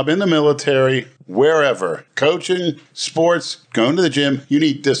job, in the military, wherever. Coaching, sports, going to the gym, you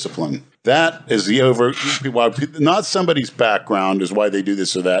need discipline. That is not somebody's background is why they do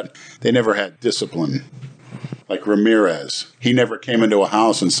this or that. They never had discipline. Like Ramirez. He never came into a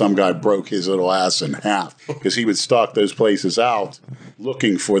house and some guy broke his little ass in half because he would stalk those places out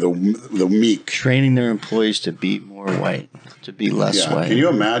looking for the meek. Training their employees to be more white, to be less white. Can you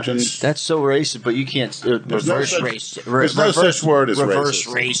imagine? That's so racist, but you can't reverse race. There's no such word as reverse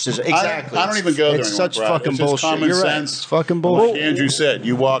racist. Exactly. I don't even go there It's anymore, such Brad. fucking It's just bullshit. common You're right. sense. It's fucking bullshit. Like Andrew said,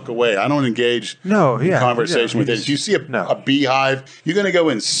 you walk away. I don't engage in conversation with it. If you see a beehive, you're going to go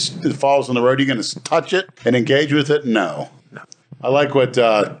and it falls on the road. You're going to touch it and engage with it? No. I like what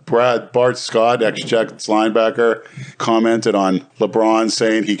Bart Scott, ex-Jets linebacker, commented on LeBron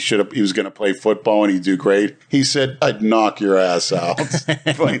saying he was going to play football and he'd do great. He said, "I'd knock your ass out."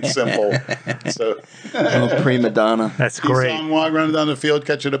 Plain simple. So, prima donna. That's great. He's walking around down the field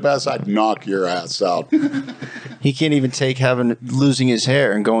catching a pass. I'd knock your ass out. He can't even take losing his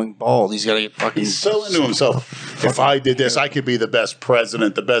hair and going bald. He's got to get fucking. He's so into himself. If I did this, I could be the best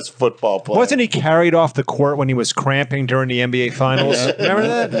president, the best football player. Wasn't he carried off the court when he was cramping during the NBA Finals? Remember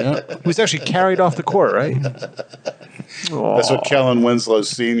that? Yeah. He was actually carried off the court, right? That's what Kellen Winslow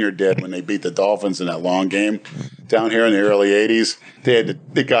Sr. did when they beat the Dolphins in that long game down here in the early 80s. They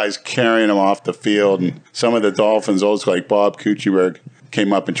had the guys carrying him off the field, and some of the Dolphins, old school, like Bob Kuchenberg,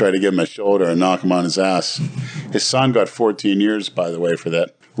 came up and tried to give him a shoulder and knock him on his ass. His son got 14 years, by the way, for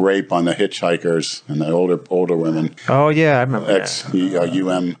that rape on the hitchhikers and the older women. Oh, yeah, I remember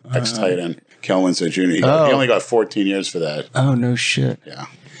UM ex-tight end, Kellen Winslow Jr. He only got 14 years for that. Oh, no shit. Yeah.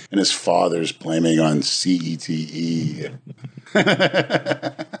 And his father's blaming on CTE.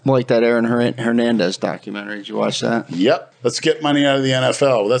 Like that Aaron Hernandez documentary. Did you watch that? Yep. Let's get money out of the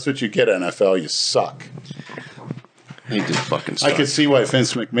NFL. That's what you get, NFL. You suck. He did fucking suck. I could see why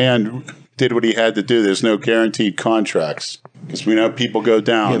Vince McMahon did what he had to do. There's no guaranteed contracts. Because we know people go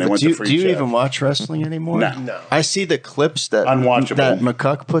down. They went to free do you check. even watch wrestling anymore? No. I see the clips that Unwatchable.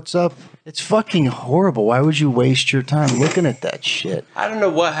 McCuck puts up. It's fucking horrible. Why would you waste your time looking at that shit? I don't know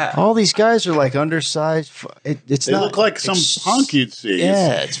what happened. All these guys are like undersized. They look like some punk you'd see.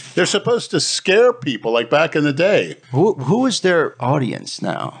 Yeah. They're supposed to scare people like back in the day. Who is their audience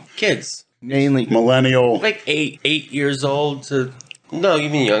now? Kids. Mainly Millennial. Like 8 years old to... No,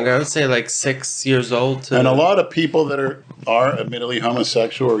 even younger. I would say like 6 years old to... And a lot of people that are admittedly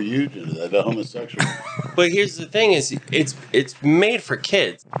homosexual are huge into that. They're homosexual. But here's the thing is it's made for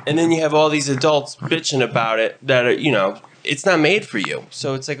kids. And then you have all these adults bitching about it that are, it's not made for you.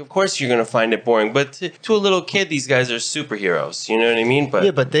 So it's like, of course you're going to find it boring. But to a little kid, these guys are superheroes. You know what I mean?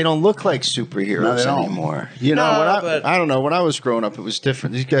 But they don't look like superheroes anymore. I don't know. When I was growing up, it was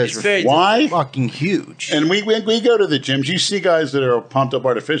different. These guys were fucking huge. And we go to the gyms. You see guys that are pumped up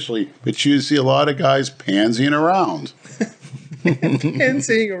artificially, but you see a lot of guys pansying around.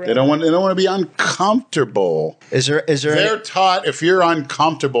 Pansying around. They don't want to be uncomfortable. Is there? They're taught if you're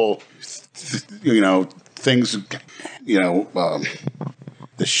uncomfortable, things.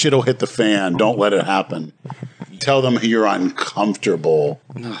 The shit'll hit the fan. Don't let it happen. Tell them you're uncomfortable.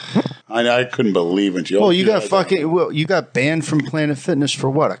 I couldn't believe it. You got banned from Planet Fitness for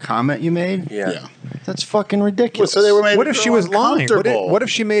what? A comment you made? Yeah. That's fucking ridiculous. Well, so they were made what if she was lying? What if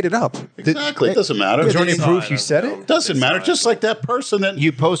she made it up? Exactly. It doesn't matter. Is there any proof you said it? Doesn't matter. Just like that person that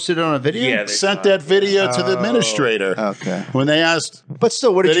you posted it on a video. Yeah, sent that video to the administrator. Okay. When they asked, but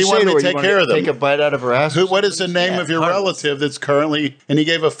still, what did you say to her? Take care of them. Take a bite out of her ass. What is the name of your relative that's currently? And he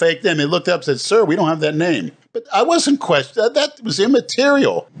gave a fake name. He looked up and said, "Sir, we don't have that name." But I wasn't questioned. That was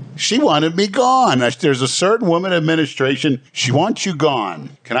immaterial. She wanted me gone. There's a certain woman administration. She wants you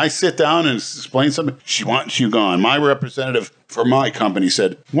gone. Can I sit down and explain something? She wants you gone. My representative for my company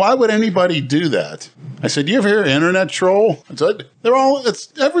said, why would anybody do that? I said, you ever hear internet troll? I said,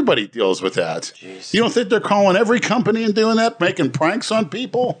 everybody deals with that. Jeez. You don't think they're calling every company and doing that, making pranks on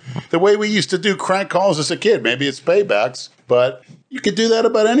people? The way we used to do crank calls as a kid. Maybe it's paybacks, but you could do that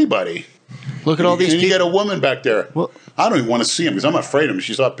about anybody. Look at all these people. You get a woman back there. Well, I don't even want to see him because I'm afraid of him.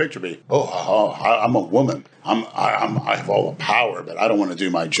 She saw a picture of me. I'm a woman. I have all the power, but I don't want to do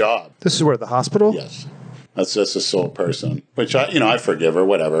my job. This is where the hospital? Yes. That's just a sole person, which I forgive her,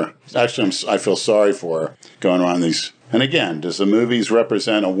 whatever. Actually, I feel sorry for her going around these. And again, does the movies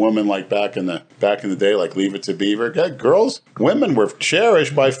represent a woman like back in the day, like Leave It to Beaver? Women were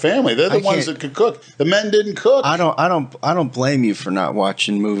cherished by family. They're the ones that could cook. The men didn't cook. I don't blame you for not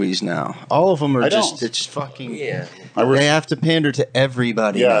watching movies now. All of them are it's fucking. Yeah. They have to pander to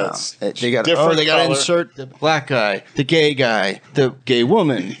everybody now. They got to insert the black guy, the gay guy, the gay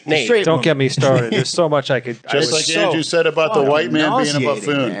woman. Nate, don't get me started. There's so much I could. Just like Andrew said about the white man being a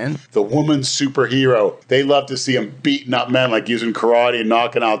buffoon, man. The woman's superhero. They love to see him beating up men, like using karate and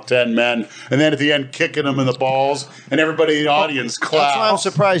knocking out 10 men, and then at the end kicking them in the balls, and everybody in the audience claps. That's why I'm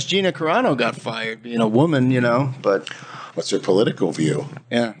surprised Gina Carano got fired, being a woman, but. What's her political view?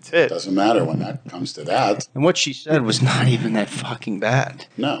 Yeah. That's it. Doesn't matter when that comes to that. And what she said was not even that fucking bad.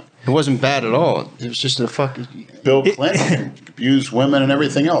 No. It wasn't bad at all. It was just a fucking... Bill Clinton abused women and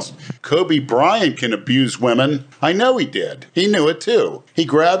everything else. Kobe Bryant can abuse women. I know he did. He knew it too. He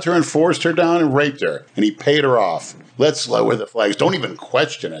grabbed her and forced her down and raped her. And he paid her off. Let's lower the flags. Don't even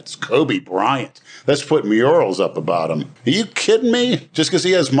question it. It's Kobe Bryant. Let's put murals up about him. Are you kidding me? Just because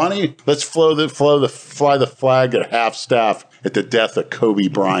he has money? Let's fly the flag at half staff at the death of Kobe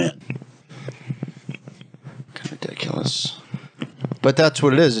Bryant. Ridiculous. But that's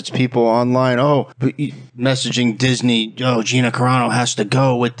what it is. It's people online, messaging Disney, Gina Carano has to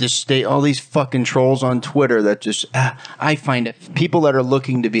go with this state. All these fucking trolls on Twitter that just, I find it, people that are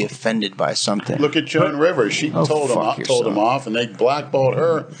looking to be offended by something. Look at Joan Rivers. She told him off, and they blackballed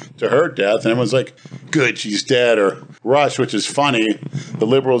her to her death. And everyone's like, good, she's dead. Or Rush, which is funny. The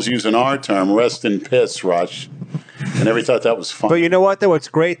liberals using our term, rest in piss, Rush. And everybody thought that was fun. But you know what, though? It's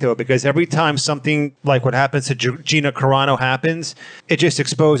great, though, because every time something like what happens to Gina Carano happens, it just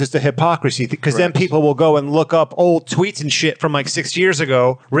exposes the hypocrisy. Because then people will go and look up old tweets and shit from like 6 years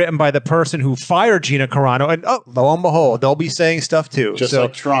ago written by the person who fired Gina Carano. And lo and behold, they'll be saying stuff, too. Just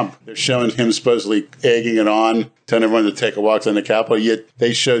like Trump. They're showing him supposedly egging it on, telling everyone to take a walk in the Capitol. Yet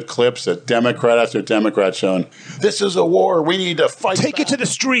they showed clips that Democrat after Democrat showing, this is a war. We need to fight. Take it to the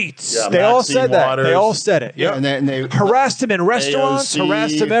streets. Yeah, they all said that. They all said it. Yeah. And they harassed him in restaurants,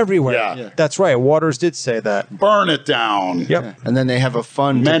 harassed him everywhere. Yeah. That's right. Waters did say that. Burn it down. Yep. Yeah. And then they have a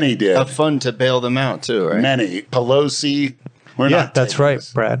fund. Many did. A fund to bail them out, too, right? Many. Pelosi. That's right,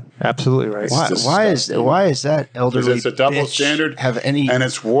 Brad. Absolutely right. Why is that elderly? It's a double standard. And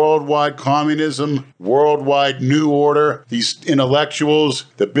it's worldwide communism, worldwide new order. These intellectuals,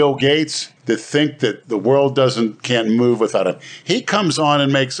 the Bill Gates, that think that the world can't move without him. He comes on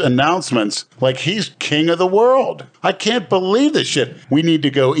and makes announcements like he's king of the world. I can't believe this shit. We need to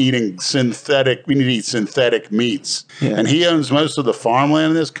go eating synthetic. We need to eat synthetic meats. Yeah. And he owns most of the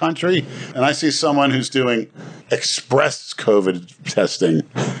farmland in this country. And I see someone who's doing express COVID testing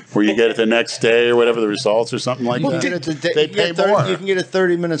where you get it the next day or whatever the results or something like that. They pay more. You can get it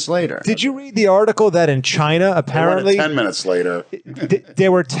 30 minutes later. Did you read the article that in China, apparently 10 minutes later, they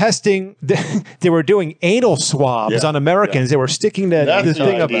were testing, they were doing anal swabs on Americans. They were sticking the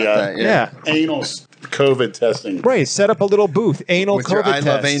thing up. Anal COVID testing. Right. Set up a little booth. Anal with COVID your test.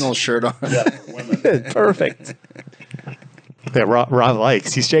 I love anal shirt on. Perfect. That Rob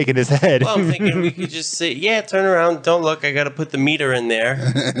likes. He's shaking his head. Well, I'm thinking we could just say, turn around, don't look. I got to put the meter in there.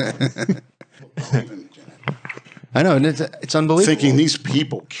 I know, and it's unbelievable. Thinking these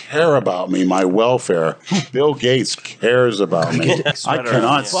people care about me, my welfare. Bill Gates cares about me. I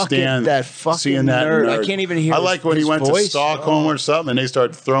cannot stand that fucking seeing that nerd. I can't even hear. I like when he went to Stockholm or something, and they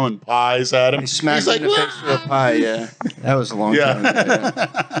start throwing pies at him. He smacked him in the face with a pie. Yeah, that was a long time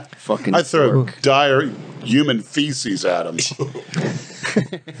ago. Fucking. I throw dire human feces at him.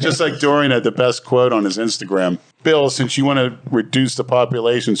 Just like Dorian had the best quote on his Instagram. Bill, since you want to reduce the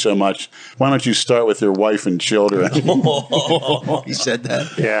population so much, why don't you start with your wife and children? He said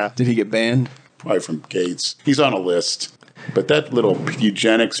that? Yeah. Did he get banned? Probably from Gates. He's on a list. But that little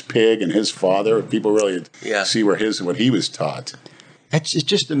eugenics pig and his father, people really see what he was taught. It's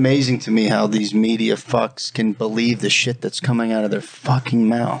just amazing to me how these media fucks can believe the shit that's coming out of their fucking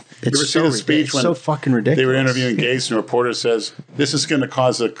mouth. It's You ever see the speech when so fucking ridiculous. They were interviewing Gates, and a reporter says, "This is going to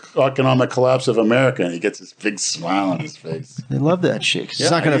cause the economic collapse of America," and he gets this big smile on his face. They love that shit. 'Cause Yeah,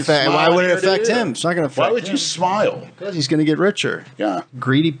 it's not going to he's affect. Why smiling would it ear to affect ear. him? It's not going to affect. Why would you smile? Because he's going to get richer. Yeah.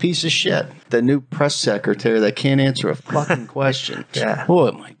 Greedy piece of shit. The new press secretary that can't answer a fucking question. Yeah.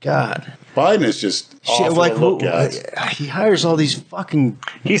 Oh my god. Biden is just awful to look at. He hires all these fucking.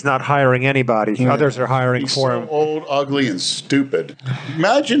 He's not hiring anybody. Others are hiring He's for so him. old, ugly, and stupid.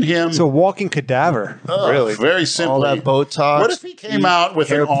 Imagine him. It's a walking cadaver. Really. Very simply. All that Botox. What if he came out with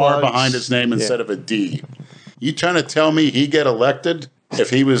an hair R plugs. behind his name instead of a D? You trying to tell me he'd get elected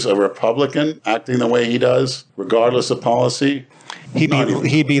if he was a Republican acting the way he does, regardless of policy? He'd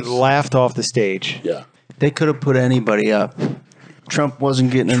be laughed off the stage. Yeah. They could have put anybody up. Trump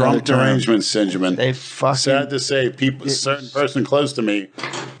wasn't getting another Trump term. derangement syndrome. They fucking. Sad to say, people, a certain person close to me,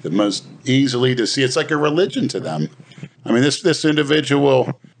 the most easily to see. It's like a religion to them. I mean, this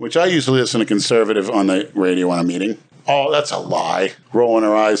individual, which I usually listen to conservative on the radio when I'm eating. Oh, that's a lie. Rolling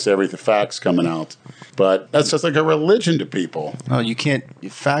her eyes to every the facts coming out. But that's just like a religion to people. Oh, you can't.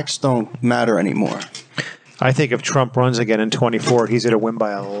 Facts don't matter anymore. I think if Trump runs again in 24, he's going to win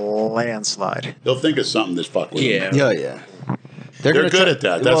by a landslide. They'll think of something this fuck with him. Yeah. They're gonna good at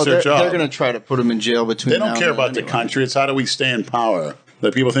that. That's their job. They're going to try to put him in jail between. They don't now care and about then the country. It's how do we stay in power.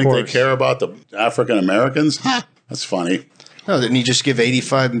 That people think they course. care about the African Americans. That's funny. No, didn't he just give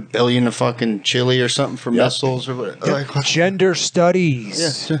 $85 billion to fucking Chile or something for missiles or what? Like, Gender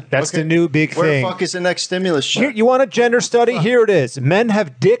studies. Yeah. That's Okay. the new big where thing. the fuck is the next stimulus check? Here, you want a gender study? Here it is. Men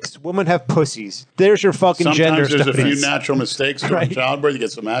have dicks, women have pussies. There's your fucking gender Sometimes there's a few studies. natural mistakes during Right. childbirth. You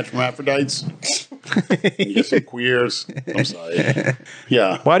get some hermaphrodites. You get some queers. I'm sorry.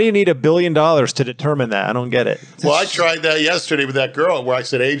 Yeah. Why do you need $1 billion to determine that? I don't get it. Well, I tried that yesterday with that girl where I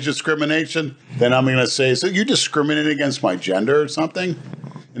said age discrimination. Then I'm going to say, so you discriminate against my gender or something?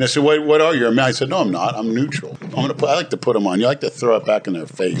 And I said, what are you? I said, no, I'm not. I'm neutral. I like to put them on. You like to throw it back in their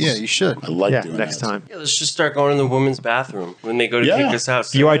face. Yeah, you should. I like Yeah, doing next that. time. Yeah, let's just start going in the women's bathroom when they go to kick us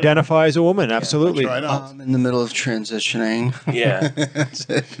out. You identify as a woman, absolutely. Try it out. I'm in the middle of transitioning. Yeah.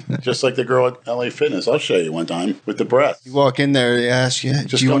 Just like the girl at LA Fitness. I'll show you one time with the breath. You walk in there, they ask you,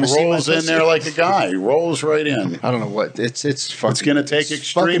 Just do you want to see my rolls in pussy? there like a guy. Rolls right in. I don't know what it's fucking. It's going to take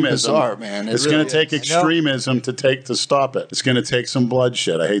it's fucking extremism. bizarre, man. It's really going to take is. extremism to stop it. It's going to take some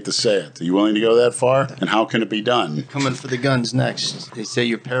bloodshed. I hate to say it. Are you willing to go that far? And how can it be done? Coming for the guns next. They say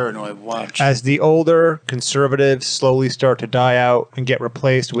you're paranoid. Watch. As the older conservatives slowly start to die out and get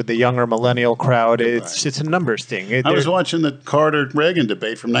replaced with the younger millennial crowd, it's a numbers thing. I was watching the Carter-Reagan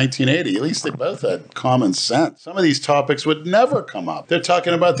debate from 1980. At least they both had common sense. Some of these topics would never come up. They're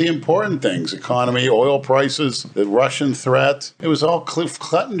talking about the important things: economy, oil prices, the Russian threat. It was all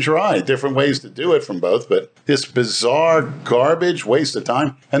cut and dry. Different ways to do it from both, but this bizarre garbage, waste of time.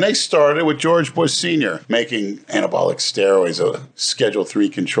 And they started with George Bush Sr. making anabolic steroids a Schedule III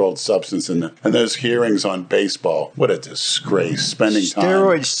controlled substance in those hearings on baseball. What a disgrace. Spending time.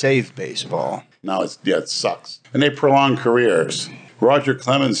 Steroids save baseball. No, it sucks. And they prolong careers. Roger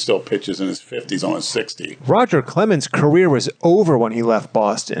Clemens still pitches in his 50s, almost 60. Roger Clemens' career was over when he left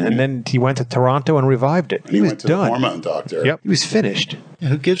Boston, and then he went to Toronto and revived it. And he was went to done. the hormone doctor. Yep, he was finished. Yeah,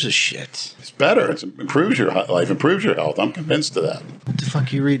 who gives a shit? It's better. It improves your life, improves your health. I'm convinced of that. What the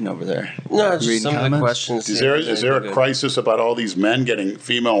fuck are you reading over there? No, just Reading some of the comments? questions. Is there a crisis about all these men getting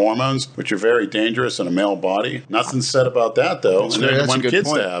female hormones, which are very dangerous in a male body? Nothing said about that, though. And they That's a want good kids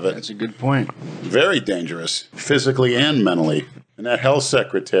point. to have it. That's a good point. Very dangerous, physically and mentally. And that health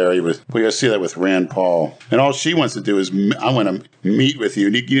secretary we gotta see that with Rand Paul. And all she wants to do is, I want to meet with you.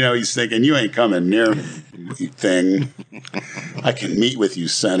 You know, he's thinking, you ain't coming near me, thing. I can meet with you,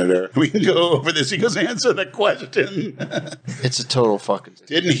 Senator. We can go over this. He goes, answer the question. It's a total fucking.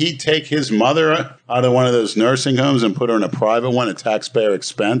 Didn't he take his mother out of one of those nursing homes and put her in a private one at taxpayer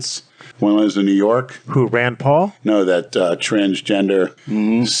expense when I was in New York? Who, Rand Paul? No, that transgender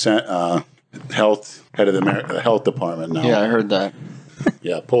health head of the health department now. Yeah, I heard that.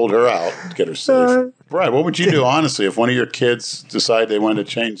 Yeah, pulled her out to get her safe. Brad, what would you do, honestly, if one of your kids decided they wanted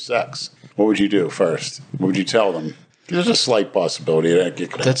to change sex? What would you do first? What would you tell them? There's a slight possibility that it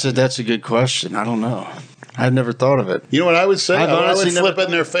could happen. That's a good question. I don't know. I've never thought of it. You know what I would say? I've I would honestly flip never it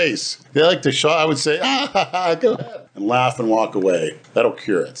in their face. They like to show. I would say, go ahead. And laugh and walk away. That'll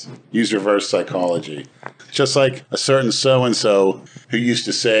cure it. Use reverse psychology. Just like a certain so-and-so who used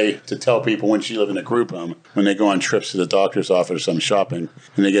to say, to tell people when she lived in a group home, when they go on trips to the doctor's office or some shopping,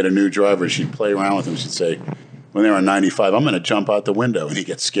 and they get a new driver, she'd play around with them. She'd say, when they were on 95, I'm going to jump out the window. And he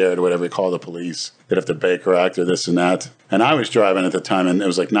gets scared or whatever, he call the police. They'd have to Baker Act or this and that. And I was driving at the time, and it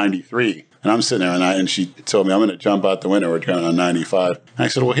was like 93. And I'm sitting there, and she told me, I'm going to jump out the window. We're going on 95. And I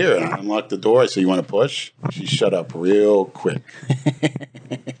said, well, here. And I unlocked the door. I said, you want to push? She shut up real quick.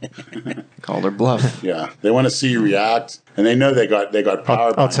 Called her bluff. Yeah. They want to see you react. And they know they got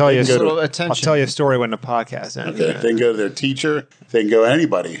power. I'll tell you. I'll tell you a story when the podcast ends. Okay. They can go to their teacher. They can go to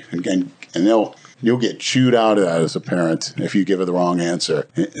anybody. And you'll get chewed out of that as a parent if you give it the wrong answer.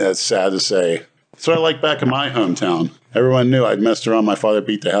 That's sad to say. So I like back in my hometown. Everyone knew I'd messed around. My father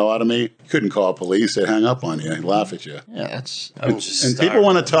beat the hell out of me. You couldn't call police. They'd hang up on you. They'd laugh at you. Yeah, that's... And people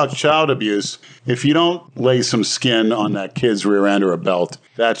want to talk child abuse. If you don't lay some skin on that kid's rear end or a belt,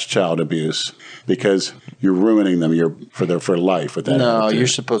 that's child abuse because you're ruining them for life with that. No, attitude. you're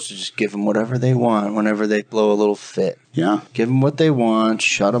supposed to just give them whatever they want whenever they blow a little fit. Yeah. Give them what they want.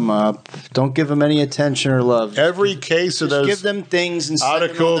 Shut them up. Don't give them any attention or love. Every case of those give them things and out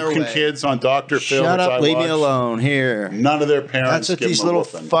of cool kids on Dr. Phil. Shut up, leave me alone. Here. None of their parents. That's what give these them a little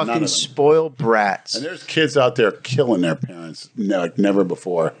whooping. fucking spoiled brats. And there's kids out there killing their parents like never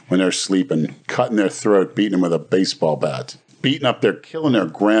before when they're sleeping, cutting their throat, beating them with a baseball bat, killing their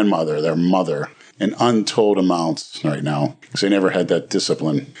grandmother, their mother, in untold amounts right now because they never had that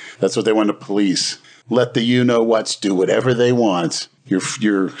discipline. That's what they want to police. Let the you-know-whats do whatever they want.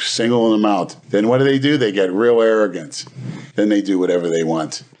 You're singling them out. Then what do? They get real arrogant. Then they do whatever they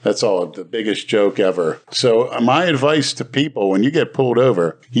want. That's all the biggest joke ever. So my advice to people, when you get pulled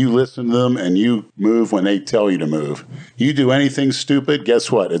over, you listen to them and you move when they tell you to move. You do anything stupid,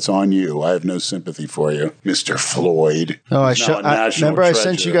 guess what? It's on you. I have no sympathy for you. Mr. Floyd. Oh, I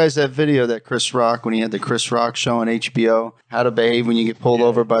sent you guys that video that Chris Rock, when he had the Chris Rock show on HBO, how to behave when you get pulled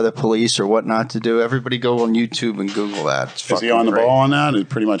over by the police or what not to do. Everybody go on YouTube and Google that. It's Is he on the ball on that? Is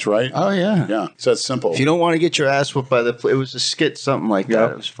pretty much right? Oh, yeah. Yeah. So it's simple. If you don't want to get your ass whooped by it was a skit, something like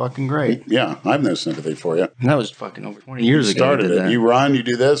that. It was fucking great. Yeah, I have no sympathy for you. And that was fucking over 20 years ago. Started it. You run, you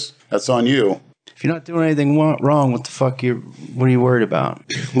do this, that's on you. If you're not doing anything wrong, what are you worried about?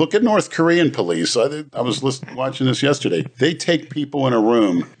 Look at North Korean police. I was watching this yesterday. They take people in a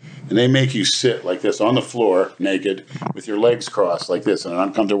room and they make you sit like this on the floor, naked, with your legs crossed like this in an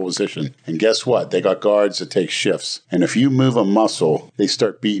uncomfortable position. And guess what? They got guards that take shifts. And if you move a muscle, they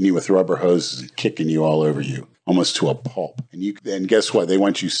start beating you with rubber hoses and kicking you all over you, almost to a pulp. And guess what? They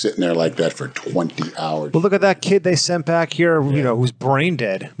want you sitting there like that for 20 hours. Well, look at that kid they sent back here, who's brain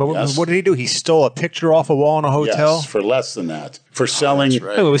dead. But what did he do? He stole a picture off a wall in a hotel? Yes, for less than that. For selling,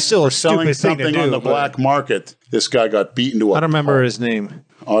 Right. It was still a stupid thing to do. On the black market, this guy got beaten to a I don't remember his name.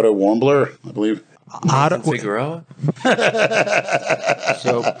 Otto Warmbler, I believe. Figueroa?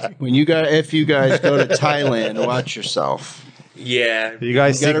 So if you guys go to Thailand, watch yourself. Yeah. Are you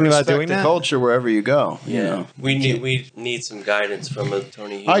guys thinking about doing the that? culture wherever you go. Yeah. You know? We need some guidance from a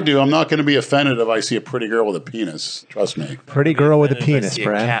Tony Hughes. I do. I'm not going to be offended if I see a pretty girl with a penis. Trust me. Pretty girl with a If I penis, see a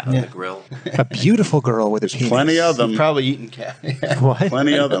Brad. cat on the grill. A beautiful girl with a penis. Plenty of them. Probably eating cat. What?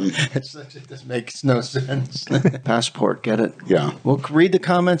 Plenty of them. This makes no sense. Passport, get it? Yeah. Well, read the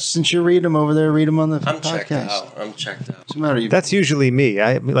comments since you read them over there. Read them on the I'm checked podcast. out. What's the matter? That's usually me.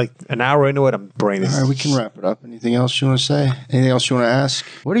 I like an hour into it, I'm brain. All right, we can wrap it up. Anything else you want to say? Anything else you want to ask?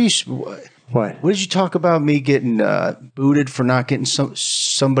 What did you talk about me getting booted for not getting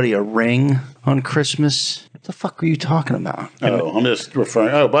somebody a ring on Christmas? What the fuck were you talking about? Oh, I'm just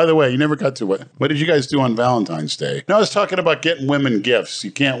referring. Oh, by the way, you never got to what did you guys do on Valentine's Day? No, I was talking about getting women gifts.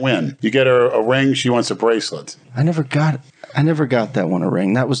 You can't win. You get her a ring, she wants a bracelet. I never got that one a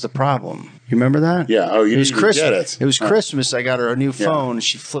ring. That was the problem. You remember that? Yeah. Oh, you didn't get it. It was Christmas. I got her a new phone. And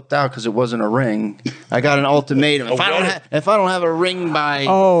she flipped out because it wasn't a ring. I got an ultimatum. If I don't have a ring by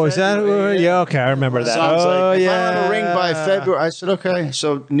is that? Yeah, okay, I remember that. If I don't have a ring by February, I said okay.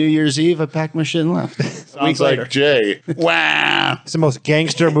 So New Year's Eve, I packed my shit and left. Sounds like Jay. Wow. It's the most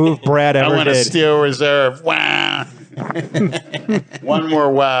gangster move Brad ever I want did. a steel reserve. Wow. One more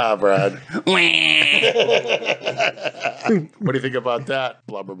wow, Brad. What do you think about that,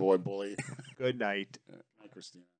 blubber boy bully? Good night. Hi, Christina.